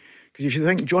 actually, because if you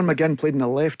think John McGinn played on the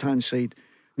left-hand side,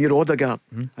 near Odegaard,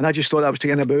 and I just thought that was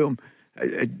taken about him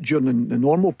during the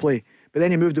normal play. But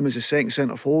then he moved him as a second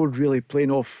centre forward, really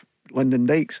playing off Lyndon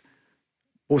Dykes.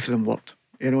 Both of them worked,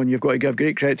 and you've got to give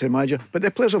great credit to the manager. But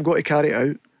the players have got to carry it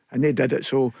out, and they did it.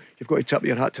 So you've got to tip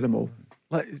your hat to them all.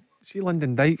 See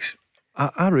Lyndon Dykes,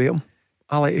 I rate him.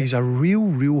 He's a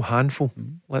real handful,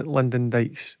 Lyndon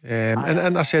Dykes.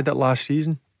 And I said it last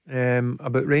season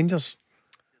about Rangers.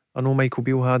 I know Michael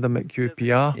Beale had him at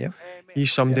QPR. Yeah.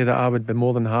 He's somebody that I would be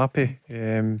more than happy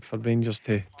for Rangers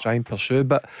to try and pursue.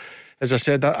 But as I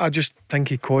said, I just think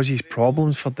he causes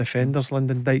problems for defenders,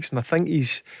 Lyndon Dykes, and I think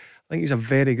he's a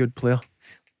very good player.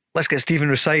 Let's get Stephen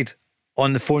Reside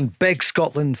on the phone. Big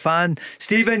Scotland fan.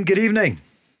 Stephen, good evening.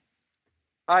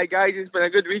 Hi guys, it's been a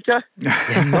good week.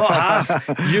 Not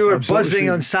half. You were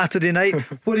buzzing on Saturday night.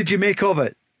 What did you make of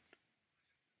it?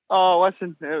 Oh,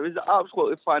 listen, it was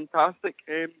absolutely fantastic.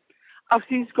 I've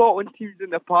seen Scotland teams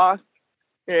in the past.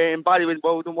 Barry was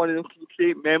well done, one of them can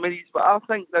create memories, but I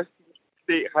think this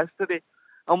great history.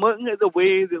 I'm looking at the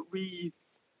way that we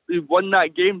won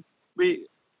that game. We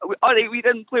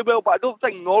didn't play well, but I don't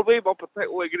think Norway were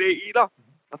particularly great either.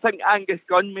 I think Angus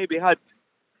Gunn maybe had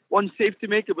one save to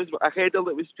make. It was a header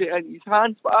that was straight into his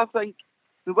hands, but I think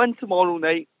we win tomorrow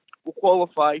night, we'll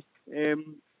qualify,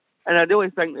 and I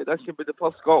really think that this should be the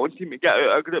first Scotland team to get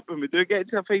out of a group when we do get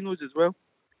to the finals as well.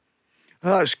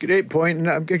 That's a great point, and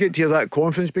I'm going to get to hear that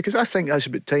confidence, because I think that's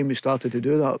about time we started to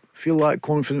do that, feel that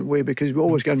confident way, because we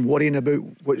always get worrying about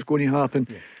what's going to happen.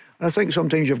 And I think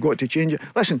sometimes you've got to change it.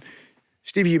 Listen,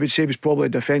 Stevie, you would say, was probably a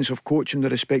defensive coach in the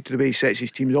respect to the way he sets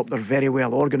his teams up. They're very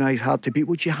well organised, hard to beat,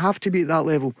 which you have to be at that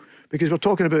level, because we're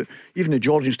talking about even the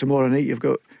Georgians tomorrow night. You've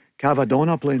got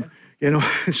Cavadonna playing,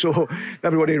 so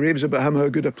everybody raves about him, how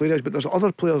good a player is, but there's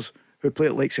other players who play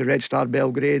at like say Red Star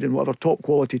Belgrade and whatever, top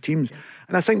quality teams.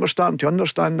 And I think we're starting to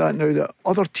understand that now, that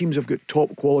other teams have got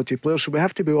top quality players, so we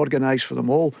have to be organised for them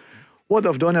all. What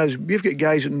they've done is we've got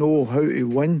guys that know how to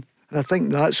win, and I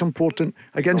think that's important.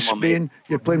 Against Spain,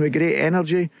 you're playing with great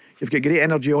energy. You've got great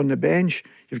energy on the bench.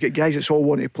 You've got guys that's all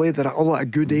want to play. They're all at a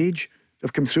good age.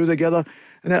 They've come through together.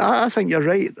 And I think you're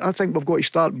right. I think we've got to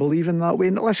start believing that way.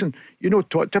 And listen,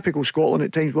 typical Scotland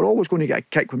at times, we're always going to get a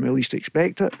kick when we least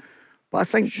expect it. But I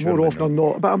think Sure more often than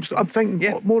not, but I'm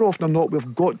thinking more often than not,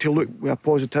 we've got to look with a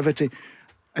positivity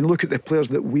and look at the players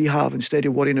that we have instead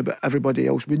of worrying about everybody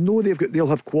else. We know they'll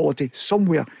have quality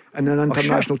somewhere in an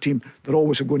international team. They're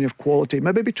always going to have quality.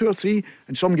 Maybe 2 or 3,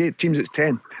 and some teams it's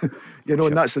 10.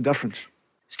 And that's the difference.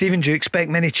 Stephen, do you expect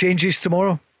many changes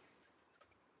tomorrow?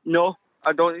 No,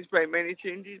 I don't expect many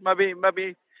changes. Maybe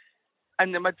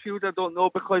in the midfield, I don't know,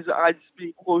 because it has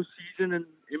been close season and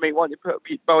you might want to put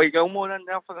Billy Gilmore in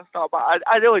there for the start. But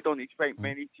I really don't expect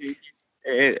many changes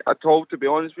at all, to be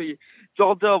honest with you.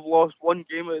 Georgia have lost one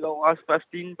game out of the last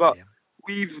 15, but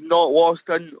we've not lost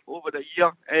in over a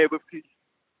year. We've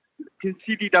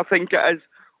conceded, I think it is,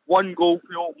 1 goal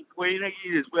for open play in a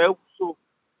year as well. So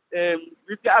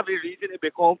we've got every reason to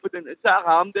be confident. It's at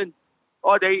Hampden.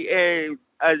 All right,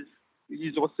 as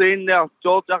you were saying there,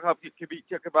 Georgia have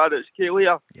Kavica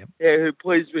Kvaratskhelia, who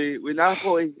plays with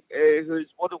Napoli, who's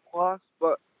world class.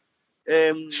 But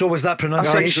so was that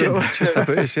pronunciation? Just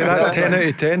about to say that's 10 out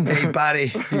of 10. Hey Barry,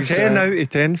 10 out of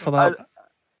 10 for that.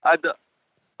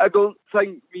 I don't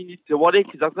think we need to worry,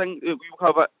 because I think that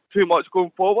we'll have too much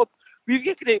going forward. We've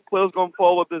got great players going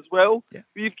forward as well.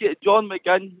 We've got John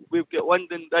McGinn, we've got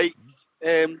Lyndon Dykes,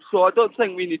 so I don't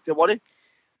think we need to worry.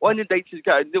 Lyndon Dykes has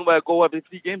got to deal with a goal every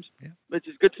 3 games, which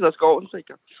is good for the Scotland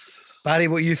striker. Barry,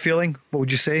 what are you feeling? What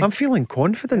would you say? I'm feeling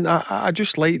confident. I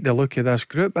just like the look of this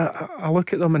group. I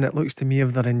look at them and it looks to me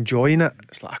if they're enjoying it.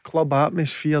 It's like a club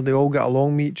atmosphere. They all get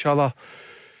along with each other.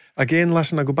 Again,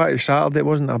 listen, I go back to Saturday. It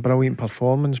wasn't a brilliant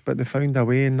performance, but they found a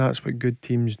way, and that's what good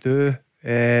teams do.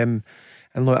 And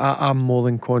look, I'm more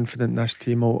than confident this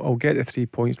team will get the 3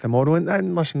 points tomorrow.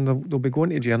 And listen, they'll be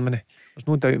going to Germany. There's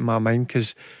no doubt in my mind,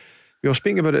 because we were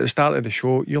speaking about it at the start of the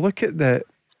show. You look at the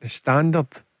standard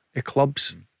of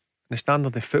clubs, the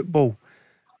standard of football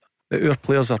that our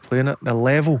players are playing at, the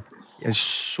level is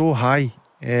so high.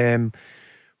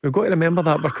 We've got to remember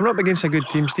that we're coming up against a good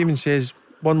team. Stephen says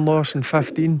 1 loss in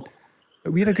 15,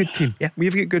 but we're a good team.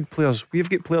 We've got good players. We've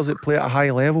got players that play at a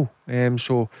high level.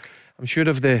 So I'm sure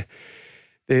if they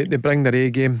bring their A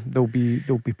game, they'll be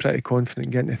pretty confident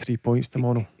in getting the 3 points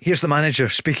tomorrow. Here's the manager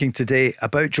speaking today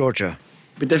about Georgia.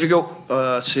 Be difficult.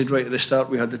 I said right at the start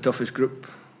we had the toughest group.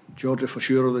 Georgia for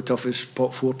sure are the toughest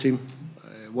pot 4 team.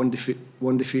 One defeat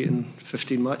in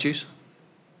 15 matches.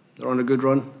 They're on a good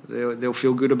run. They'll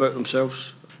feel good about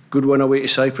themselves. Good win away to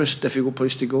Cyprus. Difficult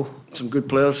place to go. Some good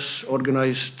players,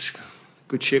 organised,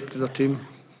 good shape to their team.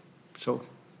 So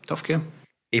tough game.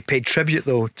 He paid tribute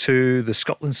though to the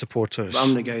Scotland supporters.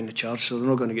 I'm the guy in the charge, so they're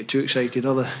not going to get too excited,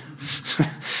 are they?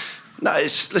 No,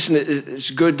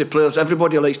 it's good. The players,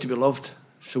 everybody likes to be loved.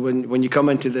 So when you come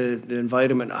into the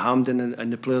environment at Hampden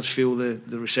and the players feel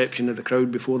the reception of the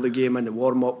crowd before the game and the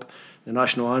warm-up, the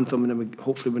national anthem, and then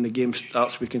hopefully when the game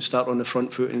starts we can start on the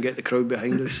front foot and get the crowd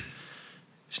behind us.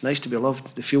 It's nice to be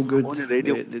loved. They feel good.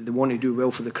 They want to do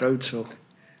well for the crowd. So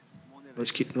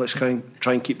let's try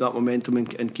and keep that momentum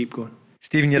and keep going.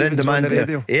 Stephen, you're in demand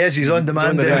there. He is, he's on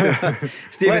demand there.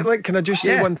 Stephen, can I just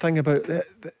say one thing about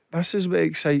this is what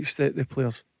excites the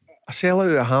players. A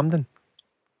sellout at Hampden.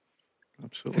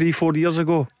 Absolutely. 3-4 years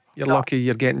ago, you're lucky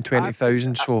you're getting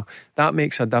 20,000, so that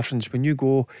makes a difference when you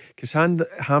go, because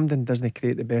Hampden doesn't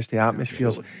create the best of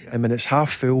atmospheres, and when it's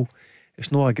half full,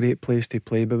 it's not a great place to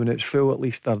play, but when it's full, at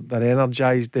least they're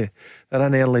energised, they're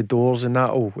in early doors, and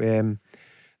that'll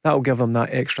give them that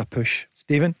extra push.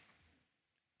 Stephen?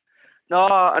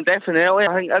 No, and definitely.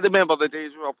 I remember the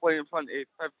days we were playing in front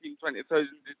of 15,000, 20,000, as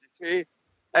you say,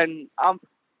 and I'm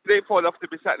grateful enough to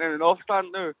be sitting in an off stand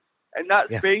now. And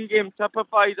that Spain game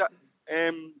typified it.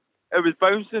 It was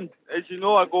bouncing. As you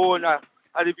know, I go and I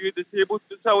reviewed the table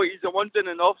facilities in London,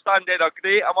 and off stand there are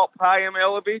great. I'm up high, I'm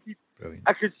elevated. Brilliant.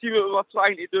 I could see what we were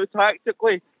trying to do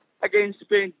tactically against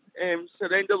Spain.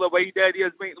 Surrender the wide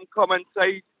areas, make them come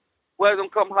inside, let them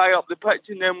come high up the pitch,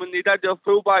 and then when they did their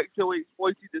fullback, till they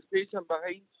exploited the space in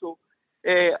behind. So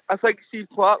I think Steve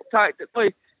Clark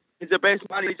tactically is the best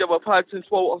manager we've had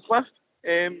since Walter Swift.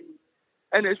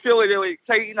 And it's really, really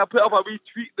exciting. I put up a wee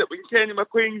tweet that when Kenny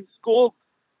McLean scored,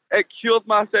 it cured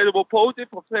my cerebral palsy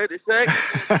for 30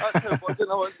 seconds. That's how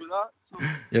buzzing I was with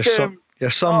that. So, you're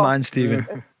some man,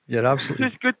 Stephen. You're absolutely.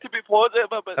 It's just good to be positive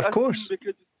about of course,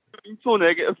 because it's been so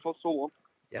negative for so long.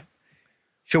 Yeah.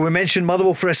 Shall we mention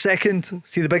Motherwell for a second?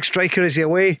 See the big striker, is he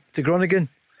away to Groningen?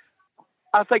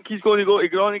 I think he's going to go to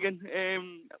Groningen.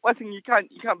 Listen, you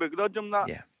can't begrudge him that.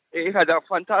 Yeah. He had a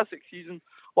fantastic season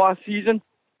last season.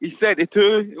 He's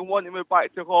 32 and want to move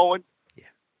back to Holland. Yeah.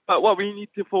 But what we need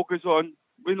to focus on,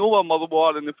 we know where Motherwell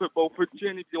are in the football food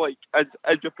chain, if you like, as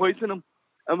replacing him.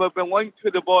 And we've been linked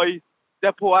with the boy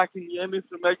Dipoak and Yemi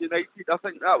from Man United. I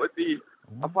think that would be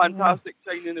a fantastic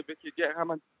signing if we could get him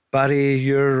in. Barry,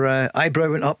 your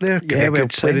eyebrow went up there. Yeah, well,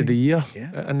 Good player of the signing. year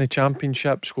Yeah. in the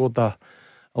Championship, scored a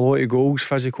lot of goals,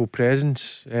 physical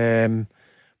presence,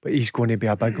 but he's going to be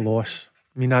a big loss.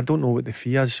 I mean, I don't know what the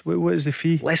fee is. What is the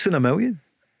fee? Less than $1 million.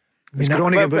 It's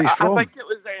Groningen where he's from. I think it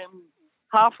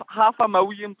was half a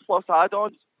million plus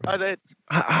add-ons. I read.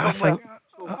 I think,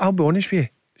 I'll be honest with you,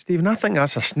 Stephen, I think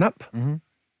that's a snip. Mm-hmm.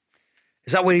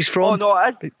 Is that where he's from? Oh no,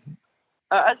 it is.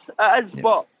 It is.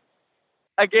 But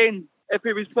again, if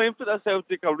he was playing for the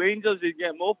Celtic or Rangers, he'd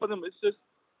get more for them. It's just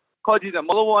because he's a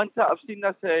Motherwell. I've seen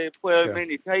this player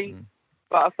many times,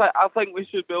 but I think we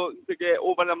should be looking to get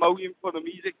over $1 million for them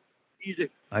easy.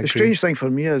 The strange thing for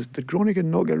me is, did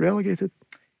Groningen not get relegated?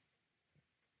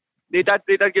 They did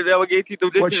get relegated.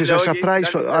 Which is a surprise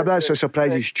for. That's a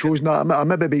surprise he's chosen that.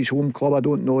 Maybe be his home club, I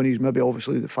don't know, and he's maybe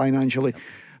obviously financially.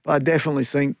 But I definitely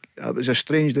think it was a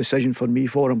strange decision for me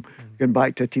for him, going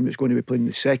back to a team that's going to be playing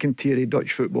the second tier of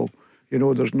Dutch football. You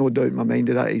know, there's no doubt in my mind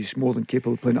that he's more than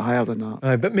capable of playing it higher than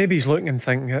that. But maybe he's looking and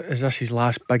thinking, is this his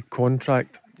last big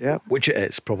contract? Yeah, which it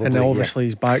is probably. And obviously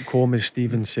he's back home, as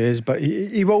Stephen says, but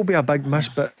he will be a big miss.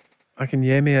 But I can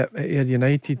Yemi at Ayr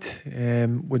United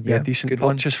would be a decent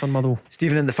purchase for Motherwell.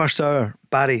 Stephen, in the first hour,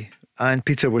 Barry and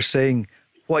Peter were saying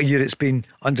what a year it's been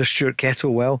under Stuart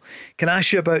Kettlewell. Can I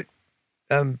ask you about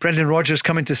Brendan Rodgers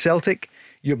coming to Celtic?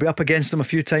 You'll be up against him a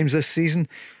few times this season.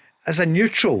 As a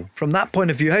neutral, from that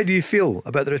point of view, how do you feel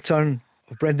about the return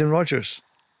of Brendan Rodgers?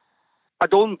 I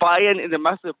don't buy into the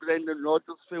myth that Brendan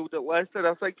Rodgers failed at Leicester.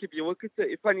 I think if you look at it,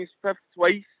 he finished fifth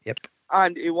twice. Yep.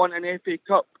 And he won an FA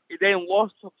Cup. He then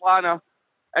lost Fofana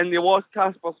and they lost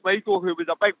Kasper Schmeichel, who was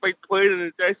a big player in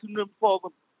the dressing room for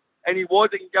them. And he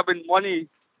wasn't given money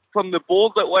from the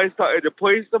board at Leicester to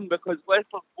replace them, because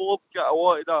Leicester's board got a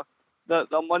lot of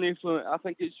the money from, I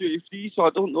think it's duty free. So I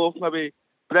don't know if maybe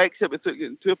Brexit, without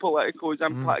getting too political, has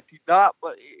impacted that.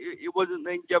 But he wasn't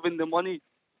then given the money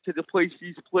to replace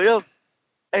these players.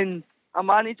 And a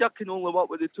manager can only work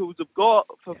with the tools they've got.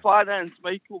 Fofana and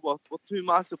Schmeichel were two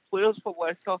massive players for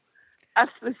Leicester. If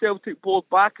the Celtic board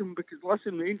back him, because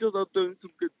listen, Rangers are doing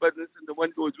some good business in the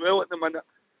window as well at the minute,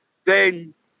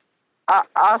 then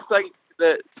I think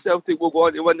that Celtic will go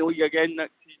on to win the league again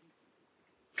next season.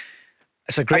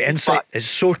 It's a great insight. It's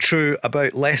so true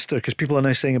about Leicester, because people are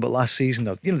now saying about last season,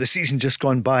 or, you know, the season just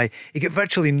gone by, he got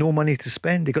virtually no money to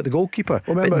spend. He got the goalkeeper,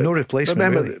 but no replacement.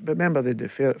 Remember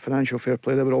the financial fair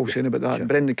play, they were all saying about that. Sure. And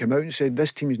Brendan came out and said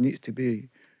this team needs to be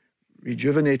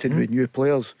rejuvenated with new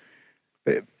players.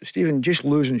 But Stephen, just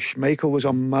losing Schmeichel was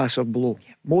a massive blow,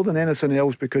 more than anything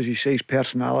else, because he says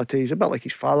personality. He's a bit like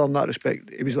his father in that respect.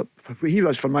 He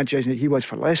was for Manchester United, he was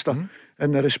for Leicester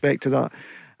in the respect to that.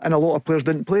 And a lot of players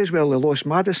didn't play as well. They lost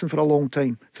Maddison for a long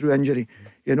time through injury.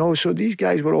 You know, so these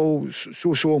guys were all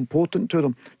so important to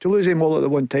them. To lose them all at the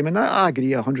one time, and I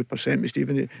agree 100% with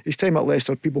Stephen. His time at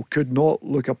Leicester, people could not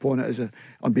look upon it as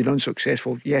being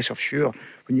unsuccessful. Yes, of sure,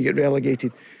 when you get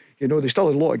relegated. You know, they still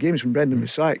had a lot of games when Brendan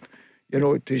was sacked, you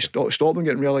know, to stop them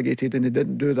getting relegated, and they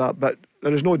didn't do that. But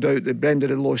there is no doubt that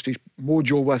Brendan had lost his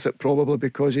mojo with it, probably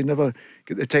because he never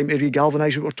got the time to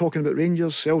regalvanise. We're talking about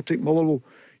Rangers, Celtic, Motherwell.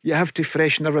 You have to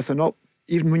freshen everything up,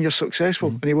 even when you're successful,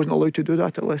 and he wasn't allowed to do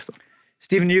that at Leicester.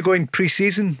 Stephen, are you going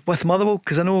pre-season with Motherwell?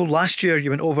 Because I know last year you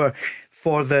went over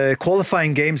for the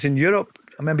qualifying games in Europe.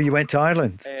 I remember you went to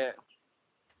Ireland.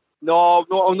 No,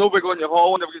 I'll not be going to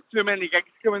Holland. I've got too many gigs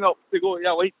coming up to go to.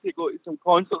 I like to go to some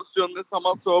concerts during the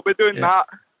summer, so I'll be doing that.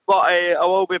 But I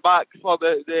will be back for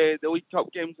the League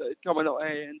Cup games that are coming up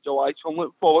in July, so I'm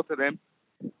looking forward to them.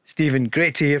 Stephen,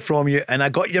 great to hear from you. And I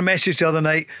got your message the other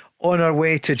night on our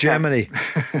way to Germany.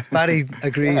 Barry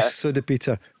agrees, so did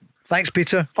Peter. Thanks,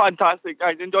 Peter. Fantastic,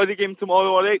 guys. Enjoy the game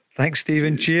tomorrow, all right? Thanks,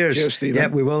 Stephen. Cheers. Cheers, Stephen. Yeah,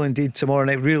 we will indeed tomorrow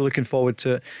night. Really looking forward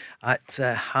to it at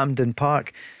Hampden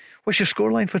Park. What's your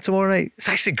scoreline for tomorrow night? It's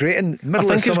actually great. In the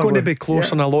middle I think of it's going to be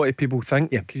closer than a lot of people think.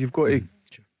 Because you've got to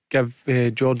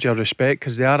give Georgia respect,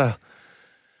 because they are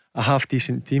a half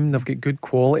decent team. They've got good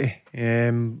quality.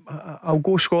 I'll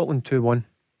go Scotland 2-1.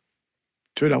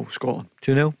 2-0 Scotland.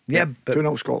 2-0? Yeah,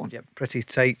 2-0 Scotland. Yeah, pretty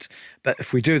tight. But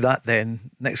if we do that, then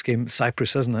next game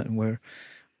Cyprus, isn't it? And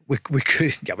we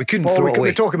couldn't throw it away.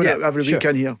 We talk about it every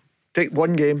weekend here. Take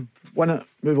one game, win it,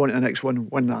 move on to the next one,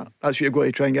 win that. That's what you've got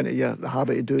to try and get into the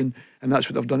habit of doing, and that's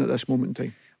what they've done at this moment in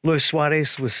time. Luis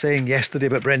Suarez was saying yesterday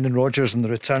about Brendan Rodgers and the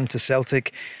return to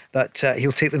Celtic that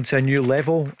he'll take them to a new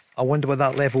level. I wonder what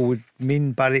that level would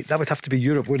mean, Barry. That would have to be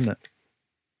Europe, wouldn't it?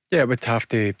 Yeah, it would have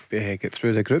to get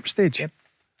through the group stage. Yep.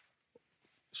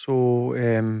 So,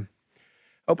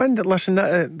 listen,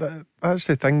 that's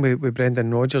the thing with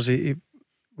Brendan Rodgers.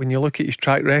 When you look at his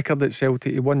track record at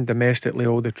Celtic, he won domestically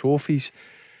all the trophies.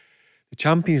 The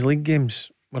Champions League games,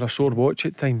 we're a sore watch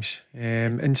at times,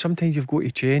 and sometimes you've got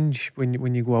to change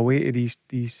when you go away to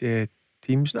these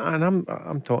teams. And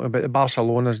I'm talking about the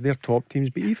Barcelonas, they're top teams,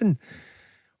 but even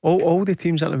all the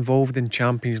teams that are involved in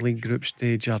Champions League group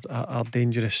stage are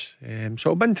dangerous. So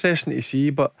it'll be interesting to see,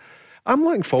 but I'm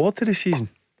looking forward to the season.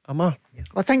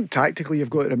 I think tactically you've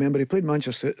got to remember he played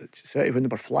Manchester City when they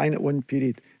were flying at one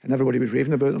period and everybody was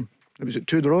raving about them. It was at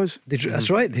 2 draws. That's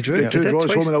right, they drew. Two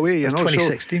draws home and away. You know,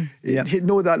 2016. So, you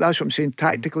know that's what I'm saying.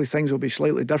 Tactically things will be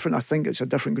slightly different. I think it's a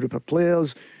different group of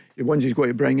players, the ones he's got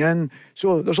to bring in.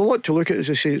 So there's a lot to look at. As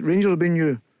I say, Rangers will be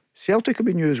new, Celtic will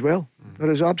be new as well.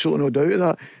 There is absolutely no doubt of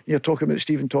that. You're talking about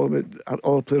Stephen talking about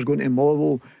other players going to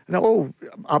Motherwell, and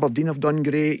Aberdeen have done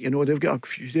great. You know,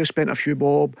 they've spent a few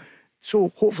bob.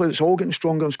 So hopefully it's all getting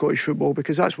stronger in Scottish football,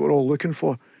 because that's what we're all looking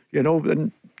for. You know,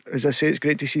 and as I say, it's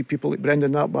great to see people like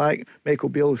Brendan that back, Michael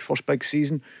Beale's first big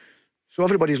season. So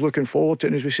everybody's looking forward to it,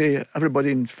 and as we say,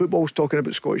 everybody in football's talking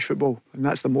about Scottish football, and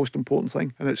that's the most important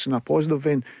thing, and it's in a positive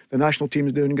vein. The national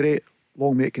team's doing great.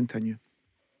 Long may it continue.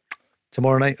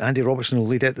 Tomorrow night, Andy Robertson will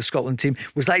lead out the Scotland team.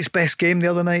 Was that his best game the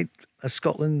other night as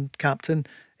Scotland captain?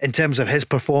 In terms of his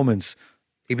performance,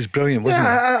 he was brilliant, wasn't he?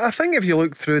 I think if you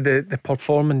look through the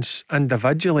performance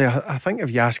individually, I think if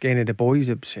you ask any of the boys,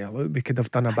 they'd say, look, we could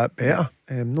have done a bit better.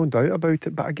 No doubt about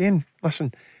it. But again,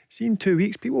 listen, see, in 2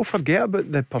 weeks, people forget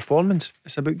about the performance.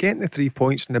 It's about getting the 3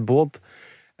 points on the board.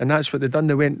 And that's what they've done.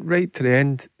 They went right to the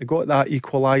end. They got that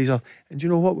equaliser. And you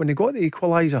know what? When they got the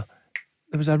equaliser,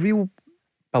 there was a real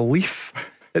belief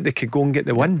that they could go and get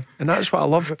the win. And that's what I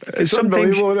loved. It's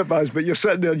unbelievable, it, Baz, but you're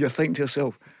sitting there and you're thinking to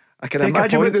yourself, I can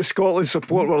imagine what the Scotland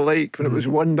support were like when it was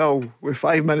 1-0 with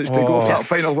 5 minutes to go for that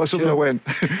final whistle that went.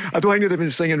 I don't think they'd have been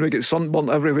singing we get sunburnt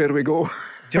everywhere we go. Do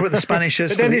you know what the Spanish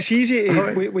is? But then it's easy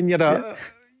when you're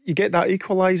you get that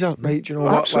equaliser, right? Do you know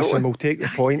what? Absolutely. Listen, we'll take the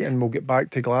point and we'll get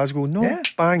back to Glasgow. No,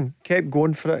 bang, kept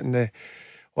going for it, and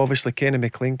obviously Kenny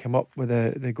McLean came up with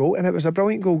the goal, and it was a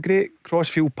brilliant goal. Great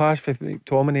crossfield pass for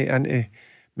McTominay into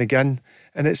McGinn,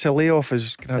 and it's a layoff,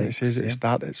 as Grant says at the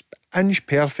start. It's inch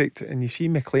perfect, and you see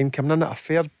McLean coming in at a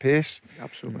fair pace.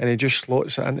 Absolutely. And he just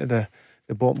slots it into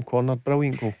the bottom corner.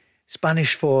 Brilliant goal.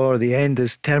 Spanish for the end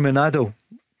is terminado.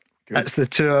 That's the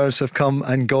 2 hours have come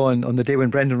and gone on the day when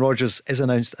Brendan Rodgers is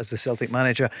announced as the Celtic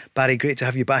manager. Barry, great to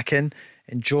have you back in.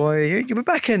 Enjoy. You'll be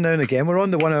back in now and again. We're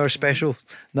on the 1 hour special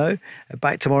now.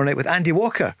 Back tomorrow night with Andy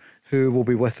Walker, who will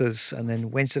be with us, and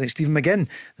then Wednesday night Stephen McGinn.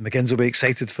 The McGinns will be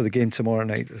excited for the game tomorrow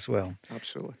night as well.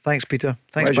 Absolutely. Thanks, Peter.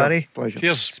 Thanks, Pleasure. Barry. Pleasure.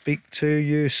 Cheers. Speak to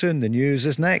you soon. The news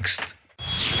is next.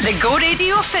 The Go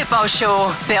Radio Football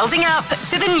Show, building up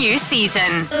to the new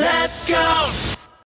season. Let's go!